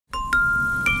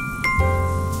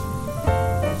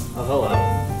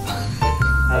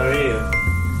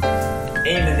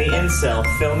incel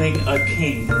filming a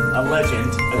king, a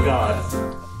legend, a god.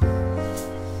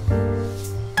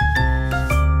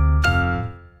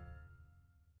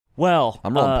 Well,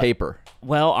 I'm rolling paper.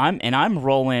 Well, I'm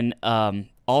rolling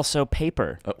also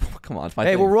paper. Oh, come on, it's my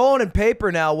Hey, thing. we're rolling in paper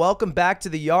now. Welcome back to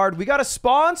the yard. We got a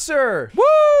sponsor. Woo!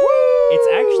 It's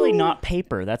actually not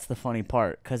paper. That's the funny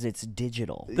part, because it's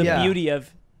digital. The beauty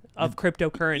of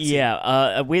cryptocurrency.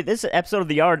 Yeah. This episode of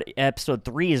the Yard, episode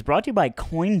 3, is brought to you by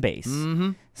Coinbase.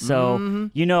 Mm-hmm. So,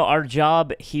 you know, our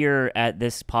job here at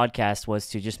this podcast was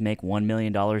to just make $1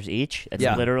 million each.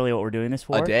 That's literally what we're doing this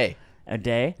for. A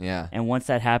day. Yeah. And once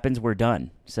that happens, we're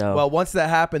done. So. Well, once that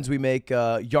happens, we make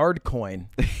yard coin.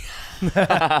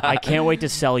 I can't wait to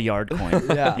sell yard coin.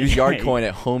 Yeah. Use yard coin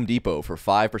at Home Depot for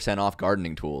 5% off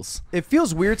gardening tools. It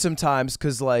feels weird sometimes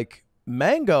because, like,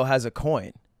 Mango has a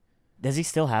coin. Does he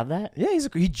still have that? Yeah,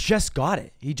 he just got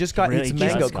it. He just got Really? his He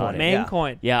Mango just got coin. it.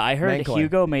 Mangcoin. Yeah, I heard Mangcoin.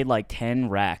 Hugo made like 10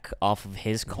 rack off of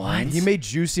his coins. He made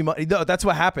juicy money. No, that's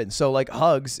what happened. So, like,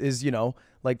 Hugs is,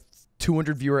 like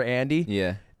 200 viewer Andy.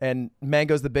 Yeah. And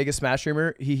Mango's the biggest Smash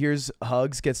streamer. He hears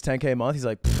Hugs gets 10K a month. He's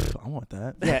like, I want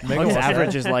that. Yeah, Mango Hugs wants that.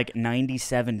 average is like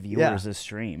 97 viewers a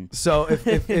stream. So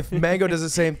if Mango does the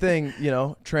same thing,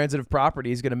 transitive property,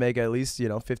 he's going to make at least,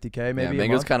 50K maybe. Yeah, a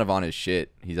Mango's month. kind of on his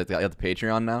shit. He's at the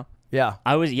Patreon now. Yeah.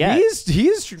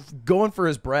 He's going for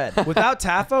his bread. Without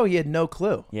Tafo, he had no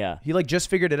clue. Yeah. He just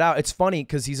figured it out. It's funny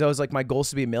because he's always like, my goal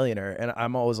is to be a millionaire. And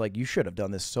I'm always like, you should have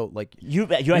done this. So like You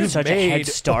had such a head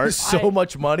start. So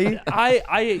much money.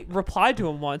 I replied to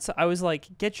him once. I was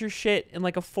like, get your shit in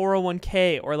like a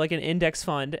 401k or like an index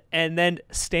fund. And then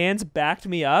Stans backed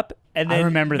me up. And then I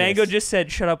remember Mango this. just said,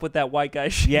 shut up with that white guy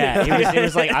shit. Yeah, it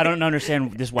was like, I don't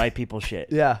understand this white people shit.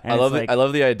 Yeah. And I love it's I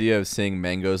love the idea of seeing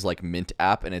Mango's like Mint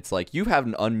app, and it's like, you have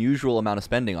an unusual amount of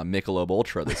spending on Michelob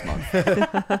Ultra this month.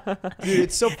 Dude,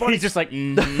 it's so funny. He's just like,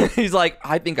 He's like,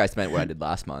 I think I spent what I did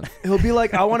last month. He'll be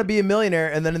like, I want to be a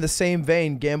millionaire, and then in the same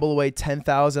vein, gamble away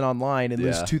 10,000 online and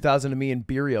lose 2,000 to me in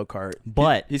Beerio Cart.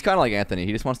 But He's kind of like Anthony.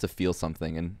 He just wants to feel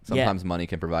something, and sometimes money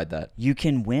can provide that. you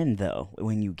can win though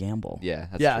when you gamble. Yeah,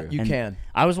 that's true. You And can.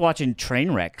 I was watching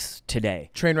Trainwrecks today.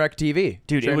 Trainwreck TV.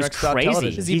 Dude, it was crazy.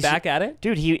 Is he back at it?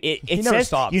 Dude, it never says,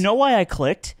 stops. you know why I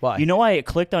clicked? Why? You know why I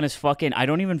clicked on his fucking, I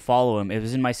don't even follow him. It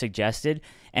was in my suggested.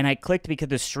 And I clicked because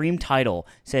the stream title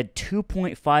said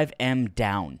 2.5 M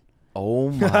down. Oh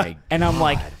my. And I'm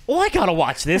like, well, I gotta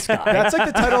watch this guy. That's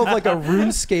like the title of like a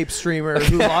RuneScape streamer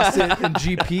who lost it in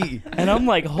GP. And I'm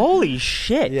like, holy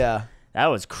shit. Yeah.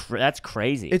 That's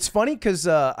crazy. It's funny because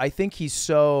I think he's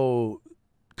so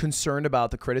concerned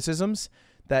about the criticisms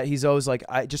that he's always like,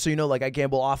 just so you know, like I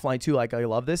gamble offline too. Like I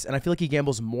love this, and I feel like he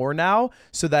gambles more now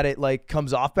so that it like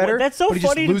comes off better. Well, that's so but he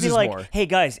funny just to loses be like, more. hey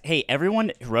guys, hey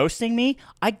everyone roasting me.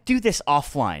 I do this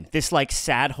offline. This like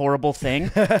sad, horrible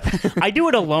thing. I do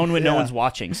it alone when no one's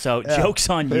watching. So joke's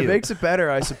on you. It makes it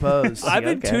better, I suppose. I've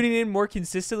been Okay. tuning in more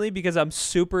consistently because I'm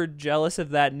super jealous of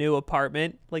that new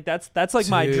apartment. Like that's like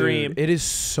my Dude, dream. It is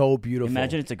so beautiful.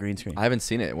 Imagine it's a green screen. I haven't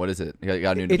seen it. What is it? You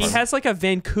got a new He department? has like a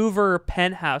Vancouver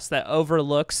penthouse that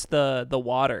overlooks the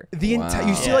water. You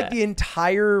see like the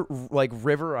entire like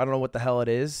river. I don't know what the hell it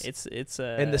is. It's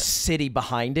and the city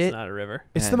behind it. It's not a river.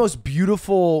 It's Man. the most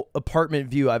beautiful apartment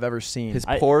view I've ever seen. His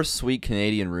poor, sweet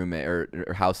Canadian roommate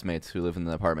or housemates who live in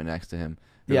the apartment next to him.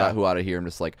 Who ought to hear him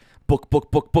just like,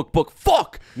 book.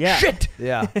 Fuck. Yeah. Shit.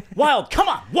 Yeah. Wild, come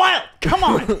on. Wild, come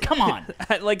on.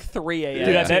 At like 3 a.m.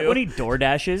 Dude, I bet when he door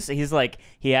dashes, he's like,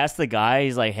 he asks the guy,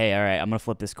 he's like, hey, all right, I'm going to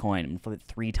flip this coin. I'm going to flip it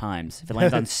 3 times. If it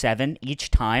lands on 7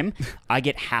 each time, I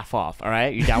get half off. All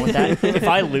right? You down with that? If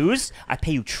I lose, I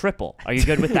pay you triple. Are you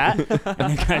good with that?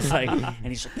 And the guy's like, and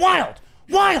he's like, wild.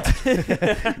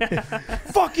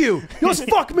 Fuck you. You just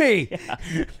fuck me.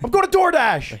 I'm going to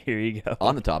DoorDash. Here you go.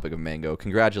 On the topic of Mango,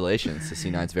 congratulations to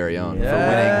C9's very own for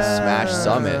winning Smash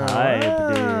Summit. Hype,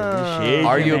 dude.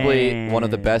 Arguably one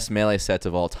of the best melee sets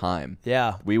of all time.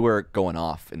 Yeah. We were going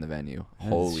off in the venue.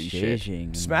 Holy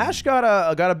shit. Smash got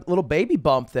a little baby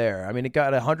bump there. I mean, it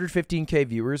got 115K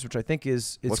viewers, which I think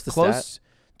is What's the close stat?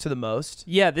 to the most.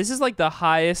 Yeah, this is like the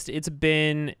highest it's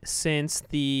been since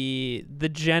the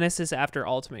Genesis after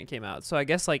Ultimate came out. So I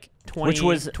guess like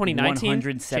 2019,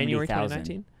 January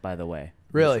 2019. By the way.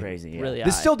 Really? That's crazy. Yeah. Really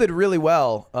This high. still did really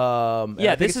well. Yeah,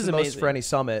 I think this it's is the most amazing. for any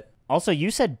summit. Also,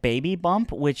 you said baby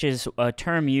bump, which is a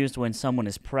term used when someone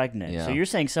is pregnant. Yeah. So you're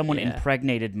saying someone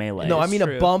impregnated Melee. No, I It's mean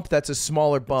true. a bump that's a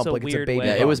smaller bump, It's a like it's a weird baby way.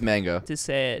 Yeah, bump. it was Mango. To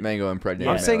say it. Mango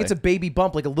impregnated I'm saying Melee. it's a baby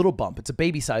bump, like a little bump. It's a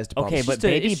baby-sized bump. Okay, but Just a-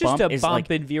 baby it's just bump a is bump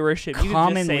like in viewership. You can just say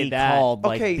commonly that. called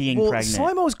like okay, being well, pregnant.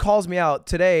 Slime always calls me out.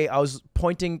 Today, I was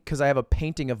pointing because I have a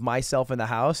painting of myself in the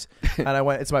house, and I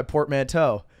went, it's my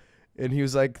portmanteau. And he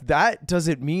was like, that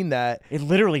doesn't mean that. It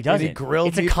literally doesn't.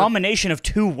 It's a combination of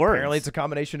 2 words. Apparently it's a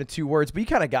combination of 2 words, but you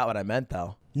kind of got what I meant,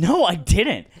 though. No, I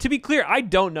didn't. To be clear, I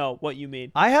don't know what you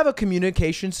mean. I have a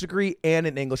communications degree and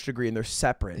an English degree, and they're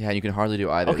separate. Yeah, and you can hardly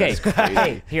do either. Okay.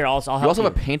 Hey, here, I'll help you. You also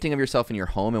have a painting of yourself in your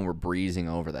home, and we're breezing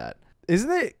over that.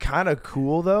 Isn't it kind of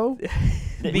cool, though?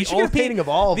 We should get a painting of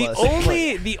all of us.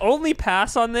 The only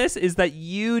pass on this is that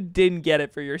you didn't get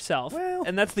it for yourself. Well.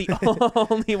 And that's the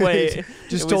only way.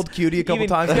 Just told Cutie a couple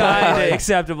times. Kind of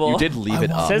acceptable. You did leave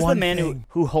it up. Says the man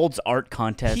who holds art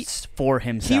contests for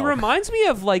himself. He reminds me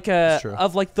of like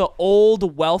the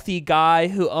old wealthy guy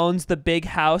who owns the big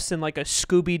house in like a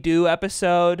Scooby-Doo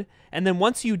episode. And then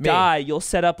once you die, you'll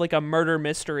set up like a murder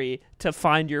mystery to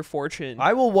find your fortune.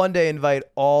 I will one day invite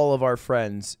all of our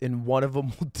friends, and one of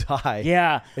them will die.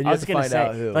 Yeah, and you I was have to gonna find say,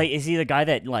 out who. like, is he the guy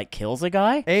that like kills a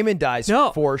guy? Eamon dies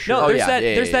for sure. No, there's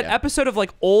there's that episode of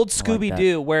like old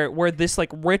Scooby-Doo like where this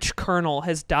like rich colonel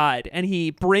has died, and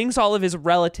he brings all of his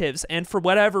relatives, and for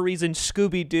whatever reason,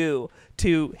 Scooby-Doo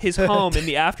to his home in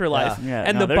the afterlife. Yeah,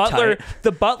 and no,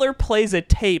 the butler plays a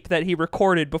tape that he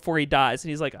recorded before he dies, and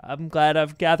he's like, "I'm glad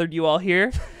I've gathered you all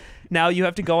here. Now you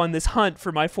have to go on this hunt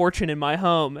for my fortune in my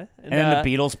home." And then the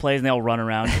Beatles plays, and they all run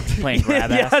around playing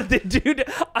grab ass.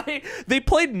 Yeah, they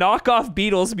played knockoff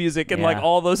Beatles music in like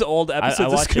all those old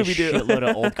episodes I of Scooby-Doo. I watched a shitload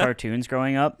of old cartoons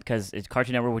growing up because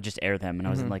Cartoon Network would just air them, and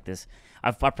I was in like this.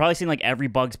 I've probably seen like every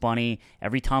Bugs Bunny,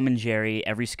 every Tom and Jerry,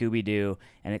 every Scooby-Doo,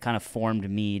 and it kind of formed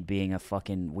me being a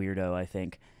fucking weirdo, I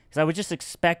think. Because I would just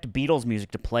expect Beatles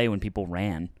music to play when people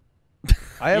ran.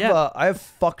 I have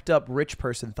fucked up rich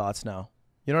person thoughts now.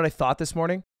 You know what I thought this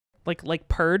morning? Like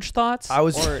purge thoughts? I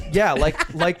was no.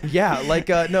 Like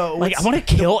I want to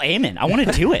kill Eamon. I want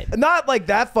to do it. Not like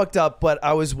that fucked up, but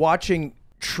I was watching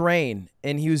Train,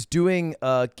 and he was doing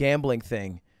a gambling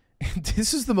thing.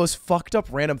 This is the most fucked up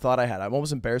random thought I had. I'm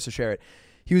almost embarrassed to share it.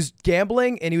 He was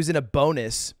gambling, and he was in a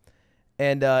bonus,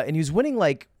 and he was winning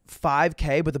like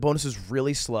 $5,000, but the bonus was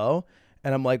really slow.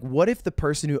 And I'm like, what if the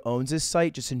person who owns this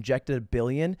site just injected $1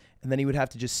 billion, and then he would have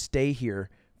to just stay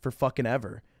here for fucking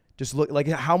ever? Just look, like,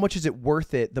 how much is it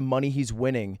worth it, the money he's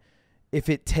winning, if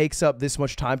it takes up this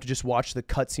much time to just watch the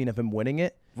cutscene of him winning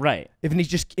it? Right. If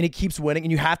he keeps winning,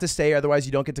 and you have to stay, otherwise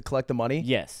you don't get to collect the money.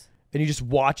 Yes. And you just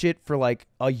watch it for like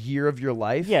a year of your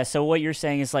life. Yeah. So what you're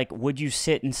saying is like, would you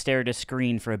sit and stare at a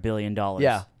screen for $1 billion?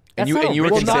 Yeah. And you were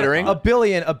considering not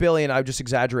 $1 billion. I'm just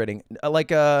exaggerating.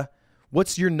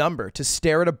 What's your number? To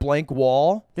stare at a blank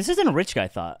wall? This isn't a rich guy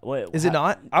thought. Is it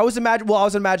not? I was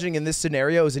imagining in this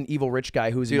scenario is an evil rich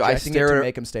guy who's injecting it to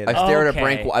make him stay there. I stare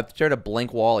at a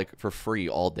blank wall like for free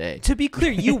all day. To be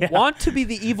clear, you want to be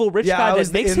the evil rich guy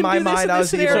that makes him do this in this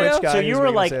scenario? Rich guy. So you were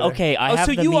like, okay, I have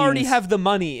the means. So you already have the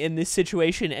money in this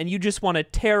situation, and you just want to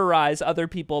terrorize other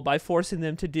people by forcing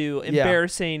them to do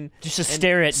embarrassing, just to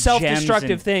stare at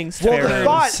self-destructive things.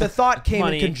 Well, the thought came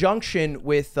in conjunction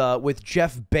with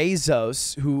Jeff Bezos,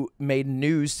 who made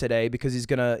news today because he's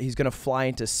gonna fly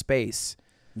into space.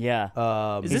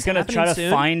 Yeah, is he's gonna try to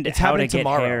find how to get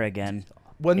hair again.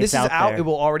 When this is out, it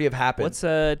will already have happened.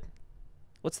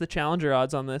 What's the challenger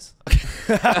odds on this?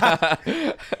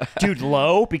 Dude,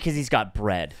 low, because he's got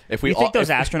bread. If we you think those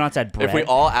astronauts had bread? If we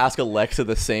all ask Alexa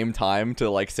the same time to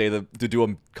like to do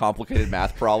a complicated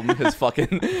math problem, his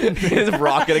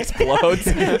rocket explodes.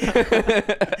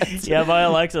 Yeah, my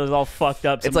Alexa is all fucked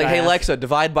up. It's like, hey Alexa,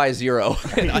 divide by 0,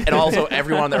 and also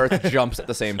everyone on the Earth jumps at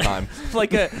the same time.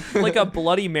 like a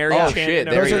Bloody Mary. Oh shit!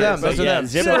 Those are them.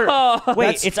 Zipper.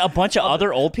 Wait, it's a bunch of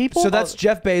other old people. So that's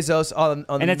Jeff Bezos on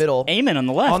the middle. Eamon on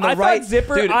the left. On the right,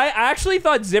 Zipper. Dude, I actually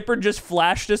thought Zipper just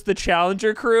flashed us the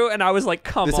Challenger crew, and I was like,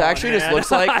 "Come on!" This actually just looks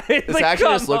like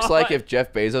like if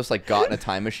Jeff Bezos like got in a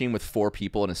time machine with 4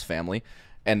 people in his family,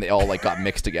 and they all like got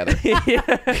mixed together.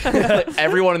 Like,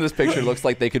 everyone in this picture looks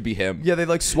like they could be him. Yeah, they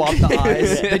like swapped the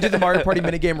eyes. They did the Mario Party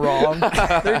minigame wrong.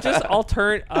 They're just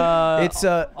alternative.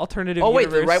 Oh wait,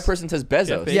 the right person says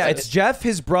Bezos. Yeah, it's Jeff,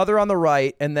 his brother on the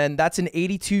right, and then that's an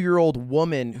 82-year-old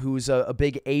woman who's a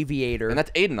big aviator. And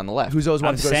that's Aiden on the left. Who's always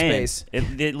wanted to go to space.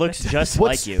 It looks just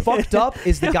What's like you. Fucked up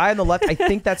is the guy on the left. I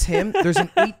think that's him. There's an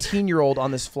 18-year-old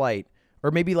on this flight,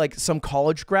 or maybe like some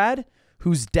college grad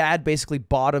whose dad basically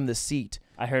bought him the seat.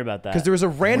 I heard about that. Because there was a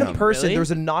random person, really? there was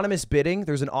anonymous bidding,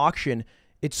 there was an auction.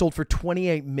 It sold for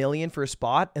 $28 million for a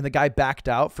spot, and the guy backed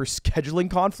out for scheduling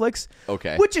conflicts.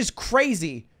 Okay. Which is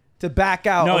crazy to back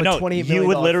out on a $28 million you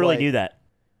would literally flight. do that.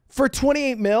 For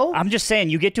 28 mil? I'm just saying,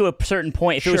 you get to a certain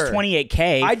point. If it was Sure.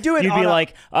 28K, I'd do it you'd on be a-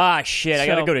 like, ah, shit, I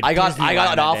gotta go to I got Disneyland an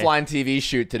that day." offline TV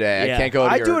shoot today. Yeah. I can't go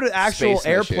to I your do it at actual space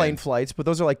airplane mission. flights, but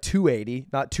those are like 280,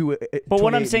 not 2. But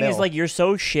what I'm 28 saying mil. is, like, you're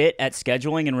so shit at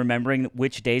scheduling and remembering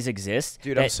which days exist.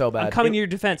 Dude, I'm that- so bad. I'm coming to your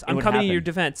defense. I'm would coming to your happen.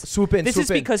 defense. Swoop in, This swoop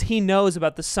is in. because he knows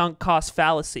about the sunk cost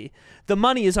fallacy. The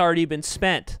money has already been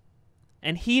spent,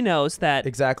 and he knows that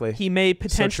Exactly. he may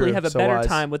potentially true, have a so better wise.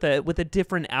 time with a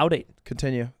different outing.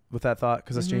 Continue with that thought,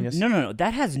 because that's genius. No.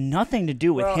 That has nothing to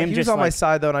do with Well, him he was just on my like,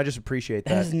 side, though, and I just appreciate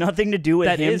That that. has nothing to do with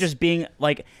That him is- just being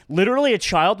like literally a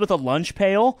child with a lunch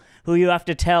pail who you have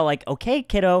to tell like, okay,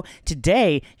 kiddo,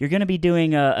 today you're gonna be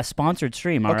doing a sponsored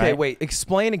stream. All right. Okay, wait.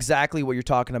 Explain exactly what you're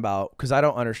talking about, because I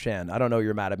don't understand. I don't know what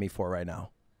you're mad at me for right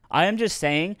now. I am just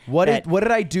saying. What that,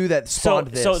 did I do that spawned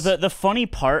this? So the funny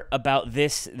part about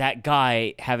that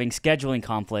guy having scheduling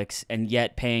conflicts and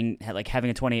yet having a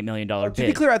 $28 million to be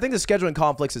bid. clear, I think the scheduling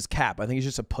conflicts is Cap. I think he's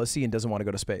just a pussy and doesn't want to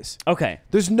go to space. Okay.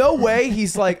 There's no way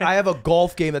he's like, I have a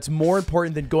golf game that's more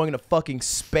important than going into fucking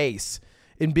space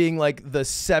and being like the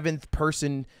 7th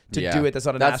person to do it that's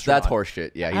not an astronaut. That's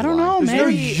horseshit. Yeah, he's I don't lying. know, There's no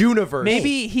Maybe- universe.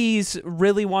 Maybe he's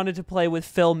really wanted to play with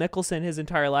Phil Mickelson his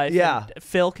entire life. Yeah. and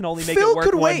Phil can only make Phil it work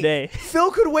could one wait. day.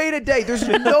 Phil could wait a day. There's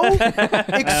no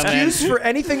excuse for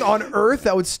anything on Earth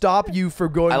that would stop you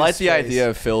from going I to like space. the idea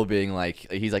of Phil being like,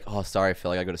 he's like, oh, sorry,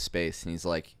 Phil, I gotta go to space. And he's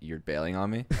like, you're bailing on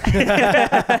me?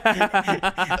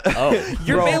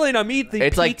 You're Bro. bailing on me.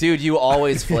 It's like, dude, you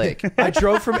always flake. I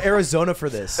drove from Arizona for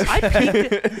this.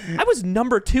 I was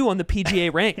number 2 on the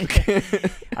PGA rank.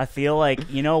 I feel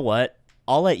like, you know what?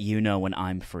 I'll let you know when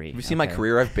I'm free. Have you seen my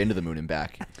career? I've been to the moon and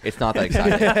back. It's not that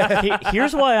exciting.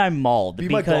 Here's why I'm mauled. Be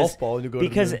my golf ball and you go to the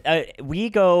because moon. we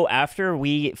go after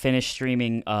we finish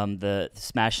streaming the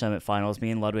Smash Summit finals.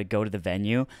 Me and Ludwig go to the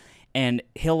venue, and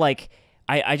he'll like.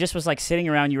 I just was like sitting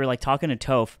around. You were like talking to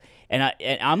Toph, and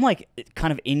I'm like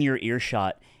kind of in your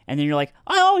earshot. And then you're like,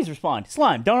 I always respond.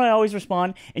 Slime, don't I always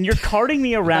respond? And you're carting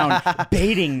me around,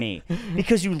 baiting me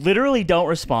because you literally don't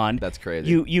respond. That's crazy.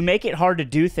 You make it hard to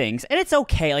do things, and it's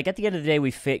okay. Like at the end of the day,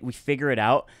 we figure it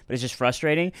out, but it's just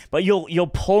frustrating. But you'll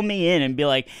pull me in and be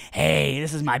like, hey,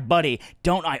 this is my buddy.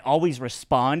 Don't I always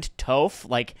respond, Toph?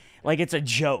 Like it's a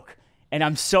joke. And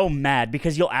I'm so mad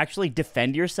because you'll actually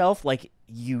defend yourself like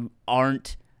you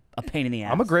aren't a pain in the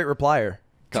ass. I'm a great replier.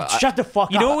 Shut the fuck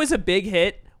up. You know what was a big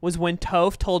hit? Was when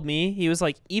Toph told me, he was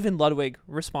like, even Ludwig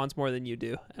responds more than you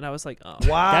do. And I was like, oh.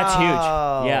 Wow. That's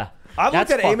huge. Yeah. I've That's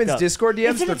looked at fucked Aimens' up. Discord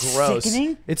DMs. Isn't They're it gross.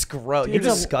 sickening? It's gross. Dude, You're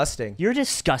it's a- disgusting. You're a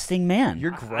disgusting man.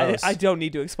 You're gross. I don't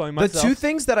need to explain The myself. two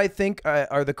things that I think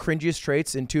are the cringiest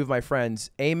traits in two of my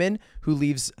friends, Eamon, who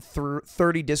leaves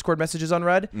 30 Discord messages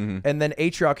unread, and then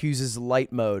Atrioc, who uses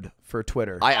light mode for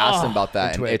Twitter. I asked him about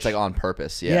that, and Twitch. it's like on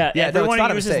purpose. Yeah, Yeah, no, everyone it's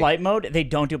not who a uses mistake. light mode, they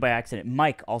don't do it by accident.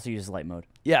 Mike also uses light mode.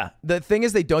 Yeah. The thing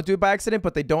is, they don't do it by accident,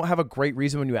 but they don't have a great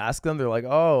reason when you ask them. They're like,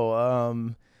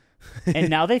 And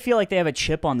now they feel like they have a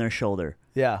chip on their shoulder.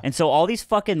 yeah. And so all these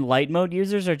fucking light mode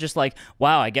users are just like,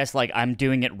 wow, I guess like I'm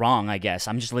doing it wrong, I guess.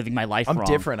 I'm just living my life I'm wrong.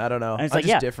 different. I don't know. And it's I'm like,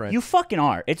 just yeah, different. you fucking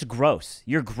are. It's gross.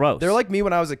 You're gross. They're like me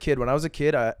when I was a kid. When I was a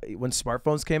kid, when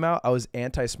smartphones came out, I was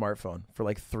anti-smartphone for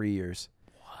like 3 years.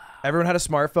 Everyone had a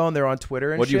smartphone. They were on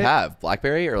Twitter and What do shit. you have?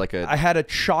 BlackBerry or like a? I had a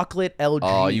chocolate LG.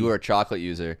 Oh, you were a chocolate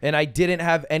user. And I didn't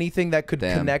have anything that could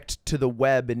Damn. connect to the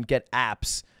web and get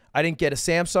apps. I didn't get a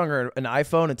Samsung or an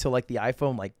iPhone until like the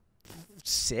iPhone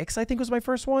 6, I think was my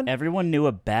first one. Everyone knew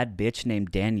a bad bitch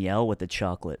named Danielle with the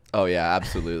chocolate. Oh yeah,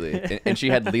 absolutely. and she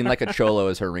had "Lean Like a Cholo"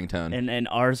 as her ringtone. And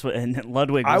ours and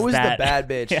Ludwig was I was that. the bad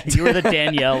bitch. Yeah, you were the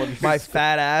Danielle. My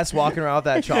fat ass walking around with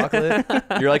that chocolate.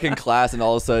 You're like in class, and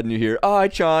all of a sudden you hear, "Oh, I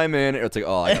chime in." It's like,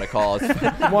 "Oh, I gotta call."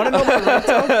 Want to know my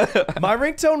ringtone? My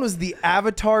ringtone was the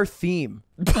Avatar theme.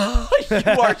 You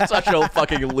are such a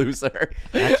fucking loser.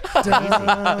 Like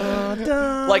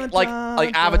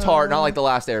Avatar, not like the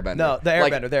last Airbender. No, the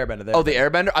Like- Airbender, the Airbender. Oh, the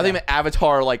Airbender. I think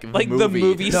Avatar, like like movie. the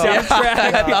movie No.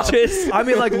 soundtrack. Just I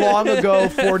mean, like long ago,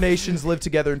 4 nations lived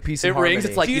together in peace It and harmony. rings.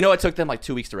 It's like you know, it took them like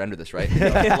 2 weeks to render this, right? They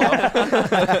just you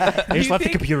left the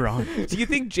think- computer on. do you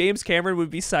think James Cameron would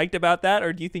be psyched about that,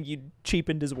 or do you think you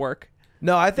cheapened his work?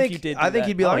 no, I you think did do I think that.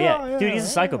 he'd be Oh like, yeah. Dude, he's a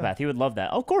psychopath. He would love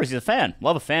that. Of course, he's a fan.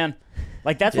 Love a fan.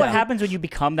 Like that's what Yeah. happens when you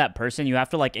become that person. You have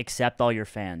to like accept all your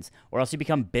fans, or else you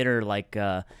become bitter. Like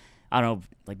I don't know,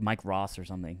 like Mike Ross or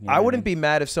something. You know I what wouldn't mean? be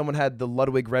mad if someone had the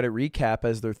Ludwig Reddit recap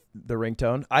as the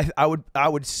ringtone. I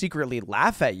would secretly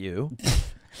laugh at you.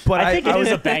 But I think it would,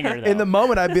 is a banger. Though. In the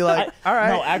moment, I'd be like, all right.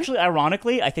 No, actually,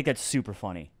 ironically, I think that's super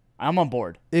funny. I'm on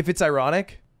board. If it's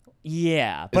ironic,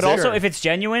 Yeah, but it- also if it's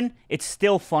genuine, it's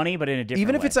still funny, but in a different.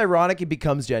 even if way. it's ironic, it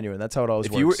becomes genuine. That's how it always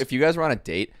If works. you guys were on a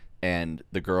date and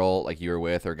the girl like you were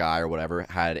with or guy or whatever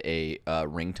had a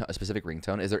ringtone, a specific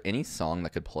ringtone, is there any song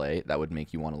that could play that would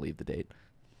make you want to leave the date?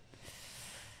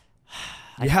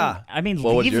 I mean,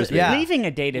 leaving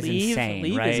a date is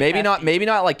insane, right? Maybe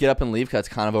not like get up and leave because that's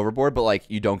kind of overboard, but like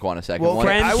you don't go on a second one.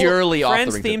 Purely off the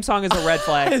ringtone. Friends theme song is a red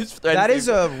flag. That is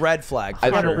a red flag.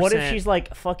 But what if she's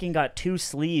like fucking got 2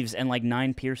 sleeves and like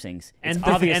 9 piercings? And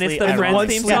it's the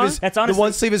Friends theme song? That's honestly, the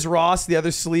one sleeve is Ross, the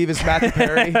other sleeve is Matthew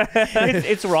Perry.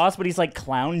 it's Ross, but he's like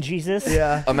clown Jesus.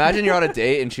 Yeah. Imagine you're on a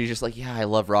date and she's just like, yeah, I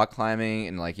love rock climbing,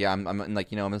 and like, yeah, I'm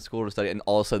like, I'm in school to study, and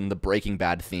all of a sudden the Breaking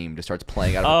Bad theme just starts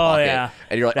playing out of her pocket. Yeah.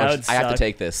 And you're like, I have to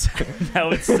take this. That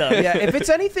would suck. Yeah, if it's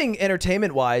anything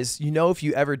entertainment-wise, if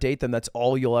you ever date them, that's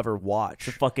all you'll ever watch.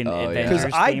 The fucking Avengers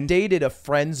Because I theme. dated a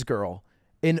Friends girl,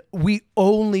 and we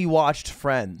only watched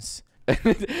Friends.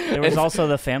 There was also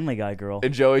the Family Guy girl.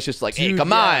 And Joey's just like, hey,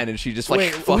 come on. And she just like,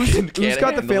 Wait, fucking who's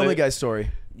got the Family Guy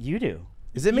story? You do.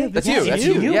 Is it me? That's you. That's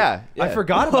you. Yeah. I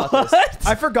forgot about this.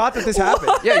 I forgot that this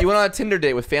happened. Yeah, you went on a Tinder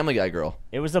date with Family Guy girl.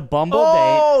 It was a Bumble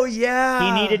date. Oh, yeah.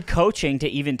 He needed coaching to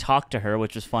even talk to her,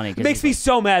 which was funny. It makes me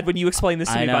so mad when you explain this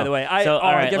to me, by the way. All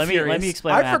right, let me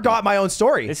explain. I forgot my own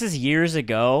story. This is years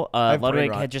ago.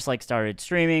 Ludwig had just like started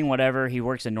streaming, whatever. He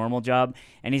works a normal job,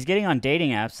 and he's getting on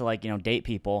dating apps to like date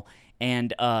people.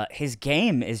 And his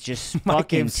game is just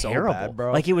fucking terrible. So bad,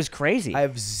 bro. Like, it was crazy. I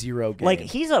have zero game. Like,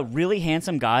 he's a really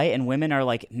handsome guy, and women are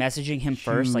like messaging him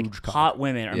first. Like, hot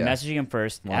women are messaging him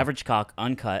first. Wow. Average cock,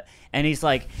 uncut. And he's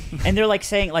like, and they're like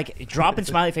saying, like, dropping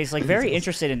smiley face, like very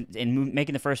interested in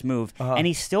making the first move. And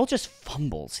he still just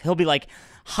fumbles. He'll be like,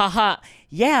 haha,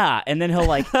 yeah, and then he'll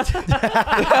like he'll like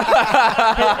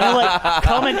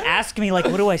come and ask me like,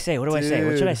 what do I say? What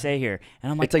should I say here?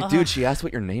 And I'm like, it's like, dude, she asked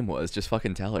what your name was. Just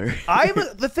fucking tell her.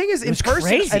 The thing is, in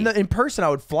person, in person, I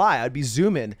would fly. I'd be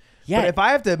zooming. Yeah. But if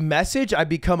I have to message, I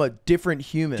become a different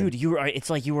human. Dude,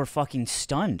 it's like you were fucking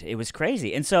stunned. It was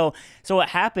crazy. And so what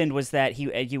happened was that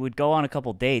he would go on a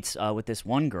couple dates with this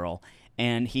one girl,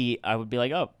 and I would be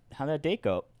like, oh, how'd that date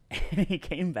go? And he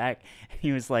came back, and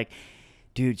he was like,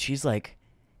 dude, she's like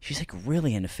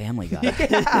really into Family Guy.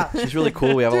 Yeah. She's really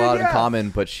cool. We have a lot in common,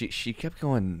 but she kept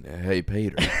going, hey,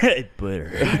 Peter. Hey,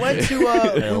 Peter.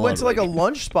 We went to like a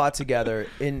lunch spot together,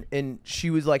 and she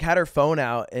was like had her phone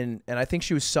out, and I think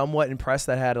she was somewhat impressed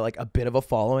that I had like a bit of a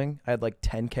following. I had like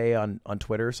 10K on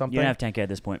Twitter or something. You didn't have 10K at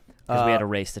this point because we had a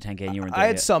race to 10K and you weren't there I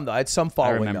had some though. I had some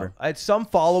following. I had some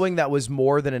following that was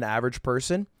more than an average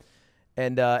person.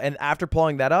 And after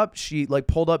pulling that up, she like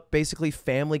pulled up basically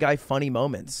Family Guy funny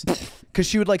moments, because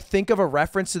she would like think of a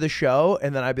reference to the show,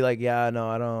 and then I'd be like, yeah, no,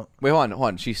 I don't. Wait, hold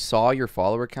on. She saw your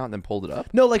follower count and then pulled it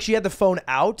up? No, like she had the phone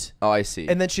out. Oh, I see.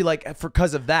 And then she like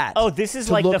because of that. Oh, this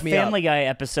is like the Family Guy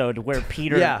episode where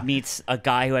Peter meets a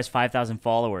guy who has 5,000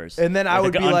 followers. And then I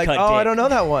would be like, oh, I don't know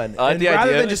that one. And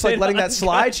rather than just like letting that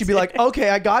slide, she'd be like, okay,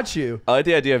 I got you. I like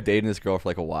the idea of dating this girl for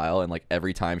like a while, and like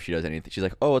every time she does anything, she's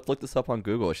like, oh, let's look this up on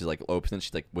Google. She's like, opens it,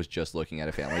 she like was just looking at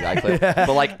a Family Guy clip,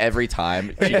 but like every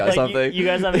time she does something, you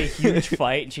guys have a huge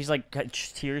fight, and she's like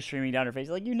tears streaming down her face,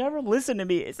 like, you never listen to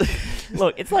me.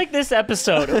 Look, it's like this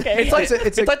episode, okay?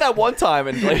 It's like that one time,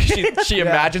 and like she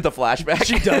imagines a flashback.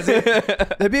 She does it.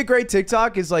 That'd be a great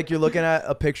TikTok. Is like you're looking at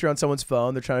a picture on someone's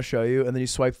phone, they're trying to show you, and then you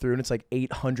swipe through, and it's like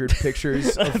 800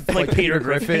 pictures of like Peter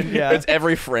Griffin. Yeah, it's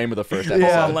every frame of the first episode.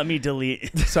 Hold on, let me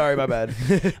delete. Sorry, my bad.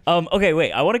 Okay,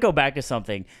 wait. I want to go back to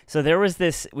something. So there was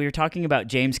this. We were talking about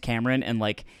James Cameron, and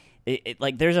like,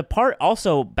 like there's a part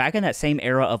also back in that same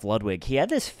era of Ludwig. He had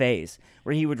this phase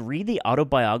where he would read the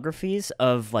autobiographies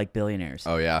of like billionaires.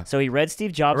 Oh yeah. So he read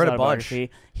Steve Jobs' autobiography.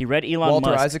 He read Elon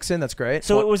Walter Musk. Isaacson. That's great.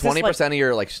 So it was 20% of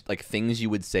your like things you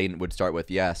would say would start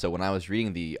with yeah. So when I was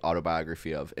reading the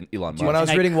autobiography of Elon Musk, when I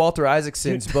was reading Walter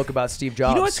Isaacson's book about Steve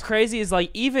Jobs, you know what's crazy is like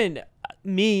even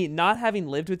me not having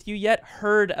lived with you yet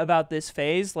heard about this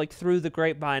phase like through the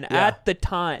grapevine at the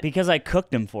time because I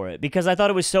cooked him for it, because I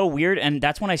thought it was so weird, and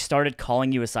that's when I started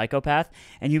calling you a psychopath,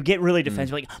 and you get really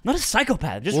defensive like, I'm not a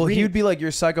psychopath, just he would be like, you're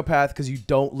a psychopath because you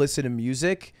don't listen to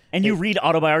music and you read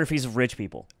autobiographies of rich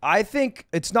people. I think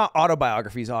it's not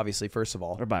autobiographies, obviously. First of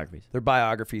all, they're biographies. They're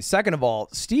biographies. Second of all,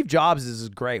 Steve Jobs is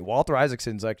great. Walter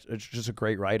Isaacson's like just a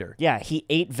great writer. Yeah, he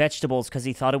ate vegetables because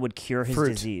he thought it would cure his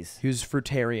disease. He was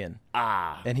fruitarian.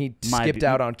 And he skipped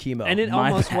out on chemo. And it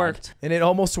almost worked. And it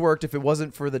almost worked if it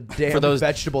wasn't for the damn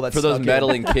vegetable that's for those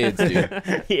meddling kids,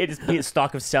 dude. He ate a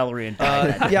stalk of celery and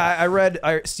died. Yeah, I read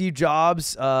Steve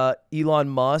Jobs, Elon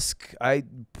Musk.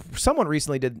 Someone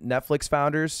recently did Netflix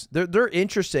founders. They're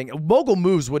interesting. Mogul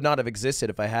moves would not have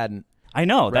existed if I hadn't. I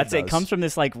know. It comes from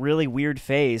this like really weird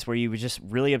phase where you were just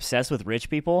really obsessed with rich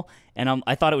people, and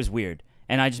I thought it was weird.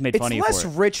 and I just made fun of you It's for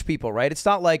less it. rich people, right? It's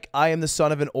not like I am the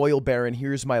son of an oil baron.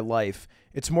 Here's my life.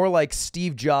 It's more like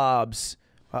Steve Jobs.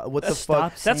 What the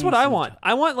fuck? That's what I want.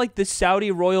 I want like the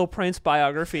Saudi royal prince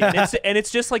biography, and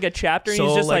it's just like a chapter. And So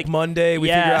he's just like Monday, we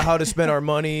figure out how to spend our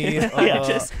money.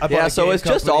 So it's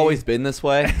just always been this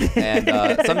way.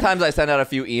 And sometimes I send out a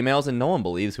few emails, and no one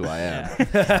believes who I am.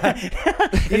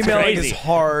 Emailing is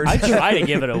hard. I try to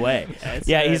give it away.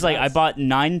 Yeah, he's like, I bought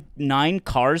nine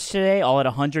cars today, all at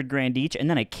 $100,000 each, and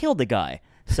then I killed the guy.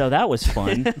 So that was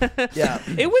fun. Yeah,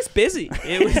 it was busy.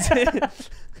 It was.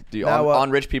 Dude,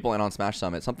 on Rich People and on Smash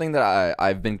Summit, something that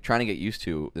I've been trying to get used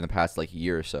to in the past like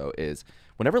year or so is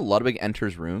whenever Ludwig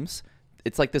enters rooms,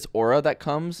 it's like this aura that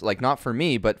comes, like not for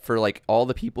me, but for like all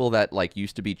the people that like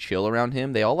used to be chill around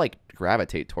him, they all like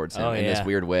gravitate towards him in this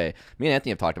weird way. Me and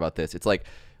Anthony have talked about this. It's like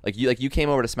you came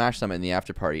over to Smash Summit in the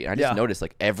after party, and I just noticed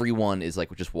like everyone is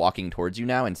like just walking towards you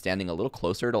now and standing a little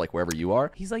closer to like wherever you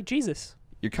are. He's like Jesus.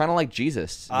 You're kind of like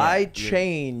Jesus. I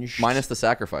changed minus the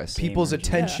sacrifice. People's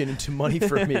attention into money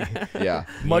for me. Yeah.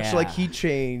 Much like he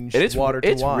changed water to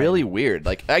it's wine. really weird.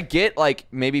 Like I get like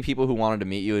maybe people who wanted to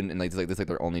meet you and like this is like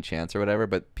their only chance or whatever,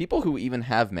 but people who even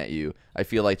have met you, I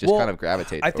feel like just kind of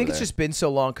gravitate. I think it's just been so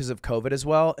long because of COVID as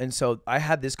well. And so I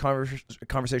had this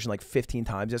conversation like 15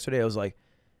 times yesterday. I was like,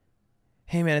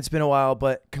 hey man, it's been a while,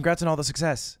 but congrats on all the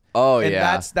success. Oh, and yeah.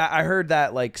 that's that. I heard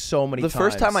that like so many times. The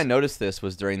first time I noticed this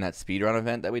was during that speedrun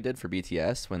event that we did for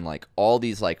BTS when like all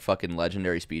these like fucking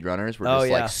legendary speedrunners were just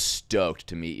like stoked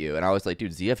to meet you. And I was like,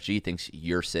 dude, ZFG thinks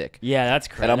you're sick. Yeah, that's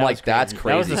crazy. And I'm like, that's crazy.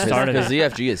 That was the start of it. Because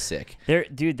ZFG is sick.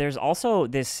 Dude, there's also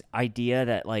this idea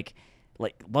that like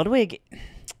Ludwig.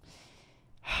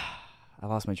 I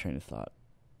lost my train of thought.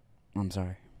 I'm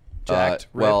sorry. Jacked.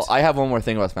 Well, I have one more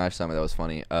thing about Smash Summit that was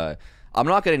funny. I'm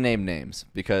not going to name names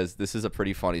because this is a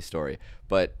pretty funny story.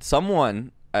 But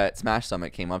someone at Smash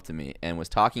Summit came up to me and was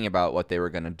talking about what they were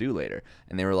going to do later.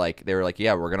 And they were like,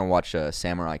 yeah, we're going to watch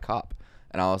Samurai Cop.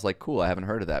 And I was like, cool, I haven't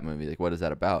heard of that movie. Like, what is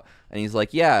that about? And he's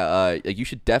like, yeah, you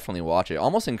should definitely watch it.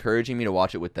 Almost encouraging me to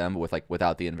watch it with them, but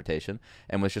without the invitation.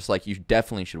 And was just like, you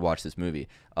definitely should watch this movie.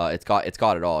 It's got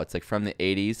it all. It's like from the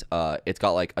 80s. It's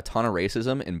got like a ton of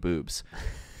racism and boobs.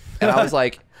 And I was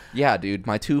like, yeah, dude,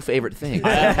 my two favorite things.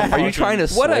 Are you trying to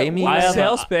sway me? What a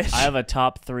sales pitch. I have a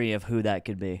top 3 of who that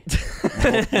could be.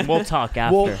 We'll talk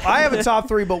after. Well, I have a top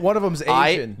 3, but one of them's Asian.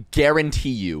 I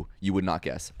guarantee you would not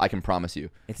guess. I can promise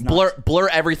you. It's not. Blur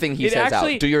everything he says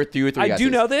out. Do your 3 guesses. I do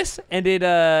know this, and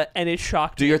it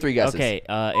shocked me. Do your 3 guesses. Okay,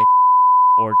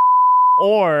 it's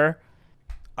or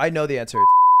I know the answer.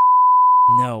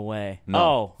 no way.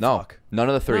 No, fuck. None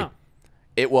of the 3. No.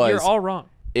 It was. You're all wrong.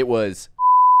 It was.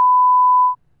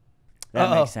 That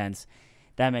makes sense.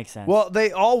 That makes sense. Well,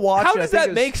 they all watched. How does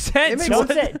that make sense?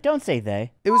 Don't say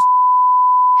they. It was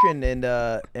and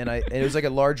it was like a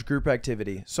large group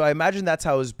activity. So I imagine that's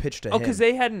how it was pitched to him. Oh, because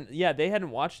they hadn't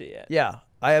watched it yet. Yeah,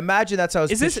 I imagine that's how it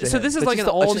was pitched to him. This is like an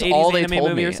old 80s anime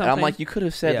movie or something? And I'm like, you could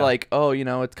have said like, oh,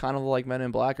 it's kind of like Men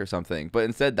in Black or something. But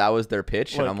instead, that was their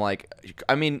pitch, and I'm like,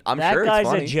 I mean, I'm sure it's funny.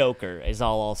 That guy's a joker, is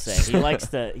all I'll say. He likes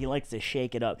to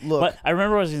shake it up. Look, but I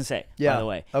remember what I was gonna say. By the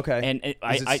way, okay. And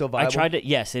is it still viable? I tried to.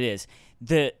 Yes, it is.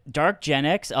 The Dark Gen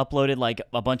X uploaded like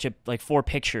a bunch of like 4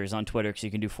 pictures on Twitter because you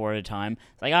can do 4 at a time.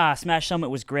 It's like, Smash Summit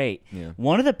was great. Yeah.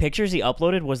 One of the pictures he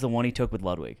uploaded was the one he took with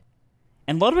Ludwig.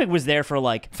 And Ludwig was there for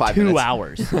like 2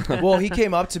 hours. Well, he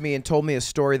came up to me and told me a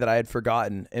story that I had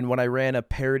forgotten. And when I ran a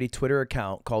parody Twitter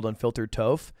account called Unfiltered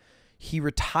Toph, he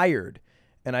retired.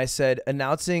 And I said,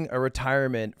 announcing a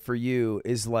retirement for you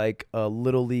is like a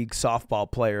little league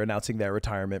softball player announcing their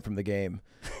retirement from the game.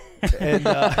 And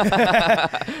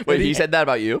wait, he said that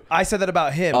about you? I said that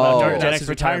about him. Dark Gen X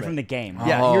retired from the game.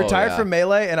 Yeah, he retired from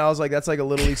Melee, and I was like, that's like a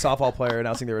little league softball player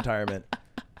announcing their retirement.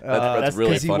 That's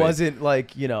really funny. Because he wasn't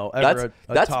like ever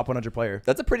a top 100 player.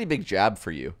 That's a pretty big jab for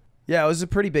you. Yeah, it was a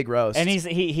pretty big roast. And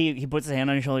he puts his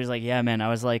hand on your shoulder. He's like, yeah, man, I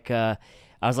was like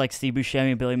Steve Buscemi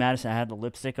and Billy Madison. I had the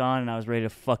lipstick on, and I was ready to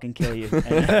fucking kill you.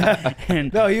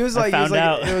 And no, he was like,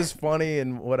 it was funny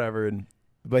and whatever.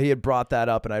 But he had brought that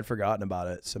up, and I'd forgotten about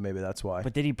it, so maybe that's why.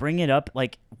 But did he bring it up?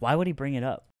 Like, why would he bring it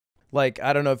up? Like,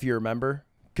 I don't know if you remember.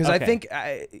 Because I think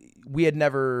we had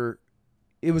never...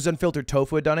 It was Unfiltered Toph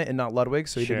who had done it and not Ludwig,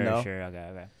 so he didn't know. Sure,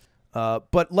 okay.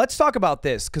 But let's talk about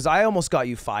this, because I almost got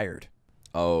you fired.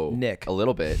 Oh. Nick. A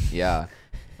little bit, yeah.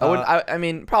 I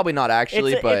mean, probably not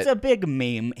actually, but... It's a big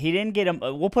meme. He didn't get him...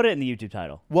 we'll put it in the YouTube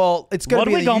title. Well, it's going to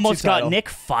be the YouTube almost title. got Nick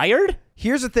fired?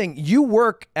 Here's the thing. You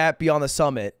work at Beyond the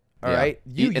Summit. All right,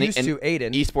 you used to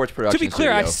Aiden. Esports production. To be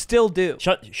clear, I studio. still do.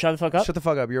 Shut the fuck up. Shut the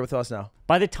fuck up. You're with us now.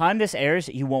 By the time this airs,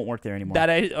 you won't work there anymore. That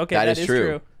is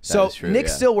true. So is true, Nick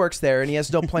yeah. still works there, and he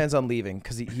has no plans on leaving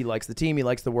because he likes the team, he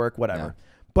likes the work, whatever.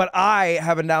 But I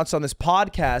have announced on this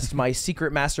podcast my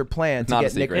secret master plan to Not a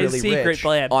get Nick secret. really His secret rich.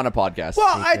 plan. on a podcast. Well,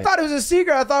 I thought it was a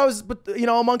secret. I thought it was, but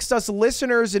amongst us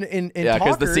listeners and yeah,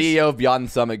 because the talkers. CEO of Beyond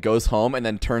the Summit goes home and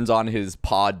then turns on his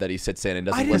pod that he sits in and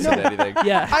I doesn't didn't listen know. to anything.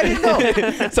 Yeah. I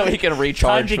didn't know. So he can Time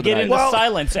recharge to for get the in night. the Well-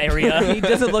 silence area. He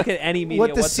doesn't look at any media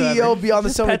What the whatsoever. CEO of Beyond the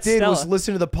Just Summit pet did was Stella.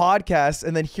 listen to the podcast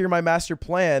and then hear my master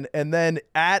plan. And then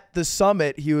at the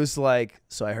summit, he was like,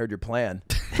 "So I heard your plan."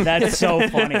 That's so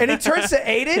funny. And he turns to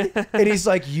Aiden and he's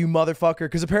like, "You motherfucker."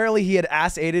 Because apparently he had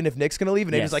asked Aiden if Nick's going to leave.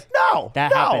 And Yes. Aiden's like, "No.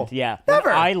 That no, happened, yeah. When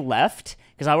Never. I left,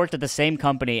 because I worked at the same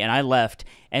company, and I left,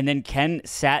 and then Ken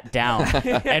sat down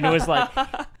and was like,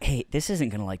 "Hey, this isn't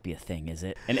gonna be a thing, is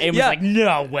it?" And Aiden was like,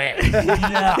 "No way, no."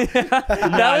 That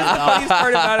was the funniest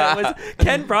part about it was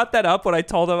Ken brought that up when I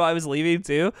told him I was leaving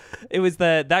too. It was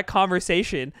that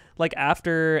conversation like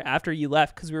after you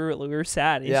left because we were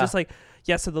sad. He's just like,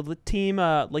 yeah. So the team,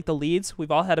 like the leads,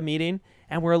 we've all had a meeting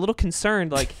and we're a little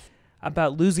concerned like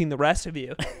about losing the rest of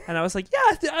you. And I was like,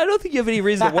 yeah, I don't think you have any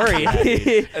reason to worry. And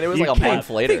it was like a month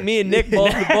I later. think me and Nick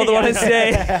both want to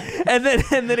stay. And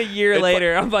then a year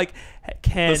later, I'm like,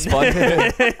 Ken.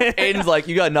 Aiden's like,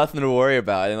 you got nothing to worry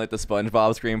about. And like the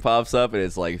SpongeBob screen pops up and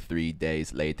it's like 3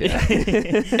 days later.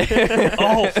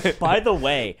 Oh, by the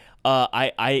way,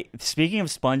 I speaking of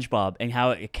SpongeBob and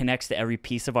how it connects to every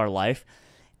piece of our life,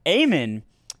 Eamon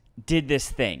did this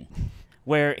thing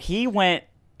where he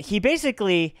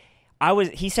basically,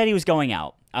 he said he was going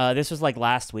out. This was like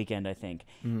last weekend, I think.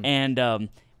 And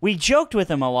we joked with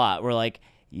him a lot. We're like,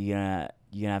 you gonna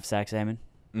have sex, Eamon?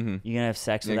 Mm-hmm. You gonna have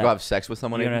sex You with gonna go have sex with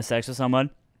someone? You gonna have sex with someone?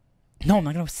 No, I'm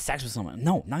not gonna have sex with someone.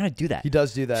 No, I'm not gonna do that. He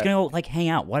does do that. Just gonna go hang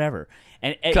out, whatever.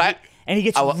 And he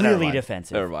gets never really mind.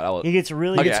 defensive. Never mind. He gets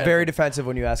really He gets defensive. very defensive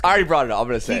when you ask I him. already brought it up. I'm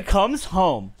gonna say He it. comes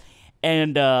home,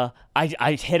 and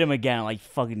I hit him again, like,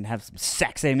 fucking have some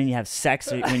sex. I mean, you have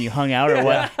sex when you hung out or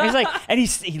what? And he's like, and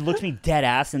he looks me dead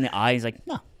ass in the eye. He's like,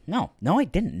 no, I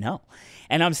didn't know.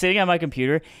 And I'm sitting on my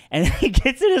computer, and he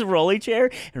gets in his rolly chair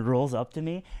and rolls up to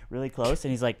me really close,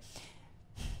 and he's like,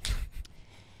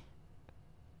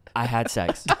 I had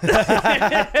sex Dude,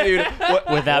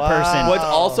 with that person. What's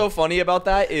also funny about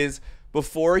that is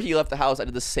before he left the house, I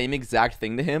did the same exact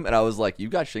thing to him, and I was like, "You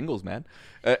got shingles, man."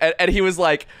 And he was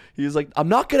like, "I'm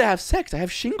not gonna have sex. I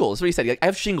have shingles." That's what he said. He's like, "I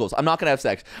have shingles. I'm not gonna have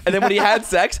sex." And then when he had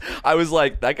sex, I was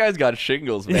like, "That guy's got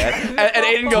shingles, man." And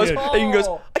Aiden goes,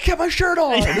 "I kept my shirt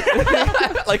on,"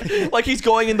 like he's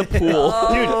going in the pool.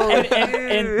 Dude,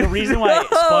 and the reason why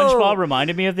SpongeBob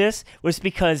reminded me of this was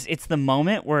because it's the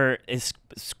moment where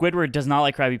Squidward does not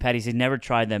like Krabby Patties. He's never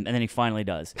tried them, and then he finally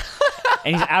does.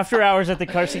 And he's after hours at the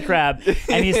Krusty Krab,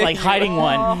 and he's like hiding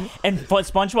one, and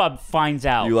SpongeBob finds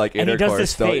out. You like and he does intercourse,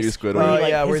 this don't face you, Squidward? where he, Oh,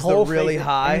 yeah, his where he's the whole really face-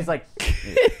 high. And he's like,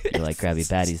 you like Krabby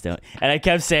Patties, don't? And I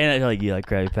kept saying that, like, you like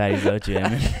Krabby Patties, don't you?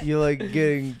 Eamon? You like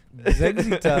getting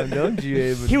sexy time, don't you,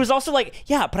 Aiden? He was also like,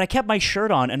 yeah, but I kept my shirt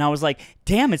on, and I was like,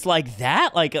 damn, it's like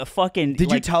that, like a fucking. Did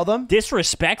you like, tell them?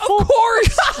 disrespectful? Of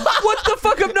course. What the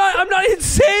fuck? I'm not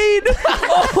insane.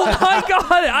 Oh my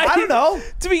god. I don't know.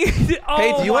 To be. Oh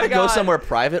Hey, do you want my to go God. somewhere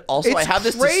private? Also, I have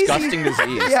this disgusting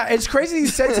disease. Yeah, it's crazy you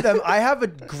said to them, I have a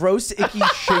gross, icky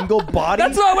shingle body.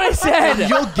 That's not what I said.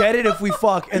 You'll get it if we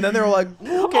fuck. And then they were like,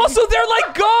 okay. Also, they're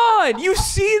like gone. You've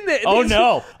seen that. Oh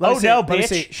no! Let me Oh see, no, let me bitch!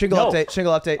 see. Shingle No. update.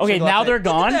 Shingle update. Okay, shingle now update. they're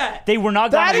gone. that. They were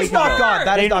not gone. That a is week not ago. gone.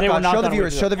 That is not They were gone. not Show the gone a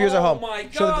viewers. week Show the ago. viewers at home. Oh my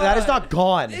Show the, that is God. not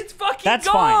gone. It's fucking That's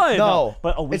gone. fine. No,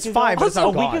 but a week it's ago, fine, but it's not a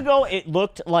week gone. ago, it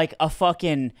looked like a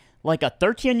fucking like a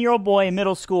 13-year-old boy in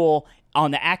middle school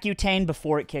on the Accutane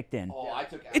before it kicked in.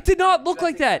 It did not look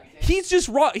like that. He's just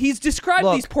raw. He's described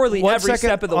Look, these poorly one every second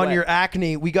step of the on way. your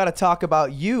acne, we got to talk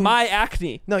about you. My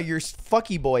acne. No, your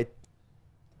fucky boy.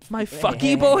 My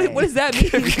fucky boy. What does that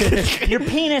mean? Your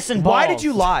penis and balls. Why did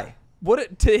you lie?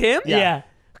 What to him? Yeah.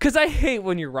 Because I hate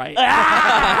when you're right.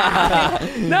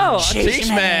 No.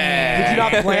 SheeshMan. Did you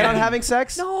not plan on having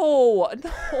sex? No.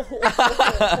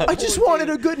 I just wanted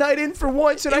a good night in for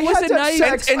once, and It I was had a to have night-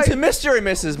 sex. And to Mr. and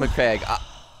Mrs. McPeg,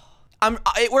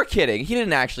 we're kidding. He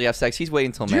didn't actually have sex. He's waiting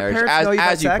until Do your marriage, parents know you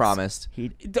got as you sex? promised.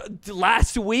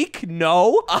 Last week?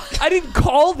 No. I didn't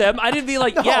call them. I didn't be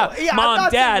like, yeah, I'm Mom,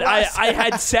 not saying Dad, last- I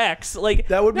had sex. Like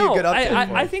That would be a no, good update for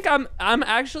I him. think I'm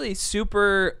actually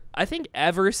super. I think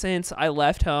ever since I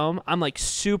left home, I'm like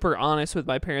super honest with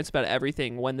my parents about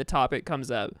everything when the topic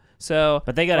comes up. So,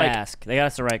 But they gotta like, ask. They gotta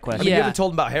ask the right I question. mean, you Yeah. haven't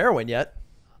told him about heroin yet.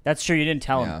 That's true. You didn't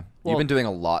tell Yeah. him. You've been doing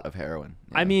a lot of heroin.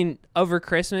 Yeah. I mean, over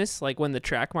Christmas, like when the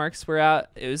track marks were out,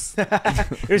 it was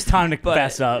It was time to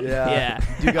fess up. Yeah.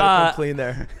 You gotta come clean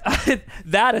there.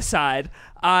 that aside,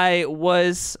 I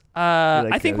was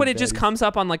I think when it just comes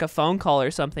up on like a phone call or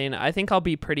something, I think I'll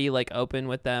be pretty like open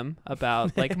with them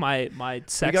about like my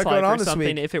sex got going life on or this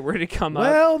something week? if it were to come up.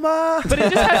 Well, ma. But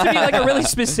it just has to be like a really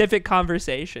specific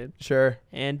conversation. Sure.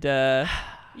 And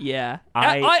yeah.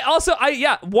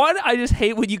 I just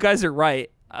hate when you guys are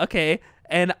right. Okay.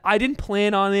 And I didn't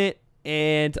plan on it.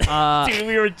 And Dude,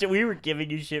 we were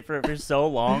giving you shit for it for so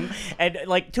long, and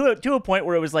like to a point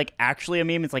where it was like actually a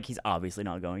meme. It's like he's obviously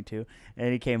not going to,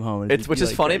 and he came home. And which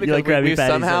is funny because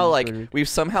we've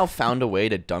somehow found a way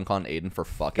to dunk on Aiden for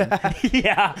fucking.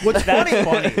 Yeah. What's funny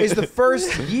is the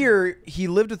first year he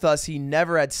lived with us, he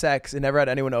never had sex and never had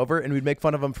anyone over, and we'd make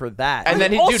fun of him for that. And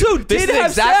then he also this did is have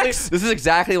exactly sex. this is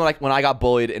exactly like when I got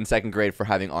bullied in 2nd grade for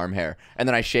having arm hair, and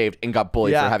then I shaved and got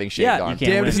bullied for having shaved arms.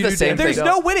 Damn, This is the same There's thing.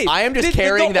 no winning. I am just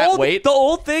carrying that weight. The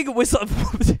old thing was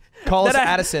Call us that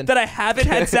Addison. that I haven't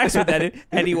had sex with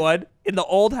anyone in the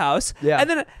old house. Yeah. And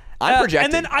then I'm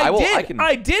projecting. And then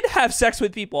I did have sex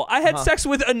with people. I had sex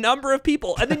with a number of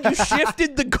people, and then you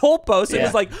shifted the goalpost. It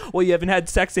was like, well, you haven't had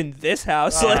sex in this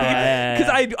house, because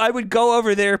I would go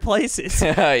over their places.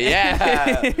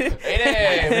 Yeah.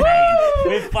 Aiden.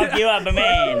 We fuck you up,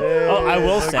 man. Oh, I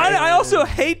will say. I also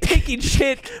hate taking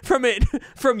shit from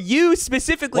you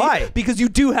specifically. Why? Because you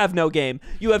do have no game.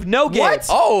 You have no game. What?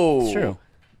 Oh. It's true.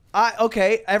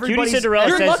 Okay, everybody's... Cinderella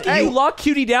You're says- lucky Hey. you lock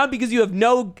Cutie down because you have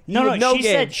no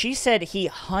game. She said he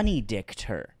honey dicked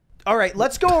her. All right,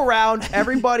 let's go around.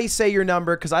 Everybody say your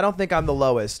number, because I don't think I'm the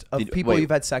lowest of people you've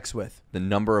had sex with. The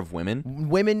number of women.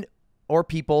 Women or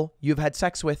people you've had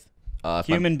sex with.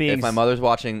 Human beings. If my mother's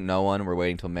watching, no one. We're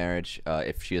waiting till marriage.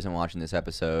 If she isn't watching this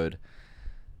episode,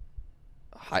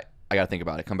 I gotta think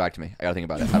about it. Come back to me. I gotta think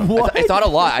about it. It's not a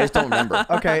lot. I just don't remember.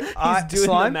 Okay, He's doing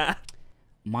Slime? the math.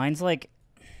 Mine's like,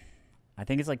 I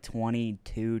think it's like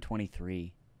 22,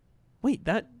 23. Wait,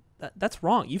 that's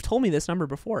wrong. You've told me this number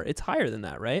before. It's higher than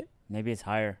that, right? Maybe it's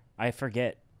higher. I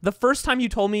forget. The first time you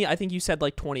told me, I think you said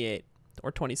like 28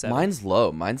 or 27. Mine's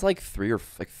low. Mine's like 3 or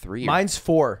 3. Mine's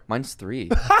 4. Mine's 3.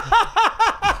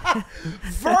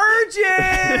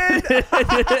 Virgin!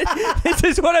 This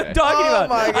is what I'm talking Oh about.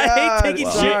 my I hate God. taking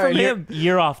shit Sorry. from him.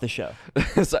 You're off the show.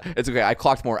 It's okay. I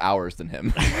clocked more hours than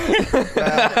him.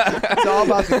 It's all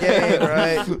about the game,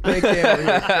 right? Great game over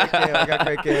here. Great game. I got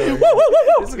great game over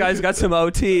here. This guy's got some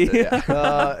OT.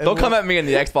 Don't come at me in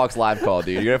the Xbox Live call,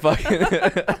 dude. You're gonna fucking.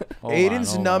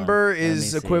 Aiden's number Let me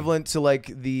is see. equivalent to like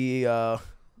the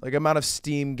like amount of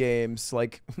Steam games,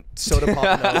 like soda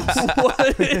pop notes.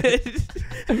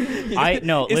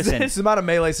 Listen. It's the amount of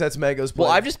Melee sets Mego's played.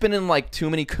 Well, I've just been in like too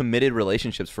many committed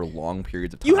relationships for long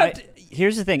periods of time. You have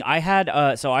Here's the thing. I had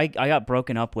so I got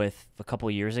broken up with a couple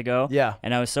of years ago. Yeah.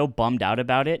 And I was so bummed out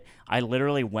about it. I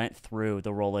literally went through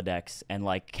the Rolodex and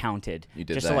like counted You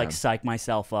did just that, to like huh? psych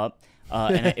myself up.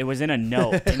 And it was in a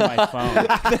note in my phone.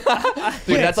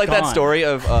 Dude, that's like that gone. story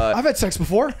of. I've had sex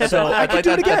before. So I can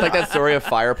do it again. That's like that story of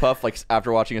Firepuff, like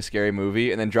after watching a scary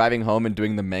movie and then driving home and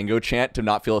doing the mango chant to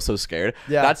not feel so scared.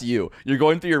 Yeah. That's you. You're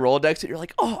going through your Rolodex and you're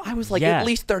like, oh, I was like Yeah. at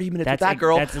least 30 minutes with that's that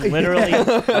girl. That's literally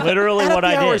what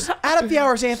I did. Add up the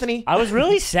hours, Anthony. I was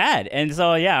really sad, and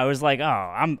so yeah, I was like,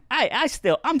 oh,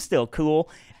 I'm still cool.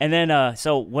 And then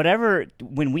so whatever,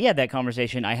 when we had that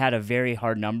conversation, I had a very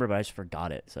hard number, but I just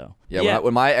forgot it. So Yeah,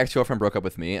 when my ex-girlfriend broke up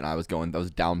with me and I was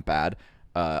down bad,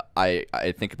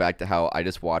 I think back to how I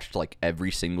just watched like every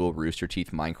single Rooster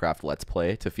Teeth Minecraft Let's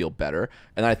Play to feel better.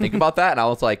 And then I think about that and I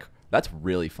was like, that's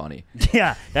really funny.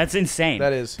 yeah, that's insane.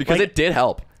 That is. Because it did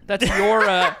help. That's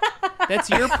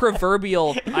your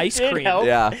proverbial ice It cream. helped.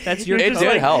 Yeah. That's your It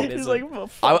did help. It's like, well,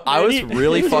 I fuck, was man.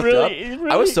 really It was fucked really- up.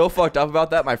 I was so fucked up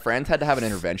about that. My friends had to have an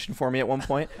intervention for me at one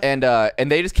point, and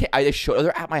they just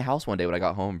they're at my house one day when I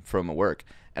got home from work,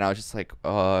 and I was just like,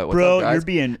 what's Bro, up, guys? you're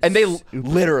being and they stupid.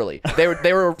 literally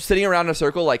they were sitting around in a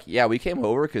circle like, yeah, we came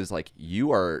over because like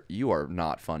you are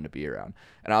not fun to be around,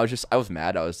 and I was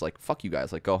mad. I was like, fuck you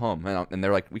guys, like go home, and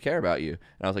they're like, we care about you,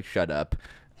 and I was like, shut up.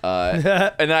 And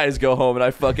then I just go home and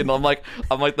I'm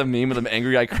like the meme of the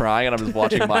angry guy crying and I'm just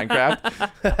watching Minecraft.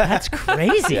 That's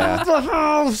crazy. Yeah. The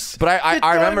house. But I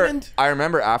Diamond.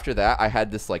 remember after that I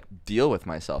had this like deal with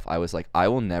myself. I was like, I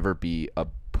will never be a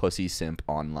pussy simp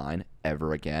online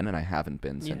ever again, and I haven't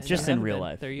been since. Just then. in real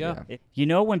life. There you go. Yeah. You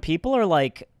know, when people are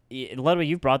like, Ludwig,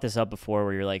 you've brought this up before,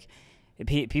 where you're like,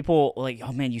 people like,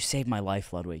 oh man, you saved my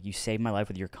life, Ludwig. You saved my life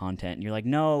with your content. And you're like,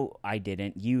 no, I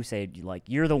didn't. You saved, like,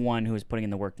 you're the one who is putting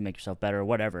in the work to make yourself better or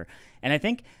whatever. And I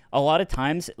think a lot of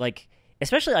times, like,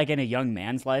 especially like in a young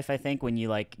man's life, I think when you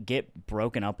like get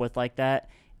broken up with like that,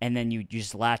 and then you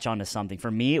just latch onto something.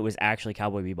 For me, it was actually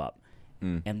Cowboy Bebop.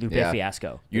 And Lupe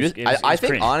Fiasco. I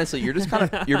think honestly, you're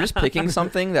just picking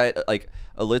something that like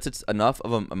elicits enough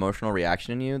of an emotional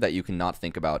reaction in you that you cannot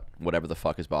think about whatever the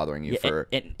fuck is bothering you for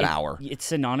an hour. It's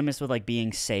synonymous with like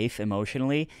being safe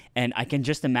emotionally, and I can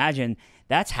just imagine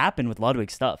that's happened with Ludwig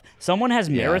stuff. Someone has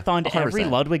marathoned 100%. every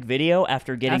Ludwig video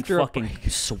after getting fucking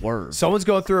swerved. Someone's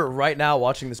going through it right now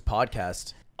watching this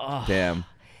podcast. Damn.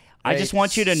 I just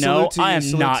want you to know I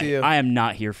am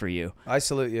not here for you. I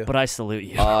salute you. But I salute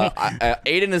you.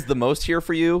 Aiden is the most here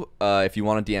for you. If you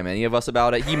want to DM any of us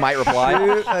about it, he might reply.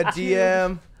 Shoot a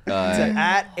DM to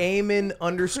at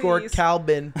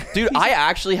 @Aimon_Calbin. Dude, I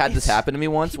actually had this happen to me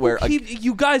once where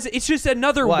you guys, it's just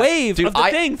another wave of the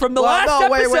thing from the last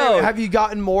episode. Wait. Have you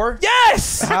gotten more?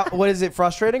 Yes. What is it?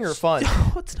 Frustrating or fun?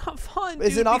 No, it's not fun.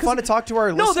 Is it not fun to talk to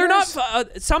our listeners? No, they're not.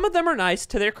 Some of them are nice.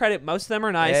 To their credit, most of them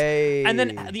are nice. Hey. And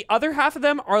then the other half of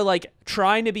them are like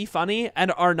trying to be funny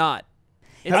and are not.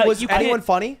 Was anyone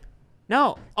funny?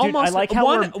 No, Dude, almost. I like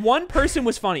how one person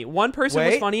was funny. One person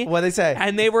was funny. What'd they say?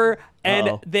 And they were,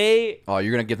 they. Oh,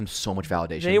 you're gonna give them so much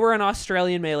validation. They were an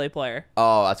Australian melee player.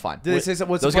 Oh, that's fine. Did they say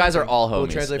something? Those guys are all homies. Will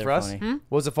it translate for us? funny.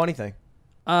 What was the funny thing?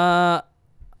 I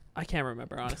can't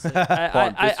remember honestly.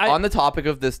 On the topic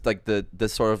of this, like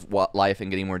this sort of life and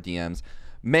getting more DMs,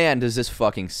 man, does this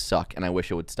fucking suck, and I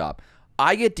wish it would stop.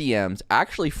 I get DMs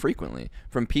actually frequently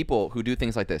from people who do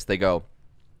things like this. They go,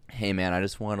 hey man, I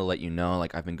just wanted to let you know,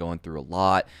 like I've been going through a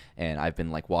lot, and I've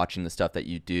been like watching the stuff that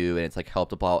you do, and it's like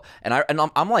helped about, and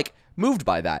I'm like moved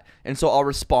by that, and so I'll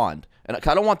respond, and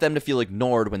I don't want them to feel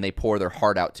ignored when they pour their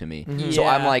heart out to me. So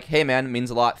I'm like, hey man, it means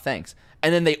a lot, thanks.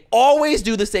 And then they always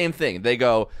do the same thing. They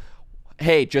go,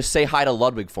 hey, just say hi to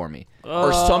Ludwig for me.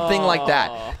 Or something like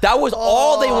that. That was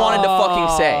all they wanted to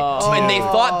fucking say. And they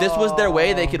thought this was their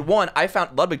way they could,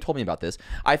 Ludwig told me about this.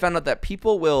 I found out that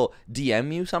people will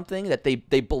DM you something that they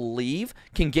believe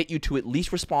can get you to at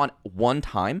least respond one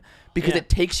time, because it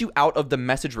takes you out of the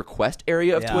message request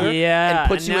area of Twitter and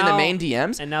puts you in the main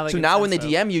DMs. So now when they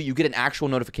DM you, you get an actual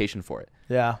notification for it.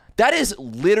 Yeah. That is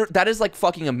like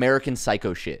fucking American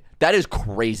Psycho shit. That is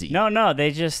crazy. No,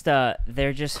 they're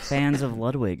just fans of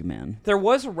Ludwig, man. There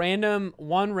was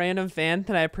one random fan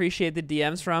that I appreciate the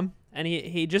DMs from, and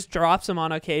he just drops them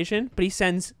on occasion, but he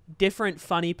sends different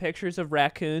funny pictures of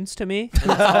raccoons to me, and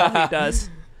that's all he does.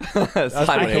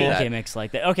 I hate gimmicks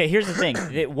like that. Okay, here's the thing.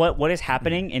 What is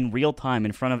happening in real time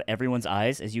in front of everyone's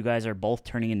eyes is you guys are both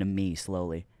turning into me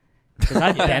slowly. Because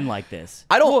I've been like this.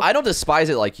 I don't despise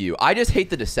it like you. I just hate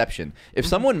the deception. If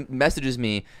someone messages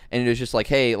me and it's just like,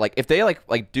 hey, like if they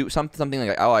like do something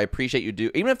like, oh, I appreciate you do,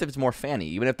 even if it's more fanny,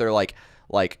 even if they're like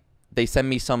they send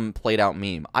me some played out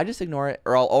meme, I just ignore it,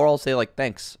 or I'll say like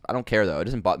thanks. I don't care though. It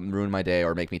doesn't ruin my day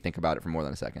or make me think about it for more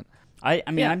than a second. I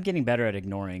mean, I'm getting better at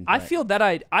ignoring. I feel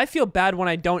bad when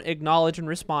I don't acknowledge and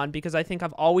respond, because I think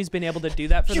I've always been able to do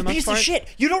that for the most part. You piece of shit!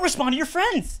 You don't respond to your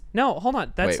friends. No, hold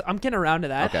on. I'm getting around to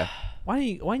that. Okay.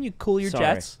 Why don't you cool your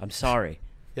jets? I'm sorry.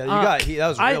 Yeah, that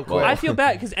was real quick. I feel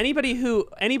bad because anybody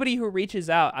who reaches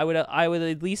out, I would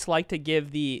at least like to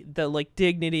give the like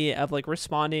dignity of like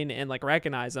responding and like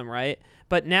recognize them, right?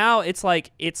 But now it's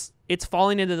like it's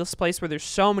falling into this place where there's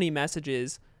so many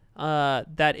messages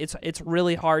that it's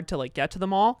really hard to like get to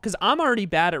them all, because I'm already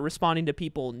bad at responding to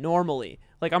people normally.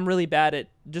 Like I'm really bad at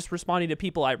just responding to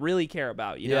people I really care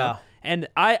about, you know? And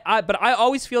but I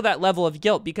always feel that level of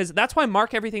guilt, because that's why I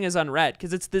mark everything as unread,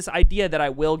 because it's this idea that I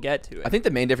will get to it. I think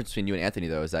the main difference between you and Anthony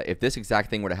though is that if this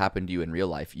exact thing were to happen to you in real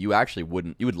life, you actually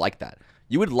would like that.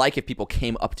 You would like if people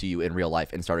came up to you in real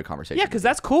life and started a conversation. Yeah, because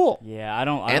that's cool. Yeah, I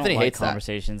don't Anthony like hates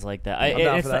conversations like that. I'm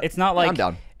down for that. It's not like I'm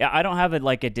down. Yeah, I don't have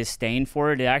a disdain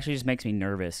for it. It actually just makes me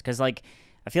nervous, because like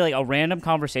I feel like a random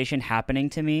conversation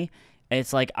happening to me,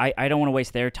 it's like I don't want to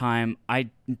waste their time.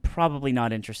 I'm probably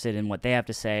not interested in what they have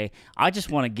to say. I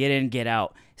just want to get in, get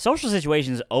out. Social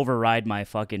situations override my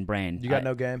fucking brain. You got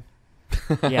no game.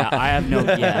 Yeah, I have no.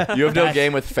 Yeah, you have no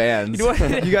game with fans.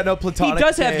 You got no platonic. He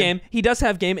does have game. He does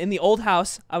have game. In the old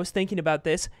house, I was thinking about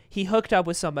this. He hooked up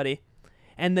with somebody,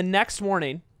 and the next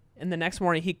morning,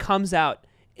 he comes out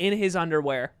in his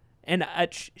underwear. And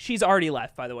she's already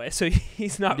left, by the way, so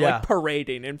he's not like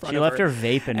parading in front of her. She left her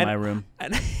vape in my room.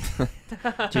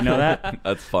 Do you know that?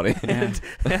 That's funny. And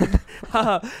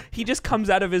he just comes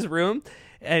out of his room,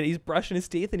 and he's brushing his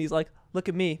teeth, and he's like, "Look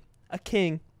at me, a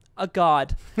king, A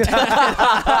god.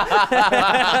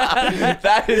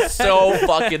 That is so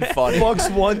fucking funny.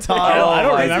 Fucks one time. I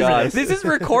don't my remember God. this. This is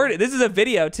recorded. This is a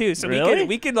video too, so Really?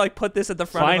 we can like put this at the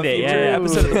front Find of a it, future yeah.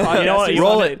 episode of the podcast. You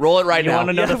know what? Roll it right You now.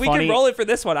 wanna know Yeah, the we funny? can roll it for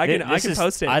this one. I can This is-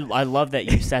 post it. I love that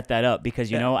you set that up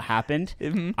because you know what happened?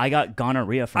 I got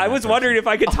gonorrhea from I that was person. wondering if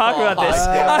I could talk about this.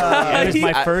 Yeah, it was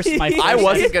my first. I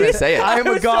wasn't gonna say it. I am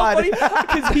a god.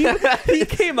 Because he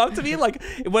came up to me like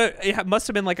it must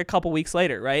have been like a couple weeks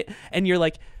later, right? And you're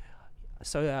like,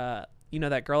 so you know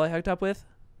that girl I hooked up with?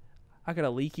 I got a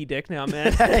leaky dick now,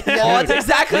 man. That's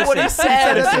exactly what he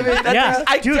said. Yeah,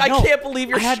 I dude, no, can't believe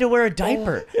you're. I had to wear a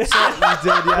diaper. You did,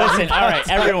 yeah. Listen, all right,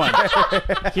 everyone.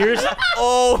 Here's.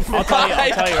 Oh I'll tell you.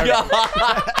 I'll tell you.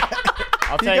 God.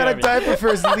 I'll He tell you got a everything. diaper for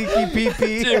his leaky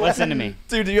pee-pee. Listen to me.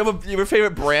 Dude, do you have a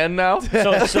favorite brand now?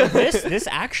 So this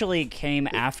actually came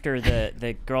after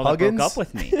the girl that Huggins? broke up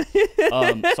with me.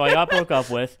 So I got broke up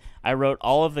with. I wrote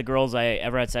all of the girls I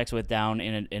ever had sex with down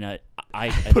in a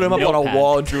Put them up on a notepad.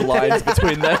 wall and drew lines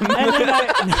between them. And then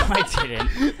no, I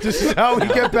didn't. This is how we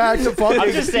get back to fucking.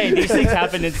 I'm just saying these things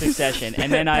happened in succession,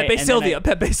 and then Pepe Sylvia.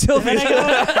 and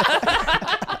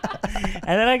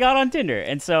then I got on Tinder,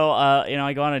 and so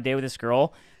I go on a date with this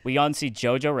girl. We go and see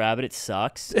Jojo Rabbit. It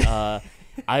sucks.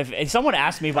 And someone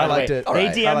asked me, by I the way, liked it. they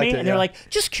Alright. DM I liked me, it, and they're yeah. like,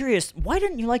 just curious, why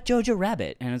didn't you like Jojo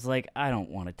Rabbit? And it's like, I don't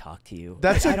want to talk to you.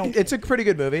 That's I don't. it's a pretty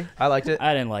good movie. I liked it.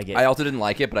 I didn't like it. I also didn't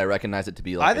like it, but I recognize it to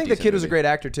be like. I think the kid was a great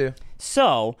actor too.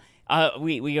 So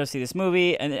we go see this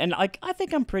movie, and like I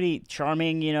think I'm pretty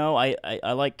charming. You know, I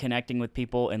like connecting with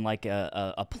people in like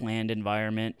a planned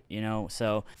environment. You know,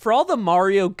 so For all the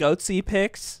Mario Goatsy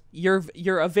pics, you're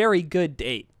a very good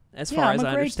date as yeah, far I'm as a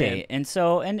I great understand. date. And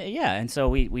so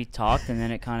we talked, and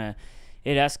then it kind of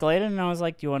it escalated, and I was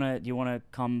like, do you wanna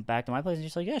come back to my place? And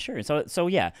she's like, yeah, sure. And so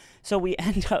we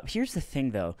end up. Here's the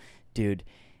thing, though, dude.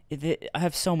 I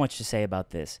have so much to say about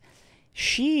this.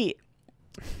 She.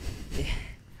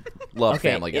 Love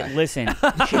Okay, Family Guy. listen.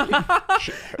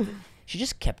 She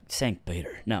just kept saying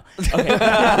Peter. No.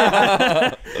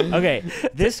 Okay. Okay.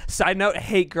 This. Side note: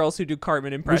 hate girls who do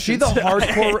Cartman Was she impressions. the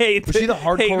hardcore? Hate- Was she the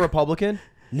hate- hardcore Republican?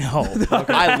 No.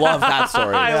 I love that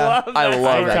story. I love that. I love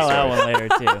I'll that tell that story. one later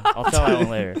too. I'll tell that one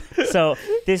later. So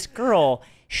this girl,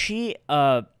 we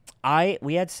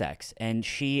had sex, and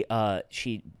she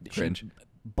Cringe.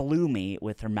 blew me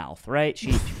with her mouth. Right?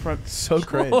 She So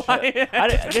cringe.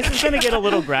 this is gonna get a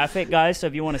little graphic, guys. So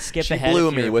if you want to skip She ahead, blew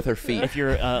if me you're- with her feet. If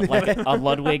you're like a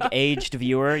Ludwig aged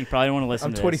viewer, you probably want to listen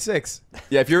I'm to 26.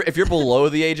 Yeah, if you're below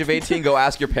the age of 18, go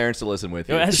ask your parents to listen with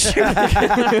you. this.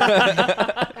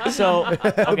 So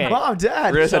okay. Mom,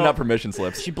 Dad. We're gonna send So- out permission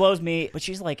slips. She blows me, but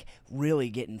she's like really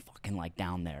getting fucking like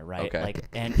down there, right? Okay. Like,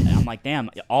 and I'm like, damn,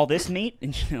 all this meat.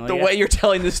 And she's like, The way you're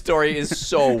telling this story is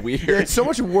so weird. Yeah, it's so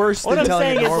much worse what than I'm telling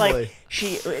saying it is normally.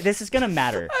 like this is gonna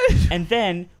matter, and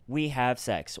then we have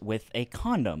sex with a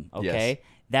condom. Okay,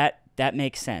 that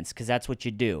makes sense because that's what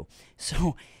you do.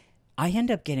 So I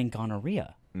end up getting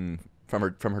gonorrhea.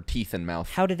 From her teeth and mouth.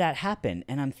 How did that happen?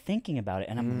 And I'm thinking about it,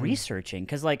 and I'm researching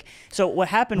because so what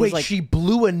happened Wait, was like she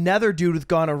blew another dude with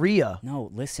gonorrhea. no,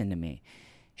 listen to me.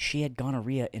 She had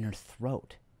gonorrhea in her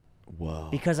throat. Whoa.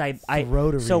 Because I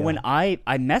Throatorrhea. so when I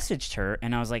messaged her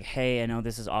and I was like, hey, I know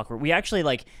this is awkward. We actually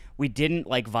we didn't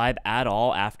vibe at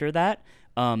all after that.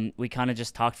 We kind of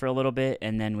just talked for a little bit,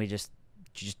 and then we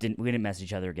didn't message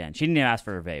each other again. She didn't even ask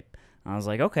for her vape. I was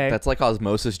like, okay. That's like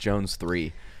Osmosis Jones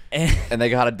 3. And they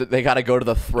gotta go to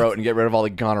the throat and get rid of all the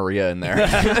gonorrhea in there.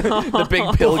 The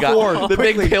big pill guy. The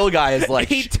big pill guy is like,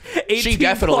 she 18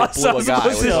 definitely plus blew a guy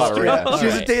with Osmosis gonorrhea. Jones. She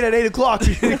has a date at 8 o'clock.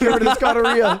 She's gonna get rid of this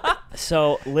gonorrhea.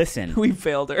 So listen. We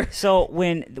failed her. So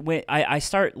when I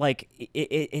start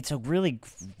it's a really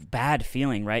bad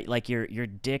feeling, right? Like your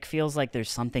dick feels like there's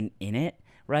something in it.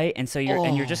 Right, and so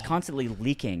you're just constantly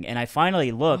leaking, and I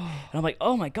finally look, and I'm like,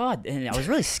 oh my god, and I was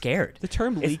really scared. The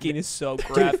term leaking is so Dude,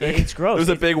 graphic. it's gross. There's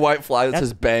a big white fly that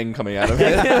says bang coming out of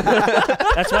it.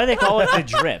 That's why they call it the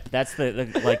drip. That's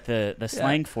the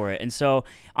slang for it. And so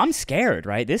I'm scared,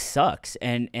 right? This sucks.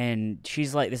 And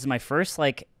she's like, this is my first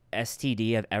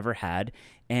STD I've ever had.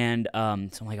 And so I'm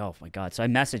like, oh my god. So I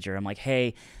message her. I'm like,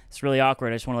 hey, it's really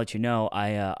awkward. I just want to let you know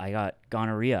I got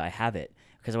gonorrhea. I have it.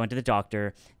 Because I went to the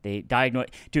doctor, they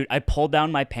diagnosed. Dude, I pulled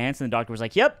down my pants, and the doctor was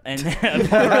like, "Yep." And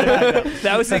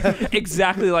That was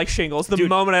exactly like shingles. The Dude,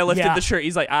 moment I lifted yeah. the shirt,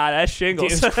 he's like, that's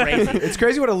shingles. Dude, it was crazy. It's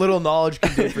crazy what a little knowledge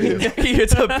can do for you. He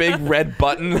hits a big red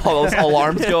button, all those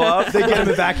alarms go up. They get him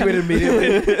evacuated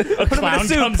immediately. A clown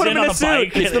suit, comes put him in in on a a suit.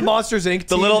 bike. It's the Monsters Inc.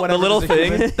 The team little whenever there's a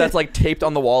thing human. that's taped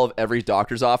on the wall of every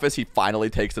doctor's office, he finally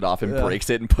takes it off and breaks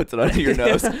it and puts it under your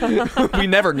nose. We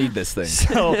never need this thing.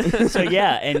 So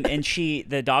yeah, and she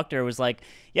the doctor was like,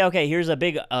 yeah, okay, here's a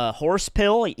big horse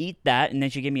pill. Eat that, and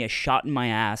then she gave me a shot in my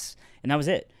ass, and that was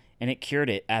it. And it cured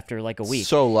it after like a week.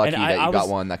 So lucky and that you got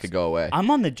one that could go away.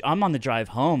 I'm on the drive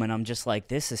home, and I'm just like,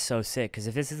 this is so sick. Because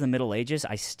if this is the Middle Ages,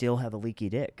 I still have a leaky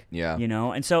dick. Yeah. You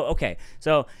know. And so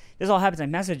so this all happens. I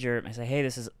message her. I say, hey,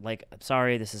 this is like, I'm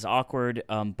sorry, this is awkward.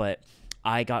 But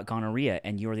I got gonorrhea,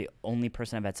 and you're the only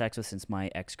person I've had sex with since my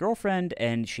ex-girlfriend,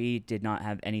 and she did not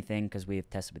have anything because we have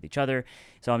tested with each other.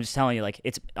 So I'm just telling you, like,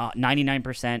 it's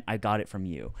 99%. I got it from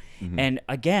you. Mm-hmm. And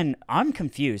again, I'm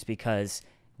confused because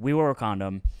we wore a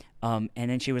condom. And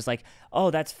then she was like,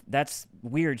 "Oh, that's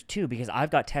weird too, because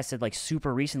I've got tested like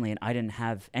super recently and I didn't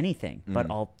have anything, but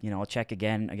I'll check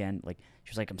again. Like she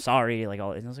was like, I'm sorry, like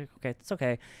all." And I was like, "Okay, it's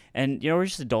okay." And we're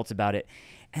just adults about it.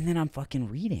 And then I'm fucking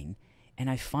reading, and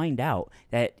I find out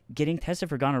that getting tested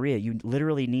for gonorrhea, you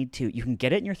literally need to. You can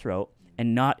get it in your throat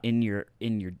and not in your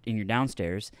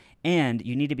downstairs, and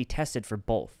you need to be tested for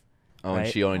both. Oh, right?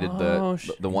 And she only did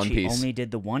the one piece. She only did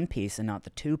the one piece and not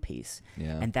the two piece.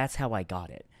 Yeah. And that's how I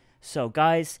got it. So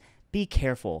guys, be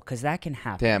careful, because that can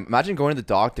happen. Damn! Imagine going to the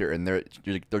doctor and they're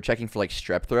checking for like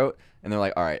strep throat, and they're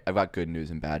like, "All right, I've got good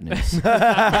news and bad news." But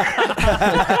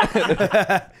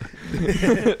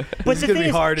the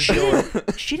thing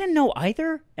is, she didn't know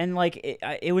either, and like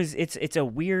it's a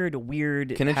weird.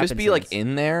 Can it just be like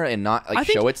in there and not like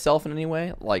show itself in any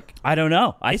way? Like, I don't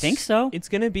know. I think so. It's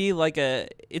gonna be like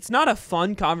it's not a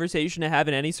fun conversation to have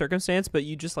in any circumstance, but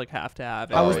you just like have to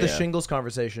have it. How was the shingles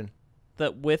conversation?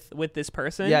 With this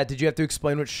person? Yeah, did you have to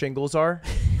explain what shingles are?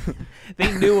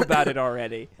 They knew about it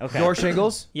already. Okay. Your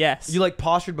shingles? Yes. You like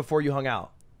postured before you hung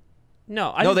out?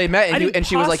 No, they met and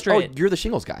she was like, "Oh, you're the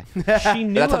shingles guy." She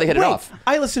knew. That's how they hit it off.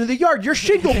 I listen to the Yard. You're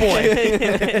Shingle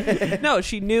Boy. No,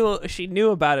 she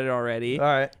knew about it already. All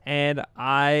right. And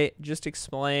I just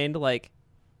explained like,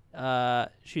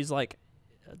 she's like,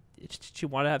 she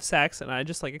wanted to have sex, and I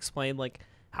just like explained like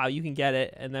how you can get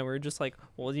it, and then we're just like,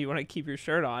 well, do you want to keep your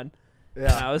shirt on? Yeah.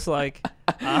 And I was like,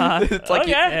 it's like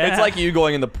it's like you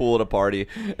going in the pool at a party.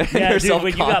 And yeah, you're dude,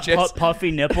 when you got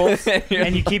puffy nipples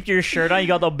and you keep your shirt on, you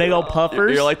got the big old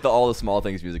puffers. You're like the All the Small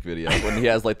Things music video when he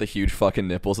has like the huge fucking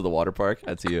nipples at the water park.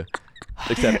 That's you,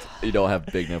 except you don't have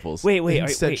big nipples. Wait,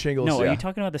 shingles. No, are you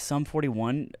talking about the Sum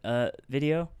 41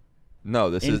 video? No,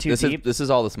 this is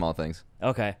All the Small Things.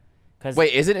 Okay.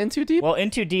 Wait, is it In Too Deep? Well, In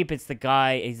Too Deep, it's the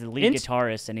guy. He's the lead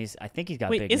guitarist, and I think he's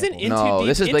got big nipples. Isn't In Too Deep?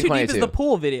 This is In Too Blink-182. Deep is the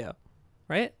pool video,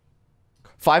 right?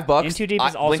 $5. In Too Deep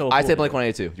is also. I said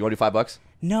Blink-182. You want to do $5?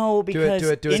 No, because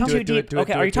do it, In Too Deep.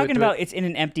 Okay, are you talking about it. it's in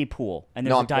an empty pool and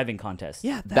there's a diving contest?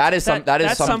 Yeah, that is Sum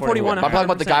 41. I'm talking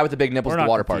about the guy with the big nipples at at the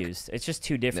water park. It's just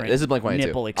two different. This is Blink-182.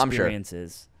 Nipple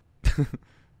experiences. I'm sure.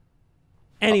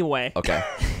 Anyway. Okay.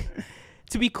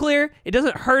 To be clear, it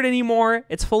doesn't hurt anymore.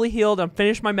 It's fully healed. I'm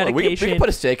finished my medication. We can put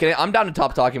a stake in it. I'm down to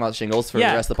stop talking about shingles for the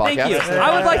rest of the podcast. Thank you.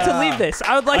 I would like to leave this.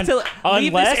 I would like to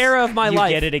leave this era of my life.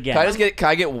 Get it again. Can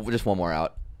I get just one more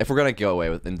out? If we're gonna go away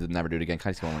with and never do it again, can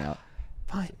I just get one more out?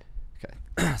 Fine.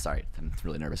 Okay. Sorry, I'm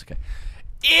really nervous. Okay.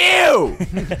 Ew!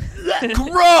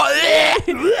 Gross!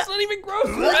 It's not even gross.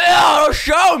 Don't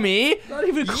show me. It's not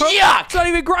even gross. Yuck! It's not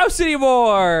even gross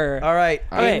anymore. All right.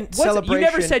 Okay. You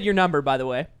never said your number, by the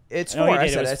way. It's No, 4. he I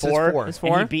did. said It was it says 4. 4. It's 4.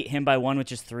 And he beat him by 1,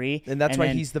 which is 3. And that's why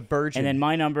he's the virgin. And then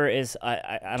my number is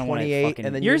I don't want to 28, fucking.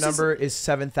 and then your number is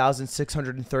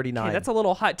 7,639. Okay, that's a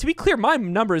little high. To be clear, my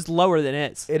number is lower than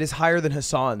his. It is higher than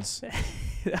Hassan's.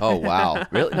 Oh wow!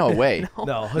 Really? No way.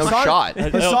 No, No shot.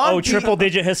 Hassan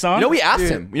triple-digit Hassan. You know, we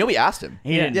asked him.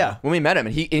 He didn't. Yeah. When we met him,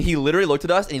 and he literally looked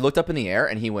at us and he looked up in the air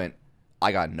and he went,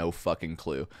 "I got no fucking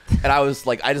clue." And I was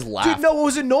like, I just laughed. Dude, no, what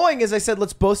was annoying is I said,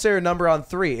 let's both say our number on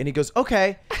 3. And he goes,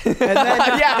 okay. And then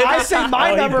I say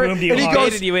my number, and he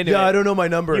goes, yeah, I don't know my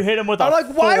number. You hit him with I'm a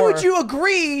like, why 4. would you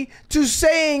agree to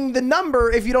saying the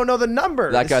number if you don't know the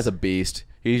number? That guy's a beast.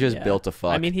 He's just built to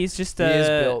fuck. I mean, he's just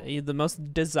the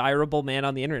most desirable man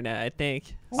on the internet, I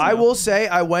think. So. I will say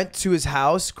I went to his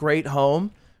house, great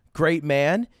home, great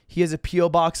man. He has a P.O.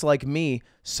 box like me.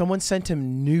 Someone sent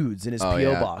him nudes in his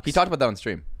P.O. box. He talked about that on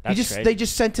stream. They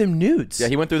just sent him nudes. Yeah,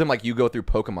 he went through them like you go through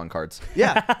Pokemon cards.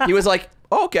 Yeah. He was like,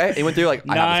 oh, okay. He went through like,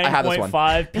 I have this one.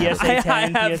 9.5 PSA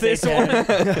 10. I have this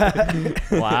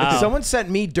one. Wow. Someone sent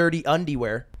me dirty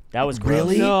underwear. That was gross.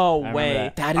 Really? No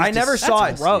way. I never saw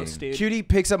it. Gross, dude. Cutie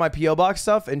picks up my P.O. box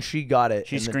stuff and she got it.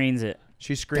 She screens it.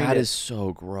 She screened it. That is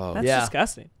so gross. That's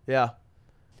disgusting. Yeah.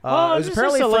 Well, It was it's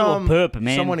apparently just a little from poop,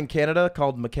 man. someone in Canada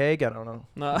called McCaig. I don't know.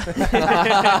 No.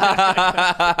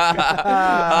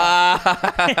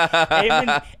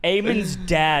 Eamon's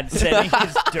dad sending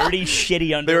his dirty, shitty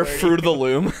They underwear. were Fruit of the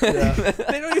Loom.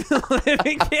 They don't even live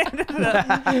in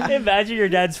Canada. Imagine your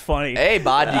dad's funny. Hey,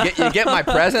 bud, you get my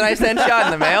present I sent you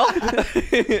in the mail?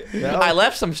 I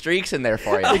left some streaks in there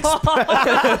for you. A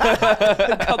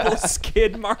couple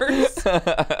skid marks.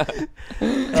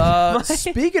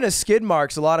 Speaking of skid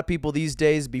marks, a lot of people these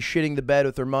days be shitting the bed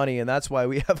with their money, and that's why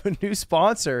we have a new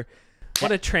sponsor,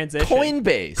 What a transition.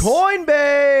 Coinbase.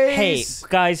 Coinbase. Hey,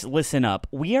 guys, listen up.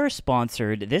 We are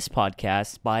sponsored, this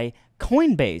podcast, by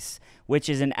Coinbase, which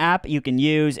is an app you can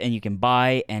use and you can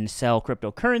buy and sell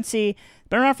cryptocurrency.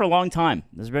 Been around for a long time.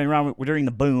 This has been around during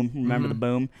the boom. Remember the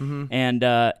boom? And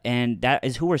that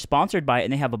is who we're sponsored by.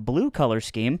 And they have a blue color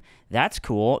scheme. That's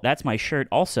cool. That's my shirt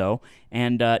also.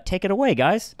 And take it away,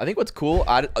 guys. I think what's cool,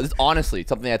 honestly,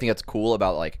 something I think that's cool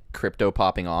about like crypto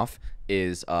popping off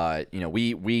is,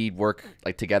 we work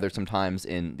like together sometimes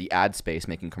in the ad space,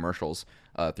 making commercials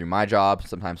through my job.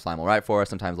 Sometimes Slime will write for us.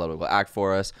 Sometimes Ludwig will act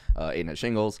for us. Aiden at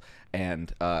Shingles,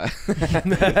 and I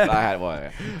had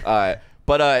one.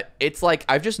 But it's like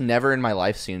I've just never in my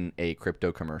life seen a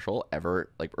crypto commercial ever,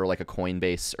 or like a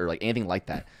Coinbase or like anything like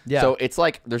that. Yeah. So it's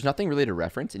like there's nothing really to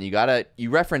reference, and you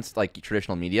reference like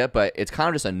traditional media, but it's kind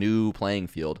of just a new playing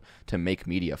field to make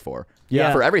media for.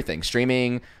 Yeah. For everything,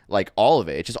 streaming, like all of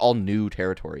it. It's just all new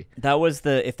territory. That was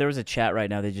if there was a chat right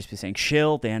now, they'd just be saying,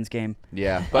 "Shill, Dan's game."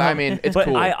 Yeah, but I mean, it's But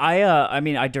cool.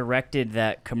 I directed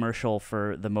that commercial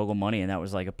for the Mogul Money, and that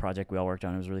was like a project we all worked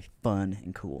on. It was really fun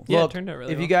and cool. Yeah, Look, it turned out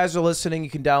really if well. you guys are listening, you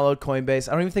can download Coinbase.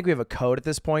 I don't even think we have a code at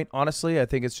this point, honestly. I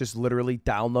think it's just literally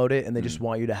download it, and they just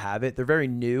want you to have it. They're very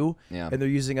new, and they're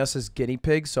using us as guinea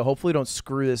pigs, so hopefully don't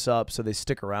screw this up so they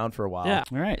stick around for a while. Yeah.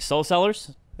 All right, Soul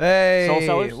Sellers. Hey, Soul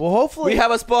Sellers? well, hopefully we have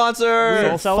a sponsor. we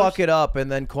Soul Sellers? fuck it up,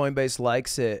 and then Coinbase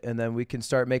likes it, and then we can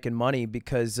start making money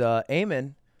because,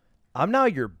 Eamon, I'm now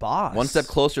your boss. One step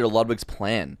closer to Ludwig's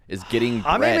plan is getting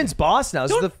I'm bread. Eamon's boss now.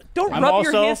 Don't I'm rub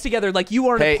your also- hands together like you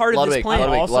aren't Hey, a part of this Ludwig, plan. I'm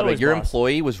Ludwig, also Ludwig, his your boss.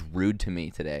 employee was rude to me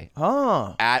today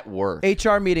Oh. at work.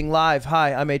 HR meeting live.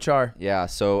 Hi, I'm HR. Yeah,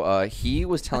 so he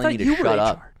was I telling thought me to you were shut HR.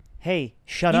 up. Hey,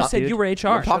 shut You up, said dude. you were I'm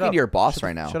HR. talking to your boss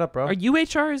right now. Shut up, bro. Are you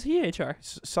HR or is he HR?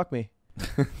 Suck me.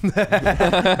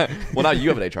 Well, now you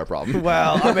have an HR problem.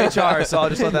 Well, I'm HR, so I'll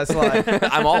just let that slide.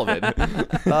 I'm all of it.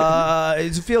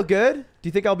 Does it feel good? Do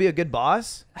you think I'll be a good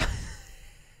boss?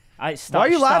 Why are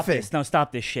you laughing? This. No,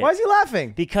 stop this shit. Why is he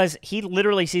laughing? Because he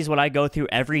literally sees what I go through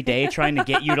every day trying to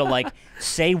get you to like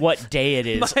say what day it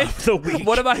is of the week.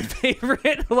 One of my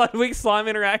favorite Ludwig slime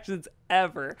interactions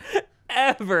ever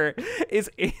is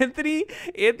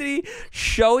Anthony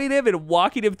showing him and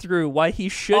walking him through why he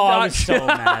should I not was so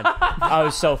mad. I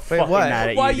was so fucking what? mad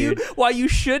at why you, dude. why you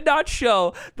should not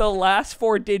show the last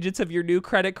 4 digits of your new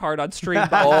credit card on stream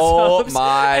by Oh subs.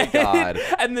 my God.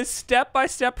 And the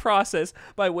step-by-step process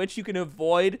by which you can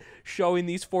avoid showing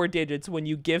these 4 digits when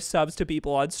you give subs to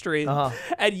people on stream.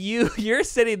 And you're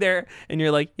sitting there and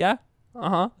you're like, yeah,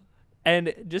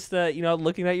 and just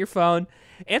looking at your phone.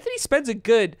 Anthony spends a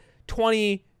good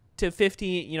 20 to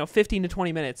 15 to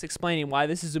 20 minutes explaining why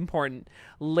this is important.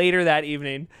 Later that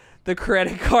evening, the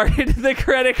credit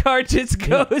card just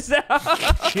goes out.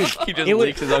 He just It was-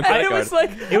 leaks his own And credit it card. was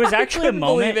like, It was I actually a couldn't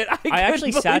believe moment. it. I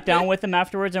actually couldn't sat believe down it. with him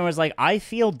afterwards and was like, I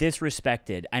feel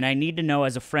disrespected, and I need to know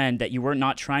as a friend that you were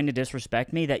not trying to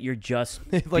disrespect me, that you're just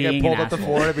Like being I an pulled up the asshole.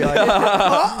 floor and be like,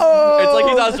 uh-oh. It's like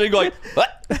he's on stream going,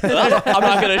 what? I'm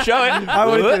not going to show it. I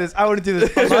wouldn't do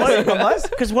this. Unless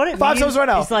Because what it 5 means subs right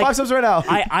now. is, like, 5 subs right now.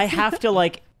 I have to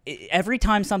like every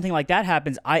time something like that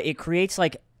happens, it creates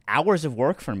like hours of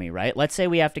work for me, right? Let's say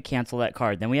we have to cancel that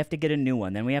card, then we have to get a new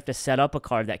one, then we have to set up a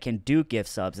card that can do gift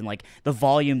subs and like the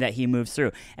volume that he moves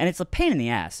through, and it's a pain in the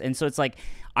ass. And so it's like,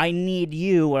 I need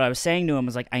you. What I was saying to him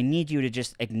was like, I need you to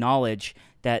just acknowledge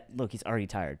that. Look, he's already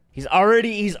tired. He's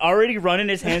already running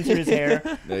his hands through his hair.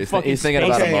 Yeah, he's fucking thinking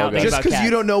about spacing a out, Mogul. thinking Just about because you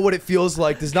cats. don't know what it feels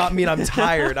like does not mean I'm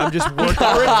tired. I'm just working. He's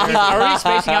already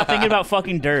spacing out, thinking about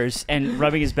fucking Durs and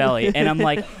rubbing his belly. And I'm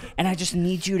like, and I just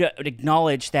need you to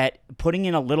acknowledge that putting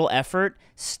in a little effort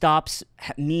stops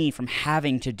me from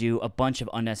having to do a bunch of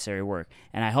unnecessary work.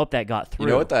 And I hope that got through.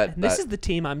 You know what And this is the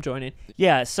team I'm joining.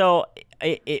 Yeah, so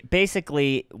it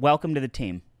basically, welcome to the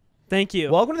team. Thank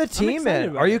you. Welcome to the team, excited man.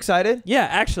 about Are you it. excited? Yeah,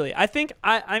 actually, I think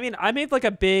I made like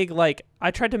a big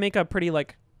I tried to make a pretty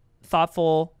like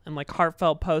thoughtful and like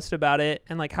heartfelt post about it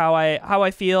and like how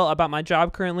I feel about my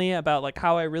job currently, about like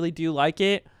how I really do like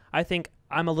it. I think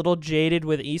I'm a little jaded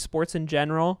with esports in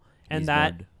general, and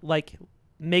that like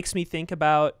makes me think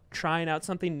about trying out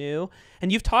something new.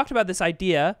 And you've talked about this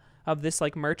idea this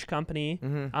like merch company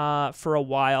for a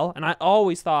while, and I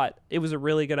always thought it was a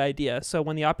really good idea. So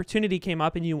when the opportunity came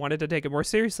up and you wanted to take it more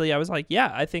seriously, I was like,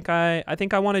 yeah, I think I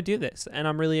want to do this, and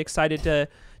I'm really excited to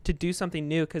do something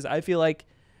new, because I feel like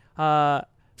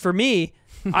for me,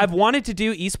 I've wanted to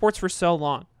do esports for so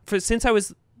long. Since I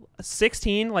was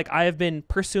 16, like I have been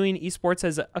pursuing esports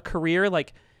as a career,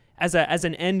 like as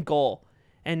an end goal,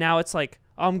 and now it's like,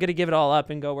 oh, I'm gonna give it all up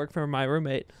and go work for my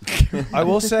roommate. I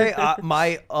will say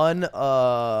my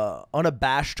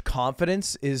unabashed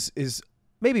confidence is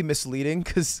maybe misleading,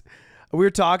 because we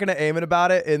were talking to Eamon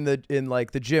about it in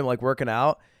like the gym, like working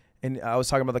out. And I was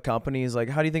talking about the company. He's like,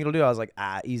 how do you think it'll do? I was like,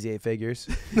 easy 8 figures.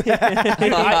 And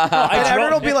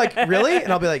everyone will be like, really?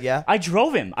 And I'll be like, yeah. I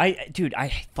drove him. Dude,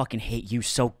 I fucking hate you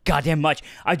so goddamn much.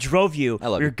 I drove you. I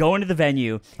love we were you. going to the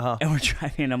venue, and we're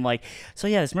driving, and I'm like, so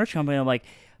yeah, this merch company, I'm like,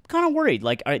 I'm kind of worried.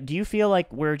 Like, do you feel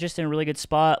like we're just in a really good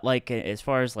spot, like, as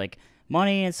far as, like,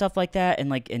 money and stuff like that, and,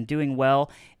 like, and doing well?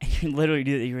 And you literally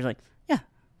do that. You were like,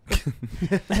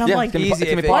 and I'm like,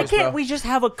 why can't we just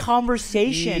have a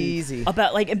conversation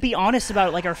about, like, and be honest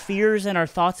about, like, our fears and our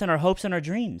thoughts and our hopes and our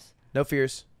dreams? No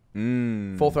fears.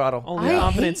 Full throttle. Only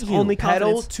confidence. Only confidence.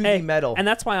 Pedal to the metal. And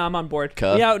that's why I'm on board.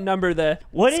 Cuh. We outnumber the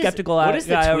skeptical what is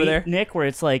the guy tweet, over there. Nick, where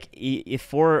it's like, if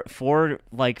for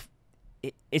like,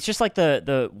 it's just like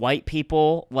the white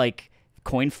people, like,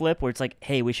 coin flip, where it's like,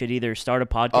 hey, we should either start a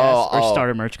podcast or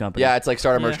start a merch company. Yeah, it's like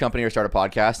start a merch company or start a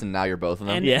podcast, and now you're both of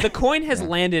them. And the coin has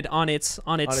landed on its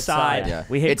side. Yeah,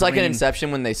 we hit it's like green. an Inception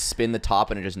when they spin the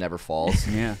top and it just never falls.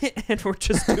 Yeah. And we're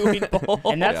just doing both.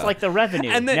 And that's like the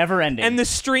revenue, never ending. And the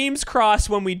streams cross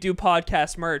when we do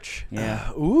podcast merch.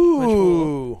 Yeah.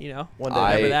 Ooh. You know, one day.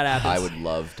 whenever that happens. I would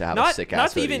love to have a sick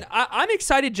ass hoodie. Even. I'm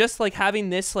excited just like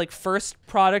having this like first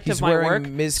product He's of my work.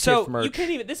 wearing Ms. So Kiff merch. you can't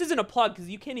even. This isn't a plug because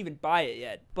you can't even buy it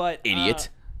yet. But Idiot.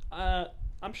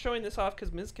 I'm showing this off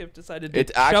because Ms. Kiff decided to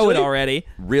It's show actually it already.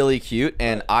 Really cute,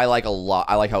 and I like a lot.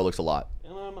 I like how it looks a lot.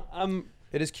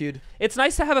 It is cute. It's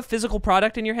nice to have a physical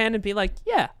product in your hand and be like,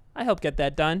 yeah, I help get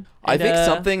that done. I And, think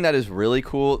something that is really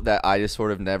cool that I just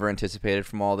sort of never anticipated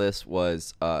from all this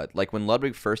was like when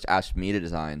Ludwig first asked me to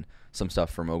design some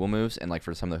stuff for Mogul Moves and like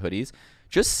for some of the hoodies,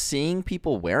 just seeing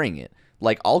people wearing it.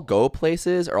 Like, I'll go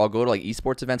places or I'll go to like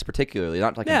esports events, particularly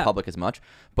not like in public as much,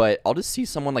 but I'll just see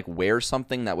someone like wear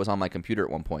something that was on my computer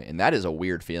at one point, and that is a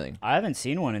weird feeling. I haven't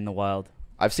seen one in the wild.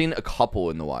 I've seen a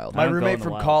couple in the wild. My roommate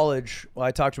from college,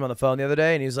 I talked to him on the phone the other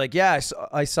day, and he was like, yeah,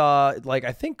 I saw like,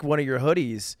 I think one of your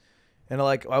hoodies. And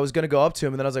like, I was going to go up to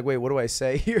him, and then I was like, wait, what do I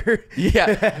say here?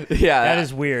 Yeah. That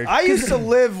is weird. I used to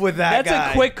live with that guy.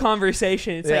 That's a quick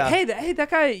conversation. It's like, hey, that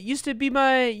guy used to be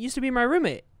my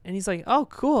roommate. And he's like, oh,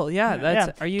 cool.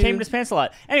 Yeah, are you... Came to his pants a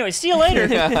lot. Anyway, see you later.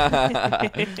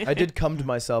 I did come to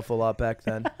myself a lot back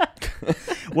then.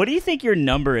 What do you think your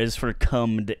number is for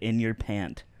cummed in your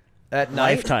pant? At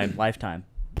night? Lifetime.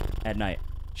 At night.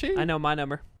 I know my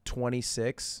number.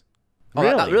 26. Oh,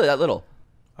 Really? not really that little.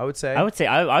 I would say.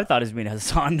 I thought it was being a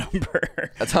Hassan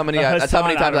number. That's how many times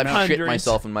I've shit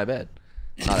myself in my bed.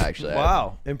 Not actually.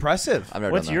 Wow. Impressive. I've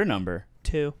never What's done your that. number?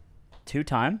 2. 2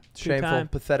 time? Shameful,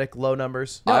 pathetic, low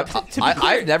numbers. No,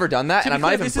 I've never done that, and I'm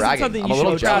not even bragging. Something I'm you a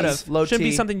little should be proud jealous. of. Low Shouldn't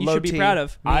be T, something you low should be T. proud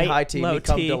of. Me, high T, low me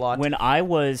cummed T. a lot. When I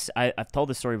was, I've told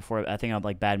this story before. I think I'm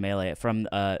like bad melee. From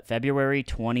February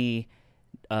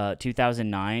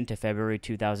 2009 to February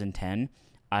 2010,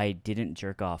 I didn't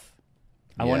jerk off.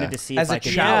 I wanted to see as if a I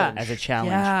could challenge. as a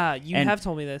challenge. Yeah, you And- have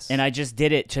told me this. And I just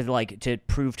did it to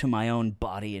prove to my own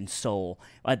body and soul.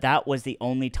 But that was the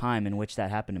only time in which that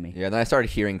happened to me. Yeah, and then I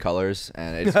started hearing colors,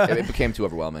 and it became too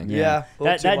overwhelming. Yeah.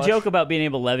 That joke about being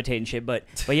able to levitate and shit, but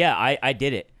yeah, I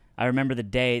did it. I remember the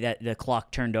day that the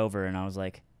clock turned over, and I was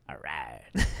like, all right.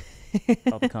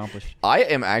 Felt accomplished. I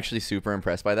am actually super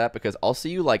impressed by that because I'll see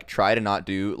you like try to not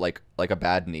do like a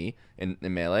bad knee in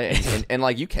melee, and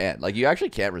like you can't. Like you actually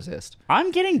can't resist.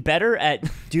 I'm getting better at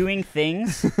doing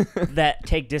things that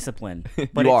take discipline.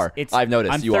 But You are. It's, I've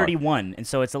noticed. I'm You are. 31, and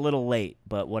so it's a little late,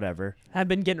 but whatever. I've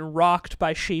been getting rocked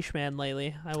by SheeshMan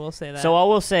lately. I will say that. So I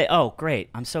will say, oh, great.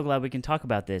 I'm so glad we can talk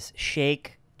about this.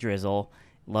 Shake, Drizzle,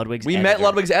 Ludwig's We editor. met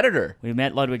Ludwig's editor. We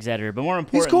met Ludwig's editor, but more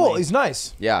importantly... He's cool. He's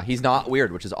nice. Yeah, he's not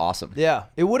weird, which is awesome. Yeah.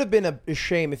 It would have been a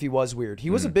shame if he was weird.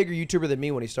 He was a bigger YouTuber than me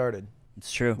when he started,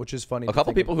 It's true. which is funny. A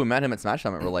couple people who met him at Smash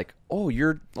Summit were like, "Oh,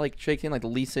 you're like shaking like the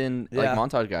Lee Sin like Yeah.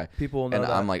 montage guy." People will know and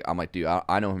that. I'm like, dude,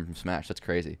 I know him from Smash. That's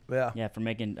crazy. Yeah. Yeah, for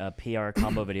making PR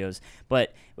combo videos.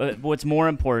 But what's more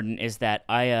important is that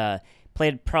I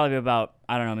played probably about,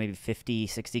 I don't know, maybe 50,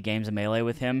 60 games of Melee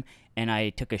with him, and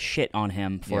I took a shit on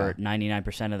him for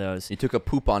 99% of those. He took a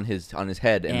poop on his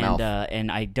head and mouth.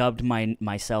 And I dubbed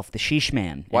myself the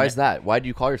SheeshMan. Why is that? Why do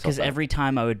you call yourself Because that? every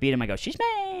time I would beat him, I go,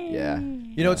 SheeshMan! Yeah.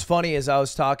 You know what's funny is I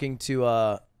was talking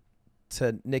to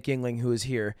Nick Yingling, who is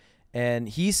here, and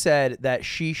he said that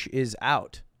Sheesh is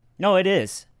out No, it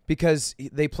is. because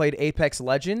they played Apex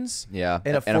Legends. Yeah.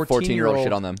 And a and 14-year-old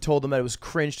shit on them. told them that it was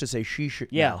cringe to say Sheesh.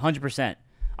 Yeah, now. 100%.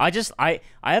 I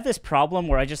have this problem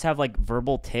where I just have like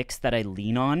verbal tics that I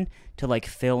lean on to like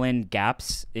fill in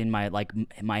gaps in my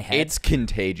my head. It's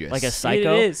contagious. Like a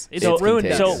psycho. It is. It's so, ruined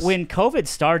us. So when COVID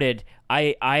started,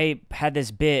 I had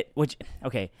this bit, which,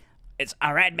 okay, it's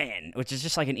a red man, which is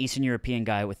just like an Eastern European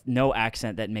guy with no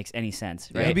accent that makes any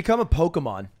sense, right? You become a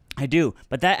Pokemon. I do,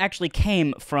 but that actually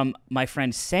came from my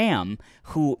friend Sam,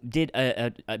 who did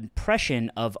an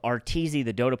impression of Arteezy,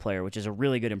 the Dota player, which is a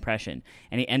really good impression,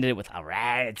 and he ended it with "all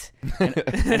right,"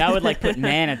 and I would like put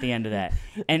 "man" at the end of that.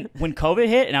 And when COVID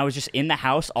hit, and I was just in the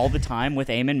house all the time with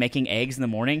Eamon making eggs in the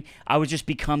morning, I would just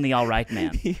become the "all right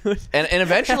man." and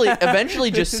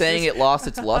eventually, just saying it lost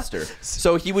its luster.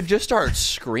 So he would just start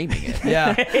screaming it.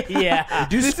 Yeah. Yeah.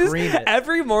 Do This scream is it.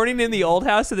 every morning in the old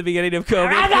house at the beginning of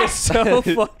COVID. It was so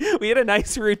fun. We had a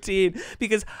nice routine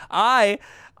because I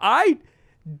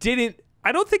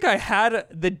don't think I had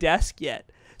the desk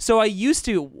yet. So I used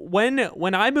to, when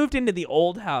I moved into the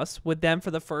old house with them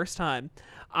for the first time,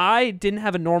 I didn't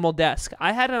have a normal desk.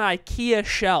 I had an IKEA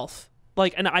shelf.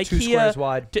 Like an IKEA 2 squares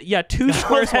wide. 2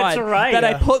 squares that's wide right. that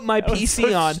I Yeah. put my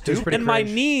PC on, pretty and my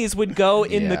cringe. knees would go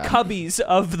in the Yeah. cubbies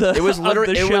of the. It was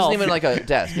literally. Of the It shelf. wasn't even like a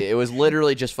desk. It was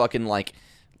literally just fucking like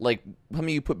how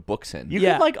many you put books in. You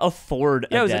Yeah. could like afford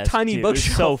Yeah, a it was desk, a tiny dude.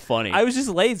 bookshelf. It was so funny. I was just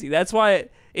lazy. That's why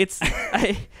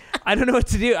I don't know what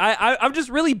to do. I'm just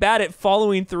really bad at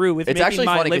following through with It's making actually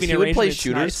my funny because living he would play arrangements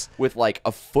shooters nice. with like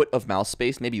a foot of mouse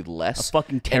space, maybe less. A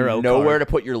fucking tarot and nowhere card. to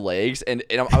put your legs. And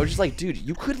I was just like, dude,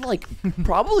 you could like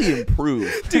probably improve,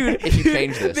 Dude, if you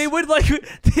change this. They would like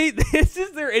this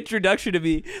is their introduction to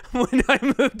me when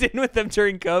I moved in with them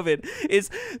during COVID. Is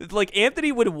like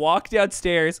Anthony would walk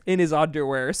downstairs in his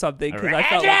underwear or something because I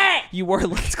felt like you wore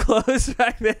less clothes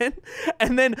back then,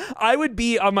 and then I would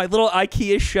be on my little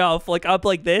IKEA shelf like up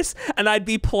like this, and I'd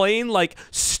be playing like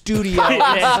studio.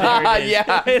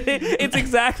 Yeah. It's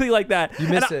exactly like that. You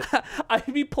miss And it.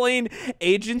 I'd be playing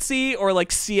Agency or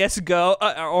like CS:GO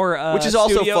or Which is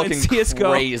also Studio in fucking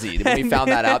CS:GO. crazy when we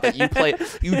found that out, that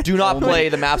you do not play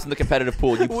the maps in the competitive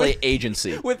pool. You play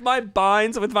Agency. With my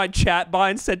binds, with my chat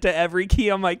binds set to every key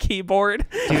on my keyboard.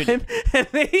 Dude. And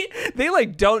they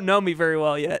like don't know me very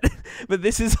well yet. But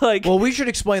this is like Well, we should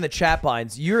explain the chat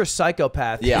binds. You're a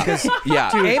psychopath. Yeah. Because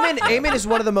Yeah. Eamon is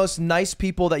one of the most nice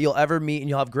people that you'll ever meet and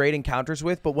you'll have great encounters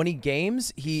with. But when he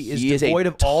games, he is a devoid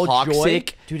of all joy.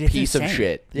 toxic Dude, it's piece insane. of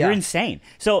shit. Yeah. You're insane.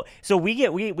 So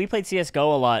we played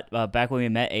CS:GO a lot back when we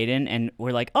met Aiden, and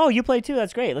we're like, oh, you play too?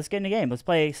 That's great. Let's get in a game. Let's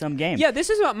play some game. yeah, this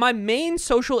is my main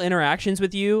social interactions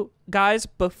with you guys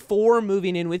before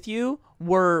moving in with you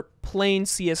were playing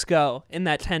CS:GO in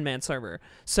that 10-man server.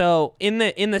 So in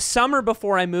the summer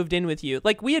before I moved in with you,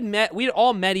 like we'd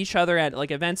all met each other at like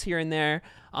events here and there,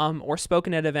 or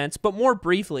spoken at events, but more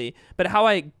briefly. But how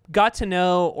I got to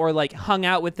know or like hung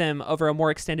out with them over a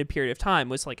more extended period of time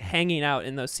was like hanging out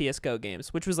in those CS:GO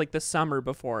games, which was like the summer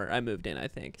before I moved in, I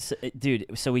think. So, dude,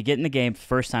 so we get in the game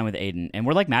first time with Aiden, and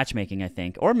we're like matchmaking, I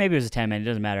think, or maybe it was a 10-man. It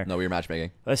doesn't matter. No, we were matchmaking.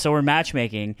 So we're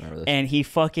matchmaking, Remember this. and he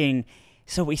fucking.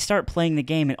 So we start playing the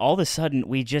game, and all of a sudden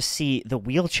we just see the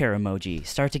wheelchair emoji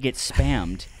start to get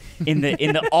spammed in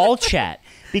the all chat,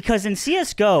 because in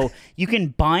CS:GO you can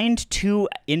bind two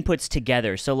inputs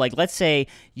together. So like, let's say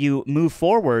you move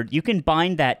forward, you can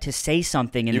bind that to say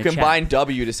something in the chat. You can bind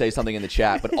W to say something in the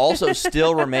chat, but also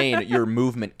still remain your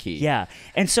movement key. Yeah,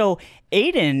 and so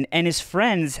Aiden and his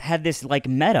friends had this like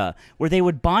meta where they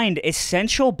would bind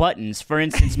essential buttons, for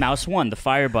instance, mouse 1, the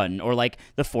fire button, or like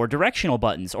the 4 directional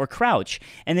buttons, or crouch,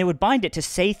 and they would bind it to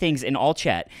say things in all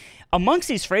chat. Amongst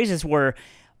these phrases were,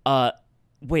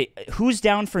 wait, who's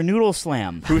down for noodle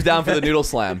slam? Who's down for the noodle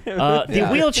slam? The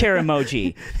wheelchair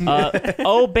emoji.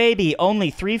 Oh baby,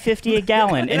 only $3.50 a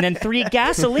gallon, and then 3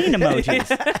 gasoline emojis.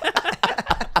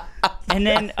 And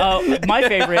then my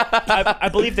favorite, I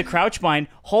believe the crouch bind.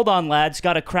 Hold on, lads,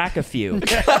 gotta crack a few.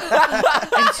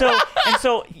 and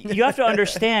so you have to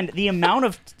understand the amount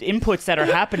of inputs that are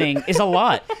happening is a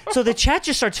lot. So the chat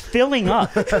just starts filling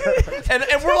up. and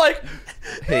we're like,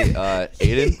 hey,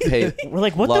 Aiden, hey. We're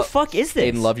like, what the fuck is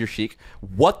this? Aiden, love your chic.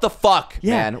 What the fuck,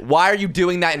 Yeah. man? Why are you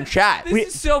doing that in chat?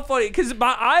 This is so funny because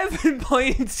I've been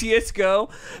playing CS:GO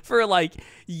for like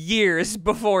years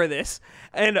before this,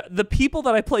 and the people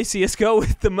that I play CS:GO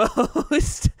with the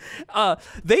most,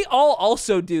 they all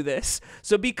also do this.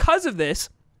 So because of this,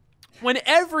 when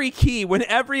every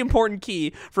important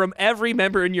key from every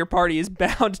member in your party is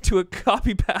bound to a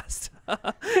copy paste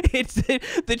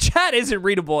The chat isn't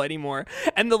readable anymore,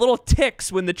 and the little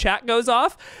ticks when the chat goes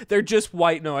off, they're just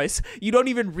white noise. You don't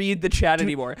even read the chat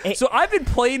anymore. So I've been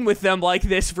playing with them like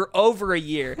this for over a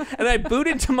year, and I boot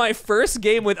into my first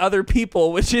game with other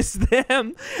people, which is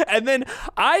them, and then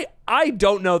I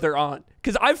don't know they're on.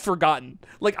 Because I've forgotten.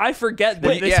 Like, I forget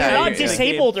that it's not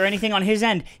disabled or anything on his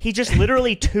end. He just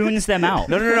literally tunes them out.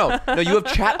 No, you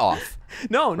have chat off.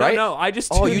 No. I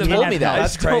just you told me that.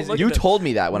 That's crazy. You told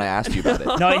me that when I asked you about it.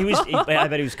 No, I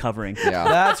bet he was covering. Yeah.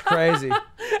 That's crazy.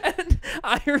 And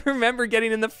I remember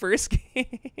getting in the first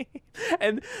game,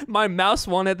 and my mouse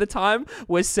one at the time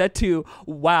was set to,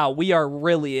 wow, we are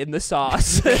really in the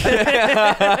sauce. So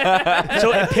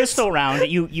a pistol round,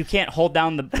 you can't hold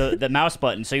down the mouse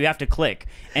button, so you have to click.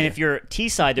 And if you're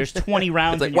T-side, there's 20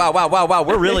 rounds. It's like, wow,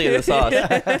 we're really in the sauce.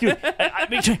 Dude, I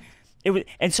mean, it was,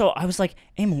 and so I was like,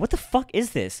 Eamon, what the fuck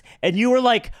is this? And you were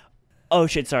like, oh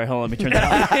shit, sorry, hold on, let me turn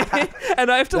that on.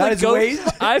 And I have to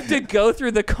I have to go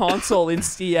through the console in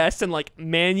CS and like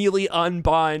manually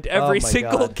unbind every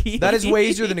single key. That is way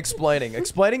easier than explaining.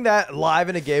 Explaining that live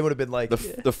in a game would have been like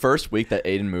the first week that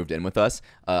Aiden moved in with us.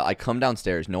 I come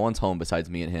downstairs, no one's home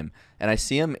besides me and him, and I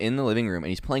see him in the living room and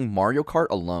he's playing Mario Kart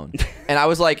alone. And I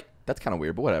was like, that's kind of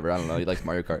weird, but whatever. I don't know. He likes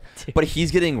Mario Kart. Dude. But he's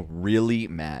getting really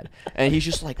mad. And he's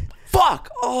just like, fuck.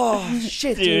 Oh,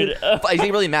 shit, dude. He's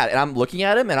getting really mad. And I'm looking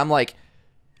at him, and I'm like,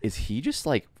 is he just,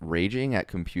 like, raging at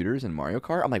computers in Mario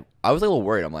Kart? I'm like, I was a little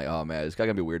worried. I'm like, oh, man, this guy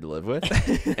going to be weird to live with.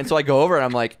 And so I go over, and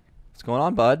I'm like, what's going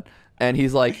on, bud? And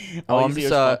he's like, I'm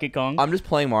just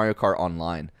playing Mario Kart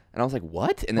online. And I was like,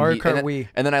 what? And then Mario Kart Wii.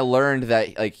 And then I learned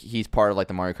that like he's part of like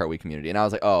the Mario Kart Wii community. And I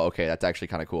was like, oh, okay, that's actually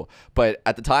kind of cool. But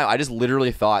at the time, I just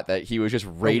literally thought that he was just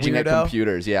raging at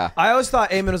computers. Yeah. I always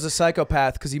thought Eamon was a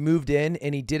psychopath because he moved in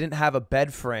and he didn't have a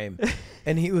bed frame.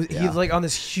 And he was like on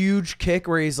this huge kick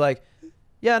where he's like,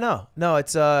 no,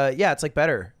 it's like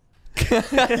better.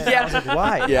 Yeah. I was like,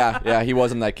 why? Yeah, he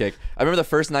was on that kick. I remember the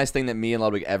first nice thing that me and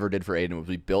Ludwig ever did for Aiden was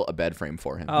we built a bed frame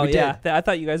for him. Oh, yeah. I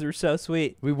thought you guys were so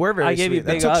sweet. We were very sweet. You a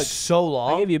big that hug. took so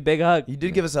long. I gave you a big hug. You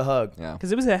did give us a hug. Yeah.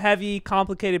 Because it was a heavy,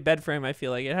 complicated bed frame, I feel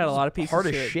like. It had a lot of pieces hard to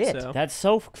as it. shit. So. That's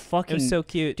so fucking... It was so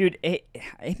cute. Dude,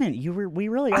 Eamon, we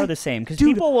really are the same. Because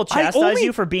people will chastise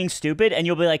you for being stupid, and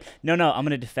you'll be like, no, I'm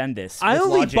going to defend this. I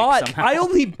only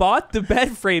bought the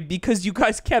bed frame because you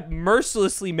guys kept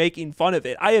mercilessly making fun of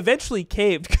it. I eventually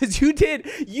caved because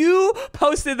you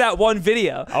posted that one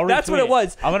video. That's what it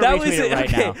was. I'm going to retweet it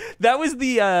right now. That was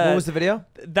the... what was the video?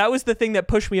 That was the thing that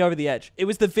pushed me over the edge. It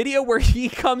was the video where he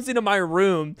comes into my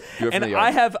room, and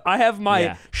I have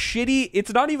my shitty...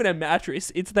 It's not even a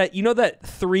mattress. It's that, you know that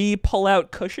 3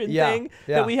 pull-out cushion thing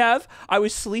that we have? I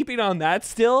was sleeping on that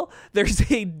still.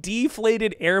 There's a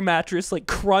deflated air mattress like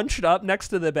crunched up next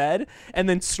to the bed, and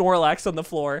then Snorlax on the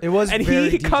floor. It was and very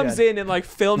he comes in and like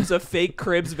films a fake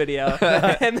Cribs video,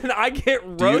 and then I get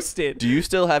roasted. Do you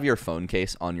still have your phone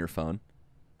case on your phone?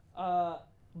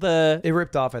 It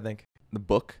ripped off, I think. The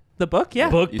book? The book, yeah.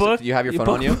 Book. You have your phone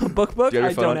on you? Book.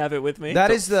 I don't have it with me.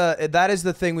 That is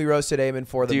the thing we roasted Eamon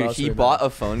for the most. Dude, he bought a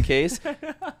phone case.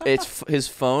 His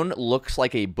phone looks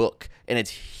like a book, and it's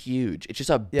huge. It's just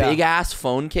a big ass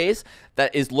phone case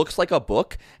that looks like a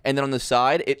book, and then on the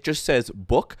side it just says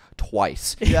book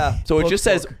twice. Yeah. So it just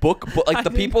says book. Like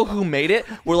the people who made it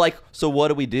were like, so what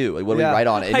do we do? Like, what do we write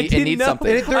on it? It needs something.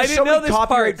 I didn't know this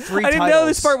part. I didn't know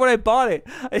this part when I bought it.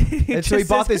 And so he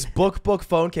bought this book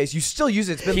phone case. You still use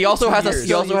it. It's been he also has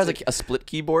years. a split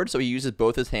keyboard, so he uses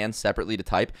both his hands separately to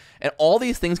type. And all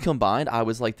these things combined, I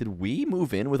was like, did we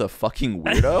move in with a fucking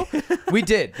weirdo? We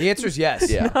did. The answer is yes.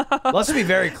 Yeah. Let's be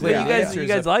very clear. Yeah. You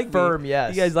guys like firm me.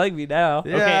 Yes. You guys like me now.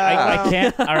 Yeah. Okay, I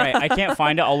can't. All right, I can't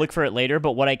find it. I'll look for it later.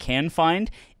 But what I can find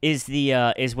is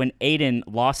is when Aiden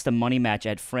lost the money match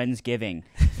at Friendsgiving.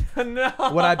 No.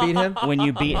 When I beat him. When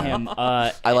you beat him.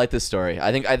 I like this story.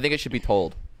 I think it should be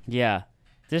told. Yeah.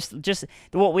 Just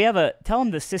tell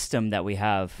him the system that we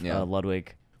have,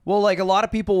 Ludwig. Well, like a lot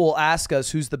of people will ask us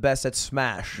who's the best at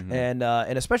Smash, and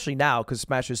especially now because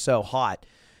Smash is so hot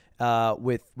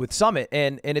with Summit,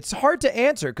 and it's hard to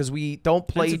answer because we don't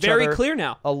play each other. It's very clear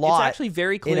now. A lot. It's actually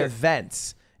very clear in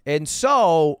events, and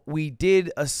so we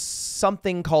did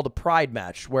something called a Pride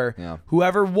match where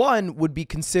whoever won would be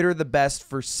considered the best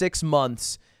for 6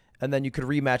 months. And then you could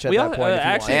rematch at that point.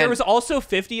 Actually, there was also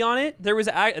 50 on it.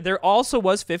 There also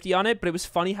was 50 on it, but it was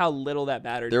funny how little that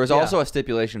mattered. There was also a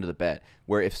stipulation to the bet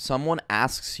where if someone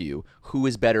asks you who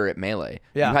is better at Melee,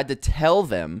 you had to tell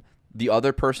them the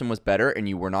other person was better, and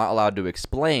you were not allowed to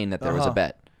explain that there was a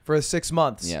bet. For 6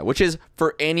 months. Yeah, which is,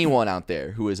 for anyone out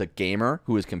there who is a gamer,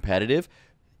 who is competitive,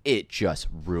 it just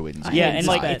ruins you. Yeah, and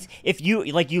like if you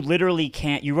you literally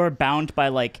can't. You are bound by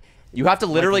like You have to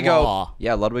literally Like go. raw.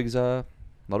 Yeah, Ludwig's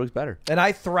better. And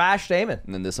I thrashed Aimon.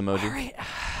 And then this emoji.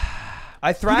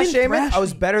 I thrashed didn't Aimon. thrash I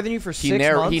was me. better than you for 6 He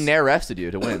months. nair rested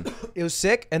you to win. It was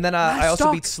sick. And then I also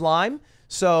stock. beat Slime.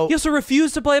 So He also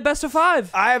refused to play a best of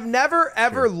 5. I have never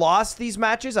ever lost these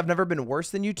matches. I've never been worse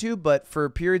than you two, but for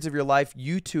periods of your life,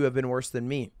 you two have been worse than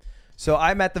me. So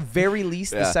I'm at the very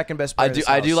least the second best player.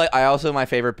 I also, my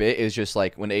favorite bit is just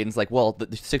like when Aiden's like, well,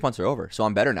 the 6 months are over, so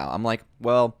I'm better now. I'm like,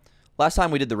 well, last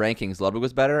time we did the rankings, Ludwig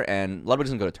was better, and Ludwig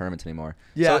doesn't go to tournaments anymore.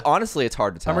 Yeah. So honestly, it's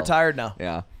hard to tell. I'm retired now.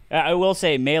 Yeah. I will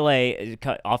say Melee,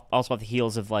 also off the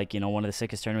heels of like one of the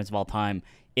sickest tournaments of all time.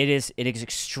 It is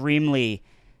extremely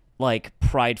like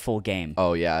prideful game.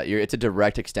 Oh yeah, it's a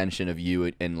direct extension of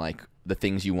you and like the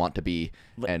things you want to be,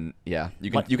 and yeah, you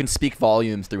can speak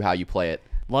volumes through how you play it.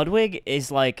 Ludwig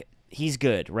is like, he's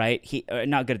good, right? He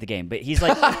not good at the game, but he's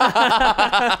like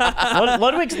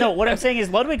Ludwig's what I'm saying is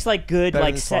Ludwig's like good, Better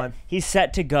like than set, Slime. he's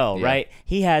set to go, Yeah. right?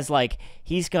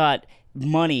 He's got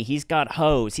money, he's got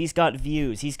hoes, he's got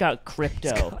views, he's got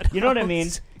crypto. You know what I mean?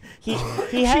 He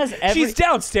has She's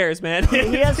downstairs, man.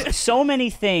 he has so many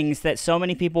things that so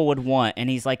many people would want, and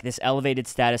he's like this elevated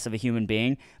status of a human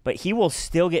being, but he will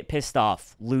still get pissed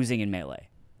off losing in Melee.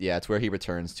 Yeah, it's where he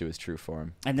returns to his true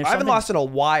form. And there's I haven't lost in a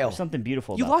while. something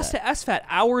beautiful You about lost that. to SFAT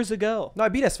hours ago No, I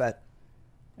beat SFAT.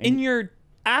 in your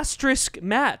asterisk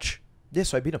match Yeah,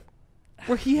 so I beat him.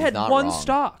 where he had not one wrong.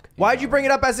 stock. Why'd you bring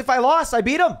it up as if I lost? I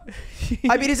beat him.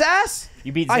 I beat his ass.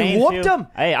 You beat I Zane whooped too? him.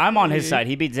 Hey, I'm on his side.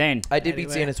 He beat Zane. I did beat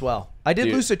Anyway. Zane as well. I did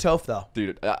Dude. lose to Toph, though.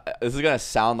 Dude, this is gonna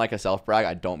sound like a self brag.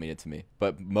 I don't mean it to me,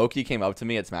 but Moki came up to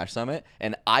me at Smash Summit,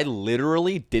 and I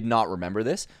literally did not remember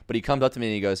this. But he comes up to me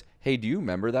and he goes, "Hey, do you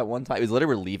remember that one time?" It was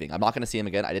literally leaving. I'm not gonna see him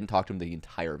again. I didn't talk to him the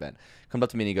entire event. Comes up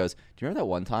to me and he goes, "Do you remember that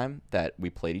one time that we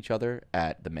played each other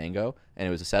at the Mango, and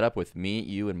it was a setup with me,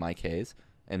 you, and Mike Hayes,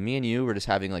 and me and you were just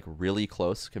having like really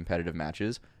close competitive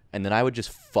matches." And then I would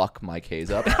just fuck Mike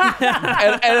Hayes up. and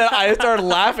I started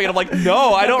laughing. And I'm like,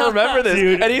 no, I don't remember this.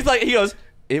 Dude. And he goes,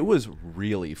 it was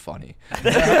really funny. Oh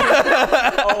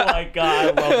my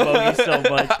god, I love Mogi so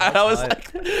much. And I was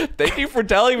like, thank you for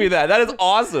telling me that. That is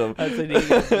awesome. That's an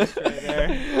easy right there.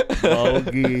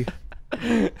 Mogi.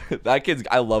 That kid's,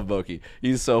 I love Moki.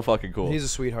 He's so fucking cool. He's a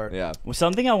sweetheart. Yeah. Well,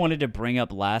 something I wanted to bring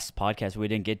up last podcast we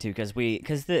didn't get to because we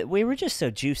were just so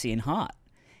juicy and hot.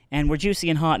 And we're juicy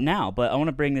and hot now, but I want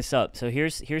to bring this up. So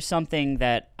here's something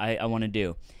that I want to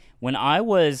do. When I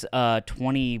was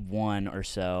 21 or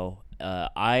so,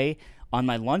 I, on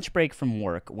my lunch break from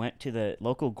work, went to the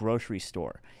local grocery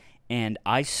store, and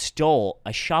I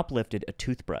shoplifted a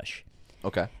toothbrush.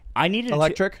 Okay. I needed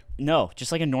Electric? No,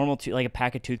 just like a normal like a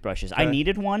pack of toothbrushes. I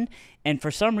needed one, and for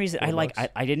some reason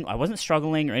I wasn't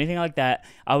struggling or anything like that.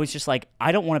 I was just like,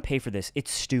 I don't want to pay for this.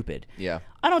 It's stupid. Yeah.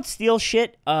 I don't steal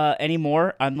shit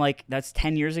anymore. I'm like, that's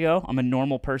 10 years ago. I'm a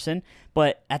normal person,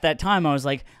 but at that time I was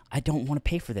like, I don't want to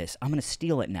pay for this. I'm gonna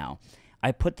steal it now.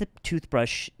 I put the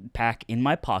toothbrush pack in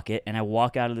my pocket and I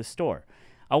walk out of the store.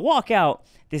 I walk out.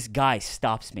 This guy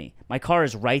stops me. My car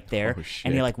is right there, Oh, shit.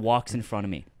 and he like walks in front of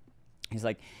me. He's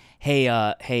like,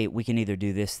 hey, we can either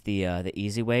do this the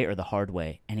easy way or the hard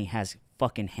way. And he has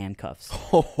fucking handcuffs.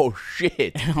 Oh,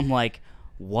 shit. And I'm like,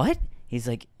 what? He's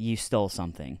like, you stole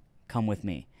something. Come with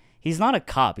me. He's not a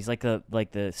cop. He's like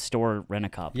the store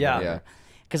rent-a-cop. Yeah.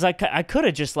 Because I could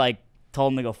have just like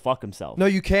told him to go fuck himself. No,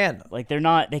 you can. Like they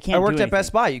can't I worked do at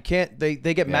Best anything. Buy. You can't. They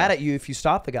get mad at you if you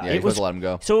stop the guy. Yeah, you're supposed to let him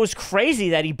go. So it was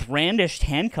crazy that he brandished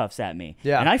handcuffs at me.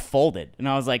 Yeah. And I folded. And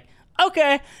I was like,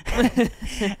 okay.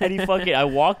 And I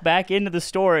walk back into the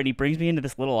store and he brings me into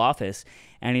this little office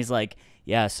and he's like,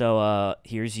 yeah, so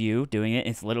here's you doing it.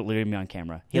 It's literally me on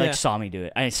camera. He like saw me do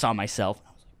it. I saw myself.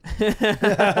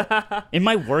 In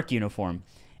my work uniform.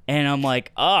 And I'm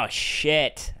like, oh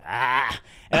shit.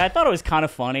 And I thought it was kind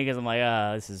of funny because I'm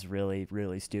like, this is really,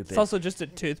 really stupid. It's also just a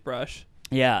toothbrush.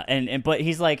 Yeah, but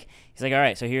he's like, all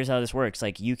right, so here's how this works.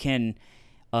 Like you can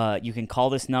call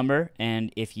this number,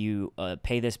 and if you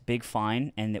pay this big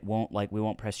fine, and we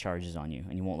won't press charges on you,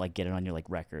 and you won't like get it on your like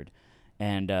record.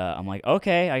 And I'm like,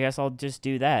 okay, I guess I'll just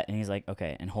do that. And he's like,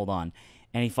 okay, and hold on,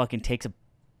 and he fucking takes a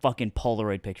fucking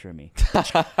Polaroid picture of me,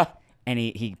 and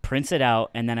he prints it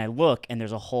out, and then I look, and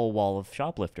there's a whole wall of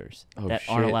shoplifters that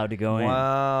aren't allowed to go in.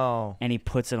 Wow. And he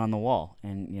puts it on the wall,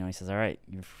 and he says, all right,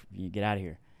 you get out of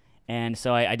here. And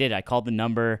so I did. I called the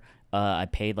number. I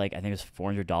paid I think it was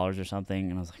 $400 or something,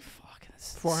 and I was like, "Fuck,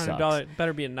 this $400 sucks.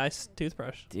 better be a nice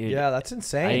toothbrush. Dude." Yeah, that's I didn't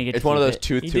insane. get It's to one of keep those it.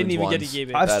 tooth He tunes didn't even get ones to keep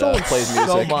it. I've that stolen plays so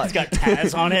music. much. It's got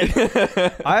Taz on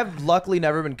it. I have luckily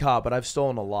never been caught, but I've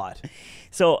stolen a lot.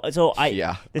 So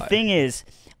Yeah, The thing is,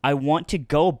 I want to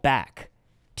go back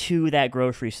to that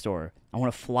grocery store. I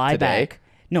want to fly Today? back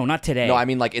No, not today. No, I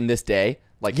mean like in this day.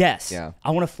 Like yes. Yeah. I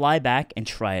want to fly back and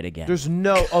try it again. There's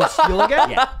no steal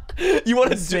again? Yeah. You want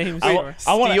to Same wait,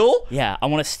 story. steal? Yeah, I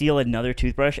want to steal another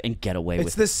toothbrush and get away It's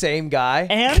with the it. same guy.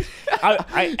 And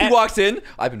He walks in.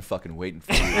 I've been fucking waiting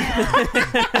for you.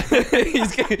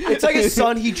 It's like his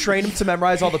son. He trained him to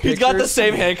memorize all the pictures. He's got the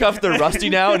same handcuffs. They're rusty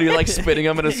now, and you're like spinning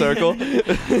them in a circle.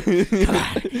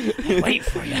 wait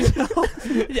for you.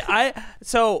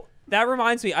 So that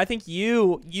reminds me. I think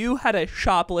you had a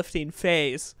shoplifting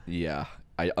phase. Yeah.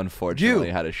 I unfortunately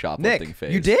had a shoplifting Nick,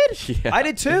 phase. you did? Yeah. I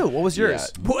did too. What was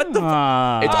yours? Yeah. What the?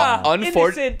 It's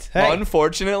Innocent. Hey.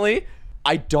 Unfortunately,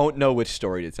 I don't know which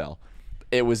story to tell.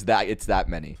 It's that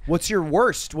many. What's your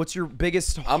worst? What's your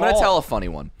biggest I'm gonna haul? tell a funny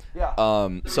one. Yeah.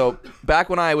 So back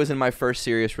when I was in my first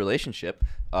serious relationship,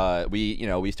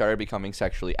 we started becoming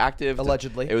sexually active.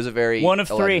 Allegedly. It was a very One of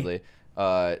three. allegedly.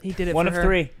 He did it. One for of her.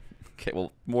 3. Okay,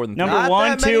 well, more than Number three. Not one,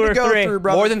 that many 2, to or go 3. through,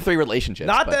 brother. More than 3 relationships.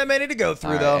 Not but- that many to go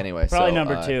through, All right, though. Anyway, Probably so,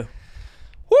 number 2.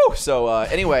 Woo! So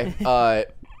anyway,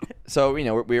 so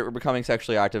we're becoming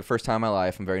sexually active. First time in my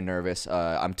life. I'm very nervous.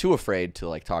 I'm too afraid to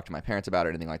like talk to my parents about it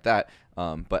or anything like that.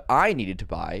 But I needed to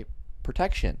buy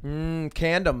protection.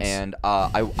 Condoms. And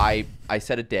I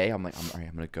set a day. I'm like, all right,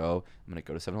 I'm gonna go to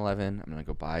 7-Eleven. I'm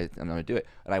gonna do it.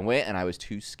 And I went, and I was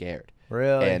too scared.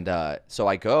 Really? And so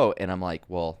I go, and I'm like,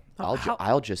 well, how-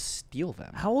 I'll just steal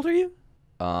them. How old are you?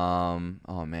 Oh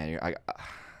man,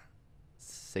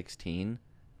 16.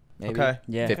 Maybe. Okay.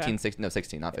 Yeah. 15, 16, no,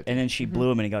 16, not 15. And then she blew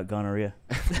him and he got gonorrhea.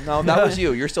 No, that was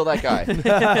you. You're still that guy.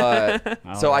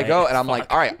 So I go, and I'm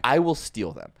like, all right, I will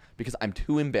steal them because I'm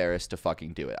too embarrassed to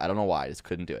fucking do it. I don't know why. I just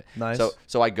couldn't do it. Nice.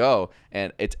 So I go,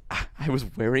 and I was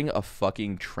wearing a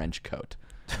fucking trench coat.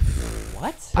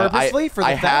 What? Purposely for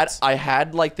the theft? I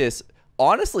had like this,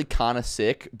 honestly kind of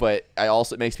sick, but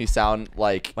it makes me sound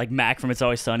like Like Mac from It's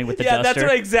Always Sunny with the Yeah, duster.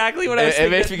 that's exactly what I was it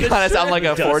thinking. makes me kind of sound like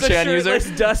a 4chan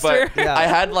user. Duster. But I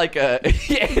had like a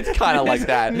yeah, it's kind of like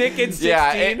that. Nick at 16,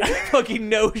 Yeah, fucking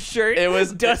no shirt. It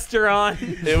was- duster on.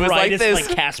 it was like Brightest, this.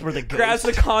 like Casper the Ghost. Grabs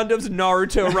the condoms.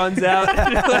 Naruto runs out.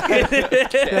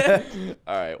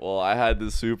 All right, well, I had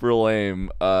this super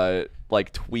lame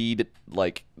like tweed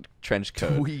like trench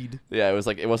coat. Tweed. Yeah,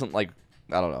 it wasn't like,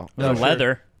 I don't know. No,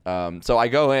 leather. So I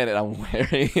go in, and I'm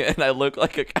wearing it, and I look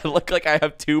like I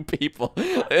have 2 people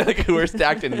like, who are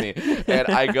stacked in me. And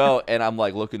I go, and I'm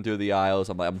like looking through the aisles.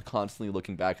 I'm constantly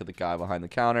looking back at the guy behind the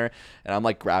counter, and I'm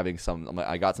like grabbing some.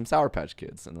 I got some Sour Patch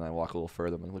Kids, and then I walk a little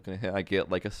further. I'm looking at him. I get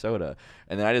like a soda,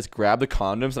 and then I just grab the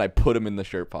condoms and I put them in the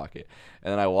shirt pocket,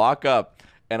 and then I walk up.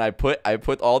 And I put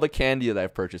all the candy that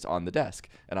I've purchased on the desk,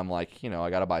 and I'm like, I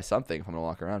gotta buy something if I'm gonna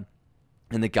walk around.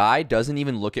 And the guy doesn't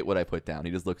even look at what I put down.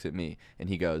 He just looks at me, and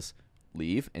he goes,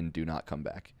 "Leave and do not come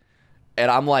back." And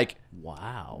I'm like,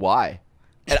 Wow. "Why?"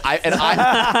 And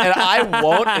I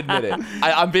won't admit it.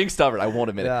 I'm being stubborn. I won't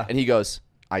admit Yeah. it. And he goes,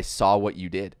 "I saw what you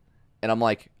did," and I'm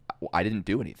like, "I didn't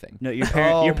do anything." No, your,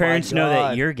 Oh your my parents know that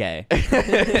God. you're gay.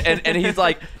 and he's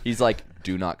like,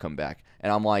 "Do not come back."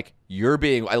 And I'm like, I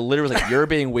literally was like, "You're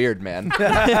being weird, man."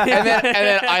 and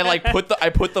then I like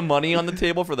put the money on the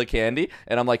table for the candy,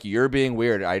 and I'm like, "You're being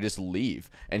weird." I just leave,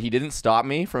 and he didn't stop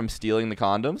me from stealing the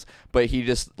condoms, but he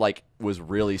just like was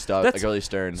really That's really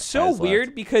stern. so I just weird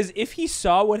left. because if he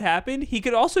saw what happened, he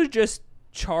could also just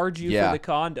charge you Yeah. for the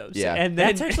condoms. Yeah. And then,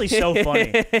 That's actually so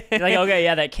funny. Like, okay,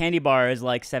 yeah, that candy bar is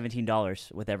like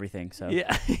 $17 with everything. So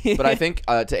Yeah. But I think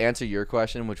to answer your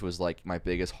question, which was like my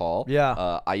biggest haul,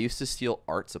 Yeah. I used to steal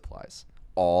art supplies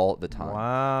all the time.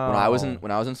 Wow. When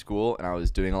I was in school and I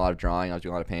was doing a lot of drawing, I was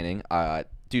doing a lot of painting.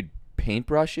 Dude,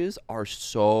 paintbrushes are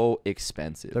so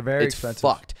expensive. They're very it's expensive.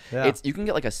 Fucked. Yeah. You can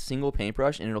get like a single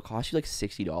paintbrush and it'll cost you like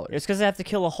 $60. it's because I have to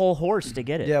kill a whole horse to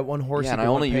get it. Yeah, one horse. Yeah, and I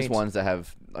only use ones that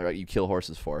have you kill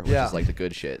horses for, which Yeah. is like the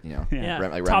good shit, Yeah.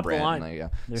 like Top of the Rembrandt. line. And, yeah.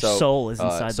 Their soul is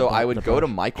inside So the I would the go to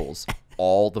brush. Michael's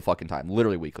all the fucking time,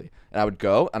 literally weekly, and I would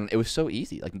go, and it was so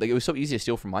easy. Like it was so easy to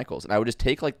steal from Michael's, and I would just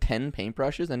take like 10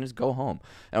 paintbrushes and just go home,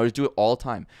 and I would just do it all the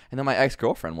time. And then my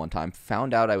ex-girlfriend one time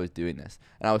found out I was doing this,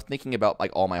 and I was thinking about like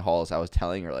all my hauls. I was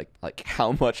telling her like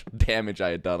how much damage I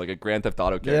had done, like a Grand Theft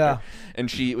Auto character. Yeah.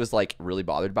 And she was like really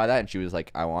bothered by that, and she was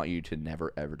like, "I want you to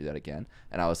never ever do that again."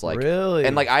 And I was like, Really?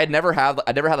 And like I never had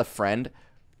a friend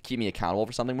keep me accountable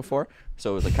for something before, so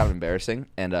it was like kind of embarrassing,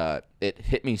 and it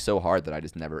hit me so hard that I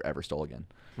just never ever stole again.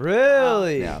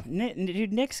 Really? Yeah.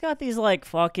 Dude, Nick's got these like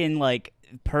fucking like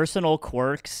personal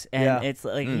quirks, and Yeah. it's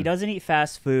like he doesn't eat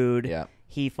fast food. Yeah.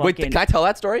 He fucking. Wait, can I tell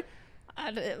that story?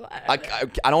 I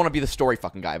don't want to be the story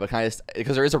fucking guy, but kind of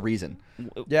because there is a reason.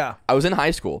 Yeah. I was in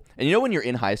high school, and you know when you're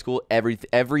in high school, every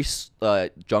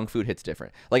junk food hits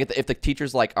different. Like if the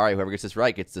teacher's like, all right, whoever gets this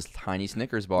right gets this tiny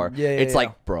Snickers bar. It's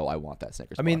like, bro, I want that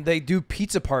Snickers bar. I mean, they do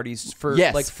pizza parties for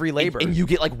like free labor, and you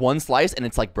get like one slice, and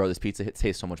it's like, bro, this pizza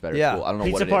tastes so much better. Yeah. At school. I don't know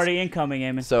Pizza what it party is. incoming,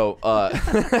 aimens. So,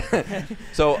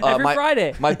 Every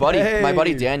Friday. my buddy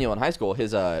Hey. Daniel in high school,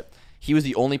 he was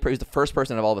the first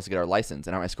person of all of us to get our license.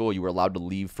 And at my school, you were allowed to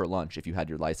leave for lunch if you had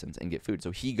your license and get food.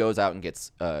 So he goes out and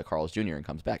gets Carl's Jr. and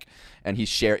comes back. And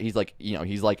he's like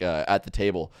at the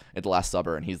table at the Last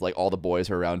Supper, and he's like all the boys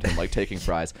are around him like taking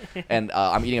fries. And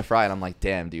I'm eating a fry, and I'm like,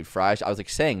 damn, dude, fries. I was like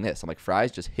saying this. I'm like,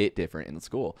 fries just hit different in the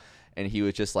school. And he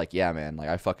was just like, yeah, man, like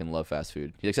I fucking love fast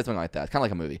food. He like, said something like that. It's kind of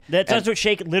like a movie. That's what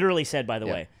Shake literally said, by the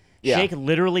way. Yeah. Shake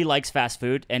literally likes fast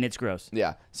food, and it's gross.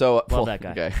 Yeah. So Love that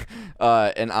guy. Okay.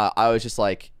 And I was just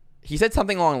like, he said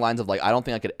something along the lines of like, I don't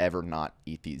think I could ever not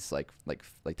eat these like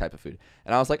type of food.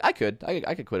 And I was like, I could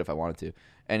quit if I wanted to.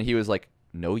 And he was like,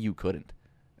 no, you couldn't.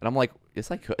 And I'm like, it's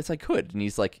like I could. And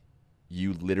he's like,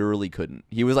 you literally couldn't.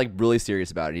 He was like really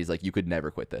serious about it. He's like, you could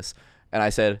never quit this. And I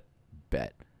said,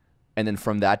 bet. And then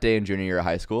from that day in junior year of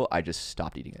high school, I just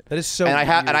stopped eating it. That is so. And weird.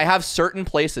 I have certain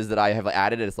places that I have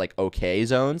added as like okay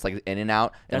zones, like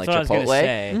In-N-Out and That's like what I was gonna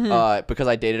Chipotle, say. because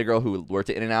I dated a girl who worked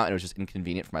at In-N-Out and it was just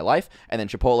inconvenient for my life. And then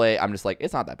Chipotle, I'm just like,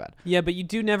 it's not that bad. Yeah, but you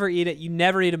do never eat it. You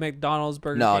never eat a McDonald's,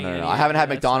 Burger No. King. I haven't had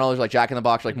McDonald's or like Jack in the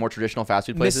Box or like more traditional fast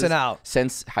food places Missing out.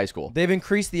 since high school. They've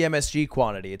increased the MSG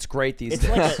quantity. It's great these It's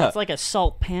days. it's like a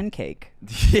salt pancake.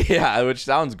 Yeah, which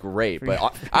sounds great,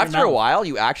 but after a while,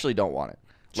 you actually don't want it.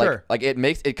 Sure. Like it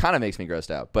kind of makes me grossed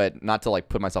out, but not to like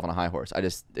put myself on a high horse.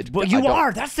 But you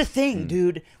are. That's the thing,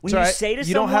 dude. When you say to you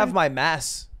someone, don't have my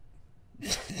mass.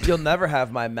 You'll never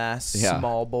have my mass, Yeah.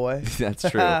 small boy. That's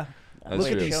true. That's Look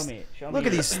at true. these. Show me Look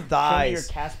at your- these show me your thighs.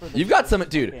 Casper the You've got some,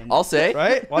 Friendly dude. Chicken. I'll say.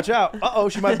 Right? Watch out. Uh-oh,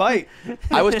 she might bite.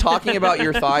 I was talking about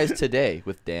your thighs today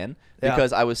with Dan Yeah.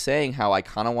 because I was saying how I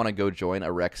kind of want to go join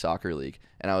a rec soccer league,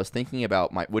 and I was thinking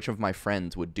about which of my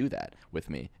friends would do that with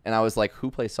me, and I was like, who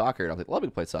plays soccer? And I was like,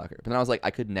 Ludwig plays soccer, but then I was like,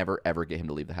 I could never ever get him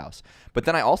to leave the house. But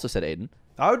then I also said, Aiden,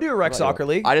 I would do a rec soccer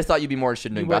league. I just thought you'd be more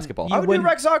interested in doing wouldn't- basketball. I would do a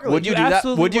rec soccer league. Would you do You that?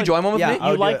 absolutely Would you would. join one with Yeah, me? I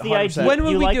You would like do the it 100%. idea. When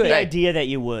would you we like do the it? idea that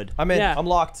you would. I'm in. Yeah. I'm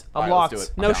locked. I'm All right, locked. let's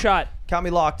do it. No I'm down. shot. Count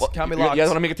me locked. Count me locked. You guys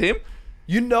want to make a team?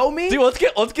 You know me? Dude, let's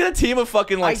get a team of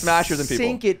fucking like smashers and people.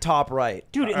 Sink it top right.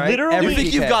 Dude, all right? literally- Every You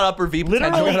think you've DK. got upper V Literally- I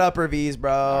potential? got upper V's,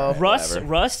 bro.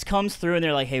 Rust comes through and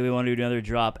they're like, "Hey, we want to do another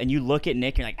drop," and you look at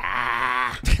Nick and you're like,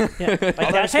 "Ah." Yeah, like,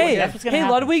 that's Hey, what's gonna hey,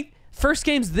 happen. Ludwig. First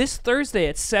game's this Thursday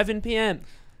at 7 p.m.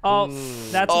 Oh,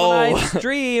 that's when I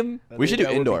stream. We should do That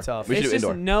would be indoor. tough. We should It's do just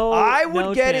indoor. no. I would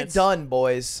no get chance. it done,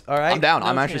 boys. All right? I'm down. No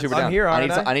I'm actually chance. super I'm down. here, I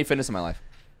aren't I? need fitness in my life.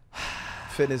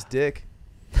 Fitness dick.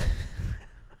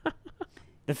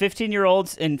 The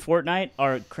 15-year-olds in Fortnite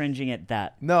are cringing at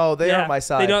that. No, they Yeah, aren't my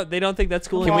side. They don't think that's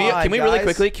cool. Can we Come on, can we really guys.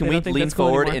 quickly can They we don't think lean that's cool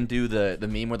forward anymore. and do the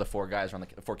meme where the four kids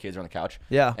are on the couch?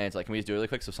 Yeah. And it's like, can we just do it really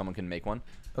quick so someone can make one?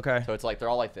 Okay. So it's like they're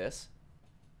all like this.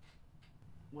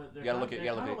 Well, You gotta look at- you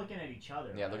gotta look at- looking at each other.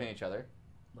 Yeah, looking at each other.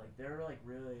 Like they're like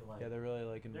really like. Yeah, they're really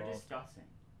like they're involved. discussing.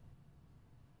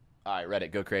 All right,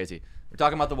 Reddit, go crazy. We're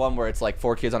talking about the one where it's like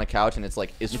four kids on a couch and it's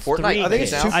like, is It's Fortnite? three I think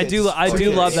it's kids. two now? I kids. do. I Two do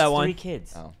kids. love It's that one. 3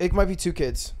 kids. Oh. It might be 2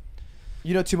 kids.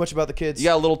 You know too much about the kids. You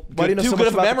got a little Why do you know too so good much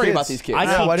of a about the memory about kids? these kids. I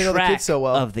Yeah, keep why do you know the track kids so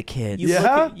well? of the kids. You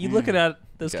Yeah? you looking at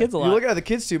those Okay. kids a You lot. look at the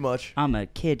kids too much. I'm a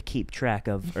kid. Keep track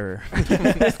of her. That's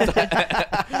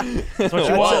what you That's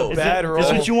want. a bad role.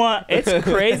 That's what you want. It's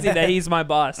crazy that he's my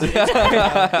boss. Hey,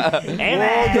 We'll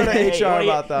man. go to Hey, HR what do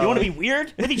you- about that You want one. to be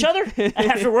weird with each other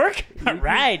after work? All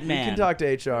right, You man. can talk to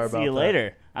HR about See you that.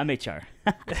 later. I'm HR.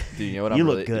 Do you know what You I'm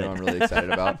look really, good. You know what I'm really excited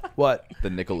about? What? The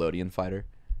Nickelodeon fighter.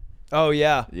 Oh,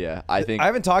 yeah. Yeah, I think I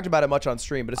haven't talked about it much on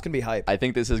stream, but it's going to be hype. I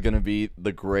think this is gonna be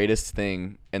the greatest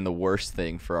thing and the worst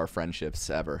thing for our friendships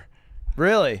ever.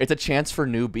 Really? It's a chance for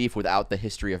new beef without the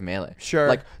history of Melee. Sure.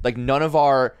 Like none of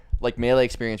our like Melee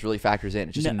experience really factors in.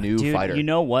 It's just a new dude, fighter. You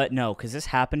know what? No, because this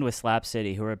happened with Slap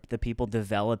City, who are the people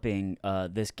developing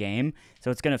this game.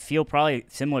 So it's going to feel probably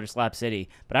similar to Slap City.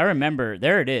 But I remember,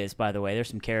 there it is, by the way. There's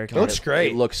some characters. It looks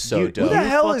great. It looks so You- Who dope. the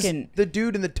hell is fucking- the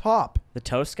dude in the top? The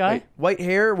Toast guy? White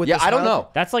hair with Yeah, the I don't smile? know.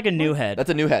 That's like a new head. That's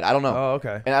a new head. I don't know. Oh,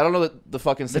 okay. And I don't know the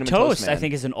fucking The Cinnamon Toast, Man. I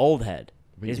think, is an old head.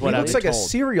 Is He what looks I've like been a told.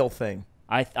 cereal thing.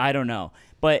 I don't know.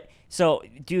 But so,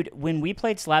 dude, when we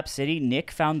played Slap City,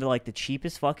 Nick found the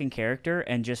cheapest fucking character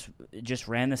and just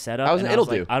ran the setup. I was and an It'll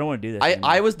like, Do. I don't want to do this. I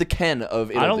anymore. was the Ken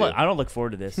of It'll Do. I don't look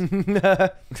forward to this.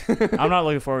 I'm not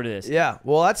looking forward to this. Yeah,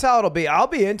 well, that's how it'll be. I'll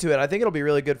be into it. I think it'll be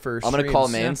really good for I'm gonna streams. call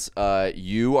mains.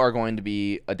 You are going to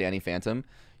be a Danny Phantom.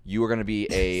 You are going to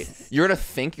be you're going to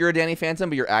think you're a Danny Phantom,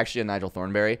 but you're actually a Nigel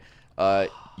Thornberry.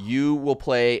 You will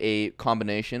play a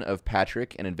combination of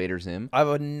Patrick and Invader Zim. I have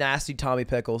a nasty Tommy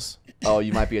Pickles. Oh,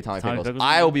 you might be a Tommy Pickles.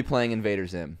 I will be playing Invader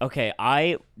Zim. Okay,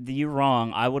 you're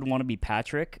wrong. I would want to be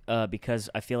Patrick because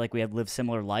I feel like we have lived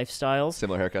similar lifestyles.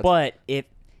 Similar haircuts. But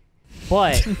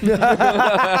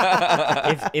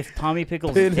if Tommy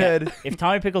Pickles if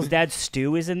Tommy Pickles' dad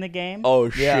Stu is in the game, oh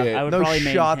shit! Yeah. I would no probably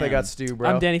name shot him. they got Stu, bro.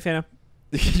 I'm Danny Phantom.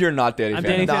 You're not Danny I'm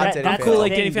Phantom. Danny Phantom. I'm cool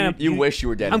like Danny Phantom. You wish you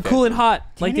were Danny I'm Phantom. cool and hot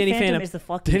like Danny Phantom. Is the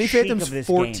fucking Danny chic Phantom's of this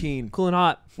 14. game. Cool and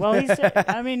hot. Well,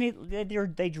 I mean,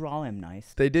 they draw him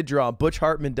nice. They did draw. Butch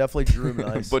Hartman definitely drew him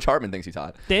nice. Butch Hartman thinks he's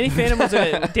hot. Danny Phantom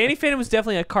was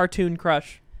definitely a cartoon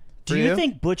crush. Do you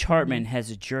think Butch Hartman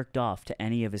has jerked off to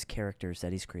any of his characters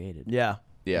that he's created? Yeah.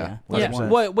 Yeah. Yeah.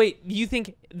 100%. Wait. You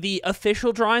think the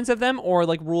official drawings of them, or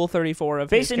like Rule 34 of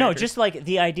Basically, his no. characters? Just like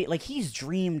the idea, like he's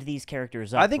dreamed these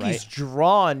characters up. I think right? he's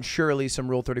drawn surely some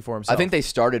Rule 34 himself. I think they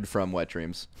started from Wet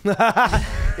Dreams. I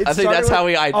think that's how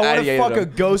he I want to ideated fuck a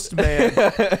him. ghost man,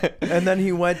 and then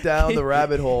he went down the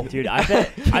rabbit hole. Dude, I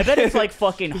bet it's like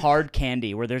fucking Hard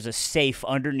Candy, where there's a safe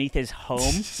underneath his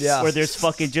home, Yeah. where there's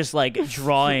fucking just like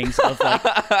drawings of like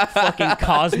fucking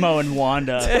Cosmo and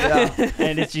Wanda, Yeah.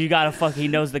 and you gotta he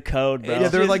knows the code, bro. Yeah,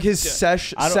 they're just- like his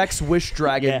sex wish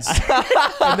dragons, Yeah.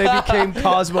 and they became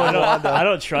Cosmo and Wanda. I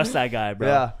don't trust that guy, bro.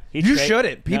 Yeah, He you tra-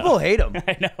 shouldn't. People hate him.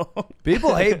 I know.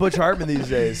 People hate Butch Hartman these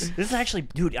days. This is actually,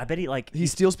 dude. I bet He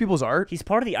steals people's art. he's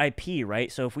part of the IP,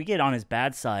 right? So if we get on his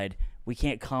bad side, we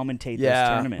can't commentate this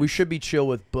Yeah, tournament. we should be chill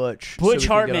with Butch. so we Butch can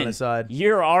get on Hartman, his side.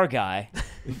 you're our guy.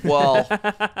 Well,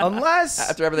 Unless,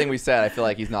 after everything we said, I feel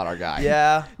like he's not our guy.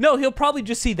 yeah, No, he'll probably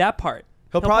just see that part.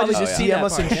 he'll probably probably just see DM that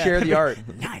us and part, yeah. share the art.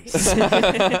 Nice.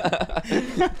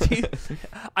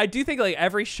 I do think like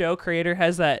every show creator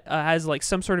has like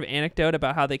some sort of anecdote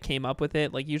about how they came up with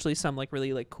it. Like usually some like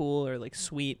really like cool or like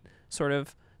sweet sort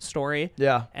of story.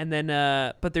 Yeah, And then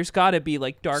but there's got to be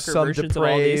like darker some versions of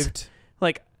all these. depraved.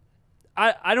 Like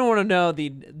I don't want to know the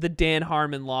Dan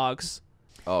Harmon logs.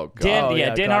 Oh god.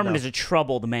 Dan God, Harmon no. is a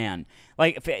troubled man.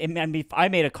 Like, if I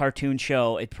made a cartoon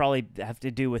show, it'd probably have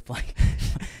to do with like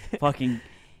fucking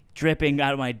dripping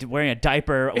out of wearing a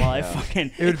diaper while I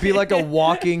fucking. It would be like a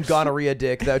walking gonorrhea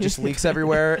dick that just leaks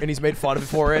everywhere, and he's made fun of it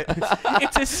for it. It's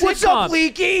a sitcom. What's up,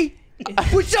 Leaky?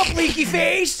 What's up, Leaky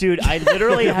Face? Dude, I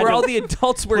literally had where to all the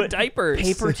adults wear put diapers.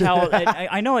 paper towel.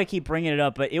 I know I keep bringing it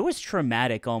up, but it was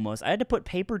traumatic almost. I had to put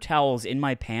paper towels in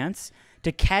my pants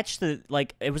to catch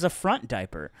it was a front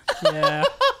diaper. Yeah.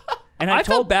 And I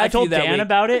felt bad I for you told that Dan week.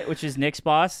 about it, which is Nick's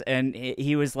boss, and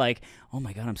he was like, "Oh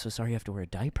my god, I'm so sorry you have to wear a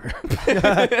diaper."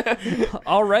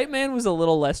 All right, man was a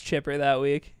little less chipper that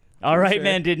week. All right, sure.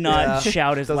 man did not Yeah.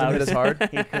 shout as Doesn't loud hit as as hard.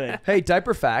 he could. Hey,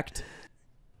 diaper fact.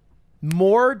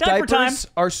 More Diaper diapers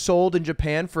time. are sold in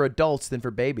Japan for adults than for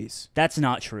babies. That's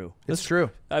not true. It's true.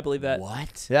 I believe that.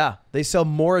 What? Yeah, they sell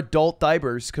more adult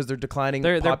diapers because they're declining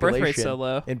Their birth population rate's so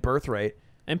low. in birth rate.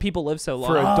 And people live so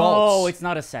long. For adults. Oh, it's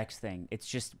not a sex thing. It's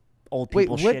just old Wait,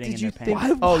 people what shitting did in you their think?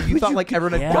 pants. Oh, you thought like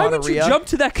everyone had Yeah. Why would you gonorrhea? jump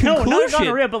to that No, conclusion? not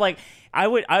gonorrhea, but like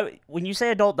when you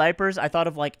say adult diapers, I thought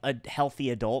of like healthy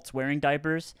adults wearing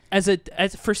diapers. As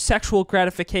for sexual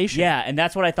gratification. Yeah, and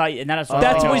that's what I thought. And that's what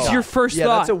That I was thought. your first Yeah,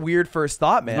 thought. that's a weird first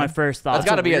thought, man. my first thought. That's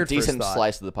got to a be a weird first decent thought.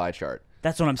 slice of the pie chart.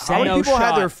 That's what I'm How saying. many No people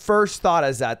had shot. their first thought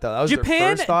as that though? That was Japan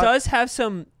their first thought. does have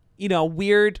some,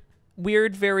 weird,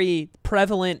 very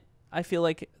prevalent, I feel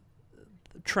like,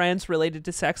 trends related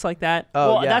to sex like that.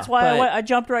 Oh, well, yeah. that's why But- I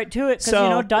jumped right to it because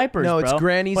So- diapers. No, it's bro.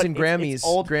 grannies But and it's Grammys,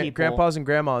 old people. grandpas and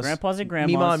grandmas, Grandpas and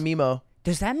grandmas. Mima and Mimo.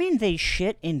 Does that mean they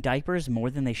shit in diapers more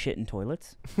than they shit in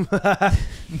toilets?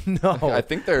 No, I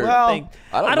think they're. Well,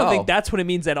 I don't know. think that's what it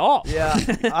means at all. yeah,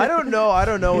 I don't know. I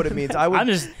don't know what it means. I would. I'm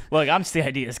just the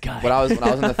ideas guy. when I was in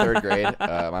the third grade,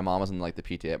 my mom was in like the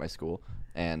PTA at my school,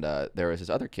 and there was this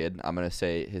other kid. I'm gonna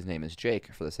say his name is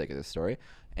Jake for the sake of this story,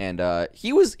 and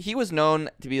he was known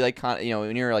to be like kind of,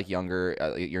 when you're like younger,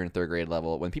 you're in third grade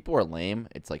level. When people are lame,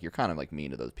 it's like you're kind of like mean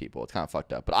to those people. It's kind of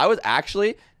fucked up. But I was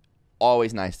actually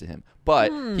always nice to him,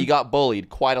 but he got bullied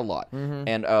quite a lot.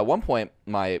 And at one point,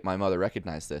 my mother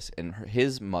recognized this, and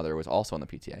his mother was also on the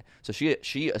PTA, so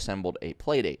she assembled a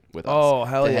play date with us Oh,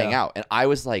 hell to yeah. hang out, and I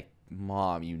was like,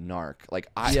 "Mom, you narc!" Like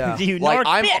Yeah. You like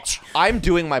narc bitch. I'm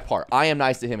doing my part. I am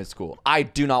nice to him at school. I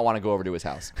do not want to go over to his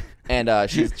house, and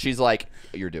she's like,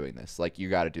 "You're doing this. Like you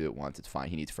got to do it once. It's fine.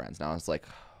 He needs friends." Now I was like,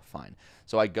 "Fine."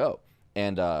 So I go,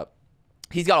 and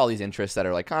he's got all these interests that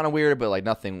are like kind of weird, but like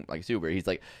nothing like super. He's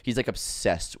like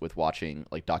obsessed with watching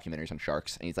like documentaries on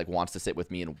sharks, and he's like wants to sit with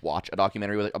me and watch a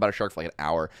documentary about a shark for like an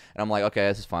hour. And I'm like, okay,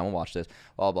 this is fine. We'll watch this.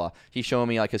 Blah blah. He's showing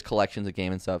me like his collections of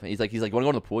game and stuff. And he's like, you want to go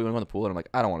in the pool? You want to go in the pool? And I'm like,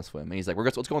 I don't want to swim. And he's like,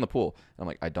 let's go in the pool. And I'm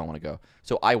like, I don't want to go.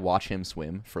 So I watch him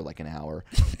swim for like an hour,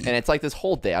 and it's like this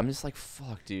whole day. I'm just like,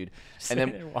 fuck, dude. And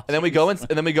then we go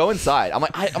inside.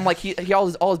 I'm like he all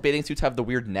his bathing suits have the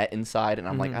weird net inside, and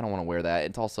I'm like, I don't want to wear that.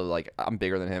 It's also like I'm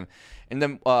bigger than him. And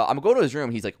then I'm going to his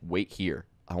room. He's like, wait here.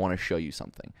 I want to show you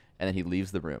something. And then he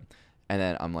leaves the room. And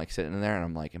then I'm like sitting in there, and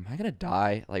I'm like, am I going to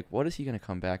die? Like, what is he going to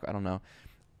come back? I don't know.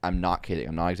 I'm not kidding.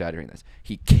 I'm not exaggerating this.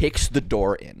 He kicks the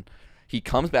door in. He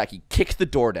comes back. He kicks the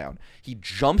door down. He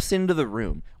jumps into the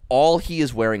room. All he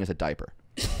is wearing is a diaper.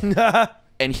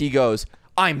 And he goes,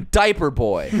 I'm diaper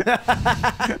boy.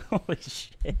 Holy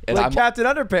shit. And like I'm, Captain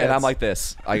Underpants. And I'm like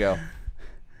this. I go,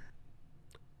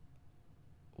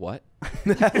 what?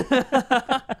 You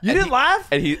didn't laugh?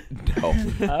 And he no.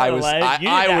 I was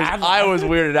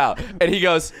weirded out. And he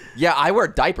goes, yeah, I wear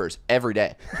diapers every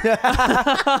day.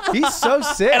 He's so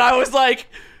sick. And I was like,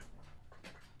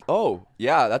 oh,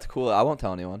 yeah, that's cool. I won't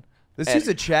tell anyone. This dude's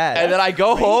a Chad. And then I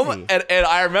go home, and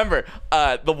I remember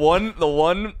the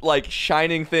one like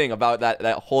shining thing about that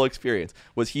whole experience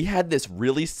was he had this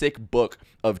really sick book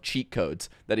of cheat codes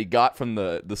that he got from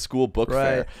the school book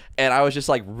fair, and I was just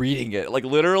like reading it, like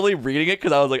literally reading it,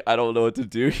 because I was like, I don't know what to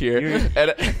do here,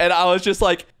 and I was just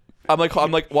like. I'm like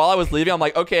while I was leaving, I'm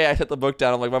like, okay, I set the book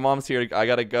down. I'm like, my mom's here, I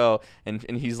gotta go, and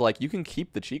he's like, you can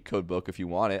keep the cheat code book if you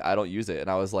want it. I don't use it.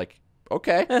 And I was like,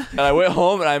 okay. And I went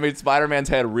home and I made Spider-Man's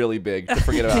head really big to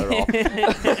forget about it all.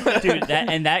 Dude,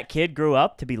 that kid grew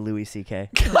up to be Louis C.K.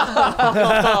 Come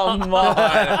on.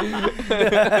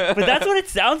 But that's what it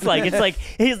sounds like. It's like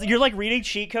you're like reading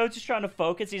cheat codes, just trying to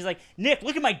focus. He's like, Nick,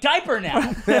 look at my diaper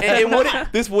now.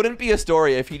 This wouldn't be a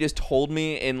story if he just told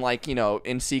me in like, you know,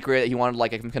 in secret. He wanted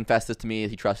like confess this to me.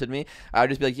 He trusted me. I would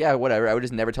just be like, yeah, whatever. I would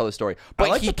just never tell the story. But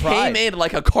like he came in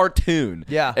like a cartoon.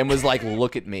 Yeah. And was like,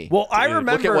 look at me. Well, I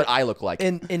remember. Look at what I look like.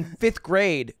 In 5th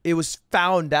grade, it was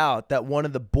found out that one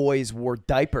of the boys wore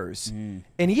diapers, and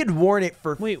he had worn it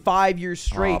for 5 years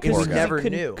straight, and we never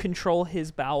knew. Control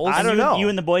his bowels. I don't know. You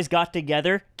and the boys got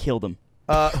together, killed him.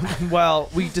 Well,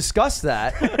 we discussed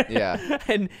that. Yeah.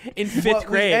 And in 5th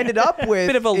grade, we ended up with a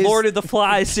bit of a Lord of the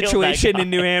Flies situation in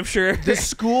New Hampshire. The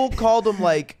school called him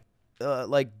like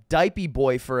diaper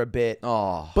boy for a bit.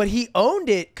 Oh. But he owned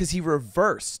it because he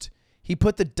reversed. He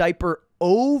put the diaper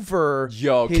over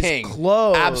his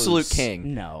clothes. Absolute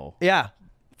king. No. Yeah.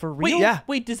 For real?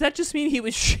 Wait, does that just mean he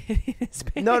was shitting his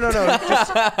pants? No.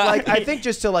 Just like I think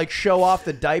just to like show off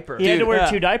the diaper. He had to wear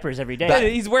 2 diapers every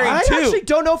day. He's wearing I 2. actually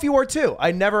don't know if he wore 2.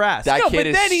 I never asked. That kid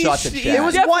is such a Chad. It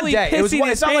was one day.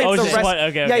 It's not like the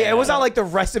rest. Okay, it was not like the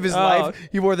rest of his life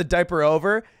he wore the diaper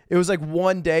over. It was like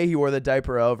one day he wore the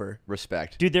diaper over.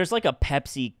 Respect. Dude, there's like a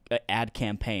Pepsi ad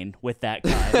campaign with that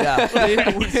guy. Yeah.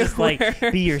 It's just like,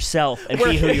 be yourself and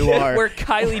be who you are. Where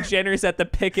Kylie Jenner's at the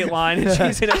picket line and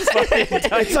she's in a fucking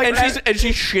It's like and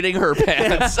she's shitting her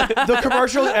pants. the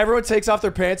commercial, everyone takes off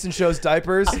their pants and shows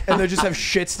diapers, and they just have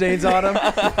shit stains on them.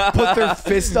 Put their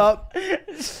fist up.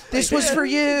 This was for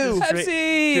you.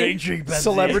 Pepsi. Drink Pepsi.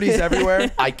 Celebrities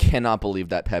everywhere. I cannot believe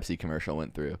that Pepsi commercial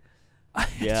went through.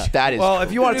 Yeah. That is well,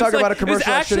 if you want to talk about a commercial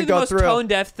that shouldn't go through. It was actually the most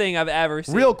tone-deaf thing I've ever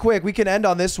seen. Real quick, we can end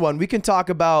on this one. We can talk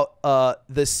about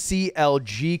the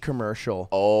CLG commercial.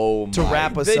 Oh my to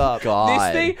wrap us up. God.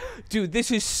 This thing, dude, this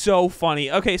is so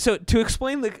funny. Okay, so to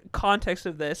explain the context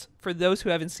of this for those who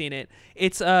haven't seen it,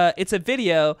 it's a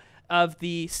video of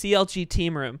the CLG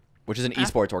team room. Which is an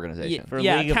esports organization.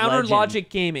 Counter Logic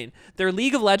Gaming. Their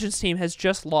League of Legends team has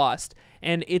just lost,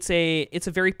 and it's a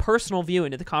very personal view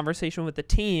into the conversation with the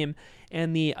team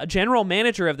and the general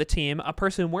manager of the team, a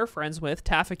person we're friends with,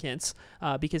 Tafikance,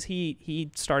 because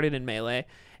he started in Melee,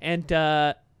 and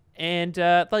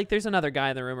like there's another guy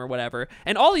in the room or whatever,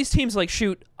 and all these teams like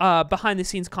shoot behind the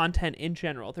scenes content in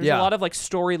general. There's a lot of like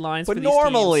storylines. But for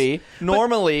normally these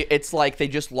teams. it's like they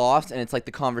just lost, and it's like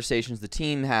the conversations the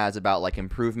team has about like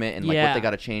improvement and like what they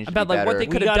got to change about to be like better. what they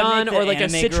could have done, or like a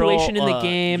situation in the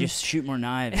game. Just shoot more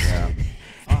knives.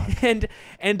 and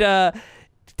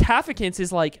Tafikance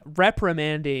is like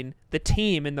reprimanding the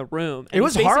team in the room. And it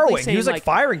was harrowing. He was like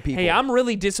firing people. Hey, I'm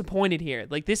really disappointed here.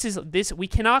 Like this. We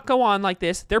cannot go on like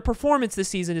this. Their performance this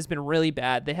season has been really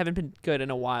bad. They haven't been good in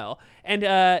a while. And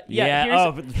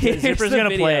here's Zipper's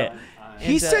gonna play it.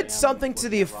 He said something to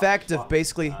the effect of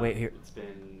basically. Wait here. It's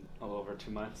been a little over 2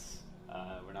 months.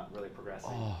 We're not really progressing.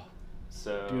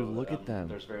 So dude, look at them.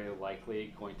 There's very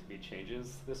likely going to be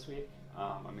changes this week.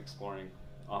 I'm exploring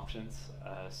options.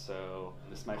 So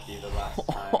this might be the last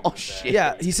time. Oh, shit.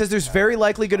 Yeah, he says there's very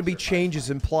likely going to be changes,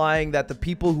 implying that the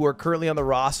people who are currently on the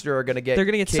roster are going to get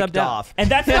kicked subbed out. off. And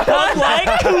that's the Bud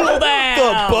Light cool down.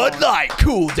 The Bud Light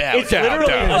cool down. It's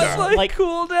literally Like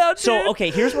cool down. So okay,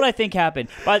 here's what I think happened.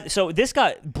 So this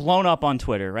got blown up on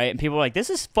Twitter, right? And people were like, "This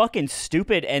is fucking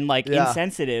stupid and like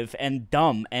insensitive and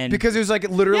dumb." And Because it was like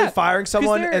literally firing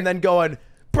someone and then going,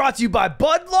 "Brought to you by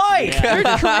Bud Light."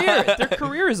 Yeah. their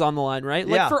career is on the line, right?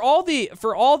 Like for all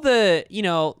the you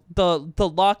know the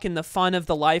luck and the fun of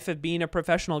the life of being a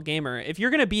professional gamer, if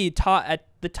you're gonna be at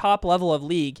the top level of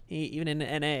league, even in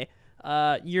NA,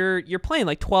 you're playing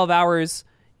like 12 hours.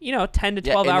 10 to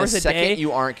 12 hours a day. The second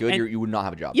you aren't good, you would not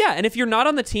have a job. Yeah, and if you're not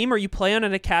on the team or you play on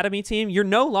an academy team, you're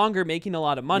no longer making a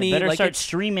lot of money. You better start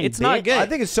streaming. It's not good. I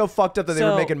think it's so fucked up that they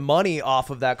were making money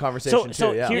off of that conversation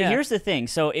too. Yeah. Here's the thing.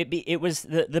 So it was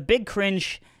the big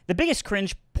cringe. The biggest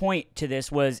cringe point to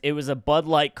this was it was a Bud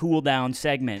Light cool down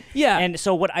segment. Yeah. And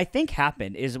so what I think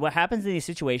happened is what happens in these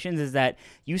situations is that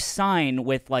you sign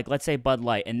with, like, let's say Bud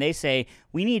Light, and they say,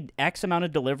 we need X amount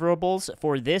of deliverables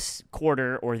for this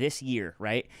quarter or this year,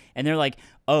 right? And they're like,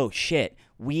 oh shit,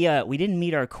 we didn't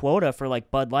meet our quota for like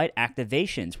Bud Light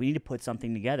activations. We need to put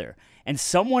something together. And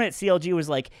someone at CLG was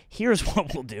like, here's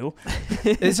what we'll do.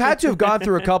 This had to have gone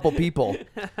through a couple people.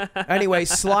 Anyway,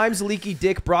 Slime's Leaky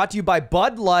Dick brought to you by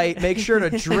Bud Light. Make sure to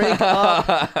drink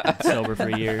up. Sober for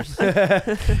years. Me and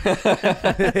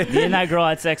that girl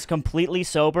had sex completely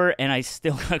sober, and I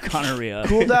still got gonorrhea.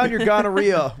 Cool down your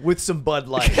gonorrhea with some Bud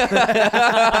Light. Dude,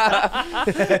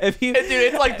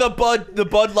 it's like the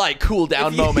Bud Light cool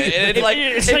down moment. And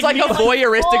it's like a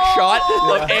voyeuristic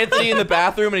shot of Anthony in the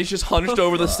bathroom, and he's just hunched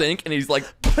over the sink, and he's like,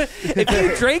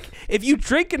 if you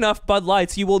drink enough Bud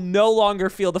Lights, you will no longer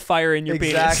feel the fire in your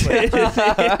penis. It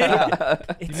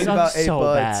sucks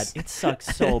so bad. It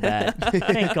sucks so bad.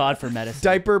 Thank God for medicine.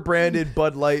 Diaper branded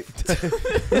Bud Light.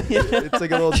 It's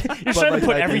like a little. You're trying to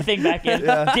put everything back in.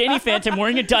 Yeah. Danny Phantom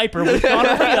wearing a diaper with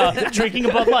gonorrhea, drinking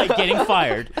a Bud Light, getting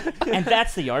fired, and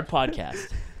that's the Yard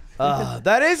Podcast.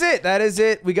 That is it. That is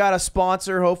it. We got a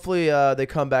sponsor. Hopefully, they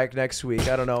come back next week.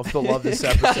 I don't know if they'll love this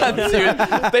episode.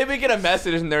 Dude, maybe get a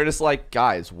message and they're just like,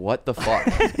 guys, what the fuck?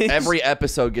 Every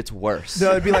episode gets worse.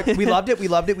 No, it'd be like, we loved it, we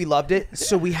loved it, we loved it.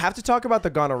 So we have to talk about the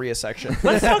gonorrhea section.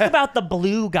 Let's talk about the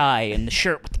blue guy in the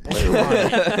shirt with the blue on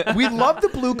it. We love the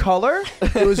blue color.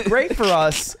 It was great for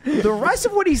us. The rest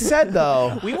of what he said,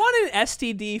 though. We want an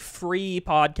STD-free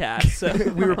podcast. So.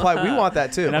 We replied, we want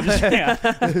that too. And I'm just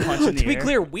punching to be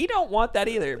clear, we don't want that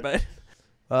either, but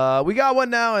we got one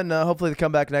now, and hopefully they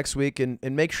come back next week, and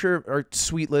make sure our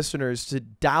sweet listeners to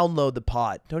download the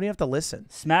pod. Don't even have to listen.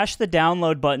 Smash the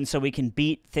download button so we can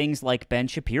beat things like Ben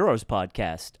Shapiro's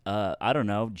podcast. I don't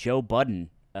know, Joe Budden.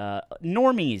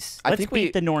 Normies. Let's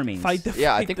beat the normies. I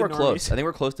think we're close. I think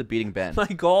we're close to beating Ben.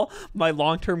 My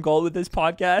long-term goal with this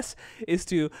podcast is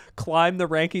to climb the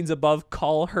rankings above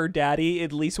Call Her Daddy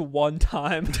at least one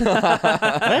time.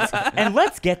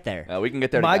 let's get there. We can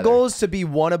get there My together. goal is to be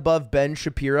one above Ben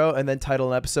Shapiro and then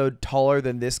title an episode Taller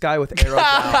Than This Guy with arrow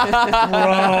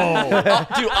down. Bro.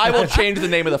 Dude, I will change the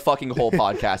name of the fucking whole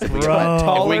podcast if we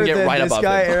can get right this above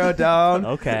guy, him. arrow down.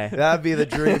 Okay. That'd be the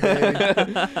dream, baby.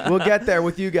 We'll get there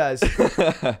with you guys.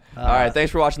 All right,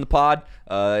 thanks for watching the pod,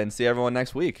 and see everyone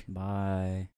next week. Bye.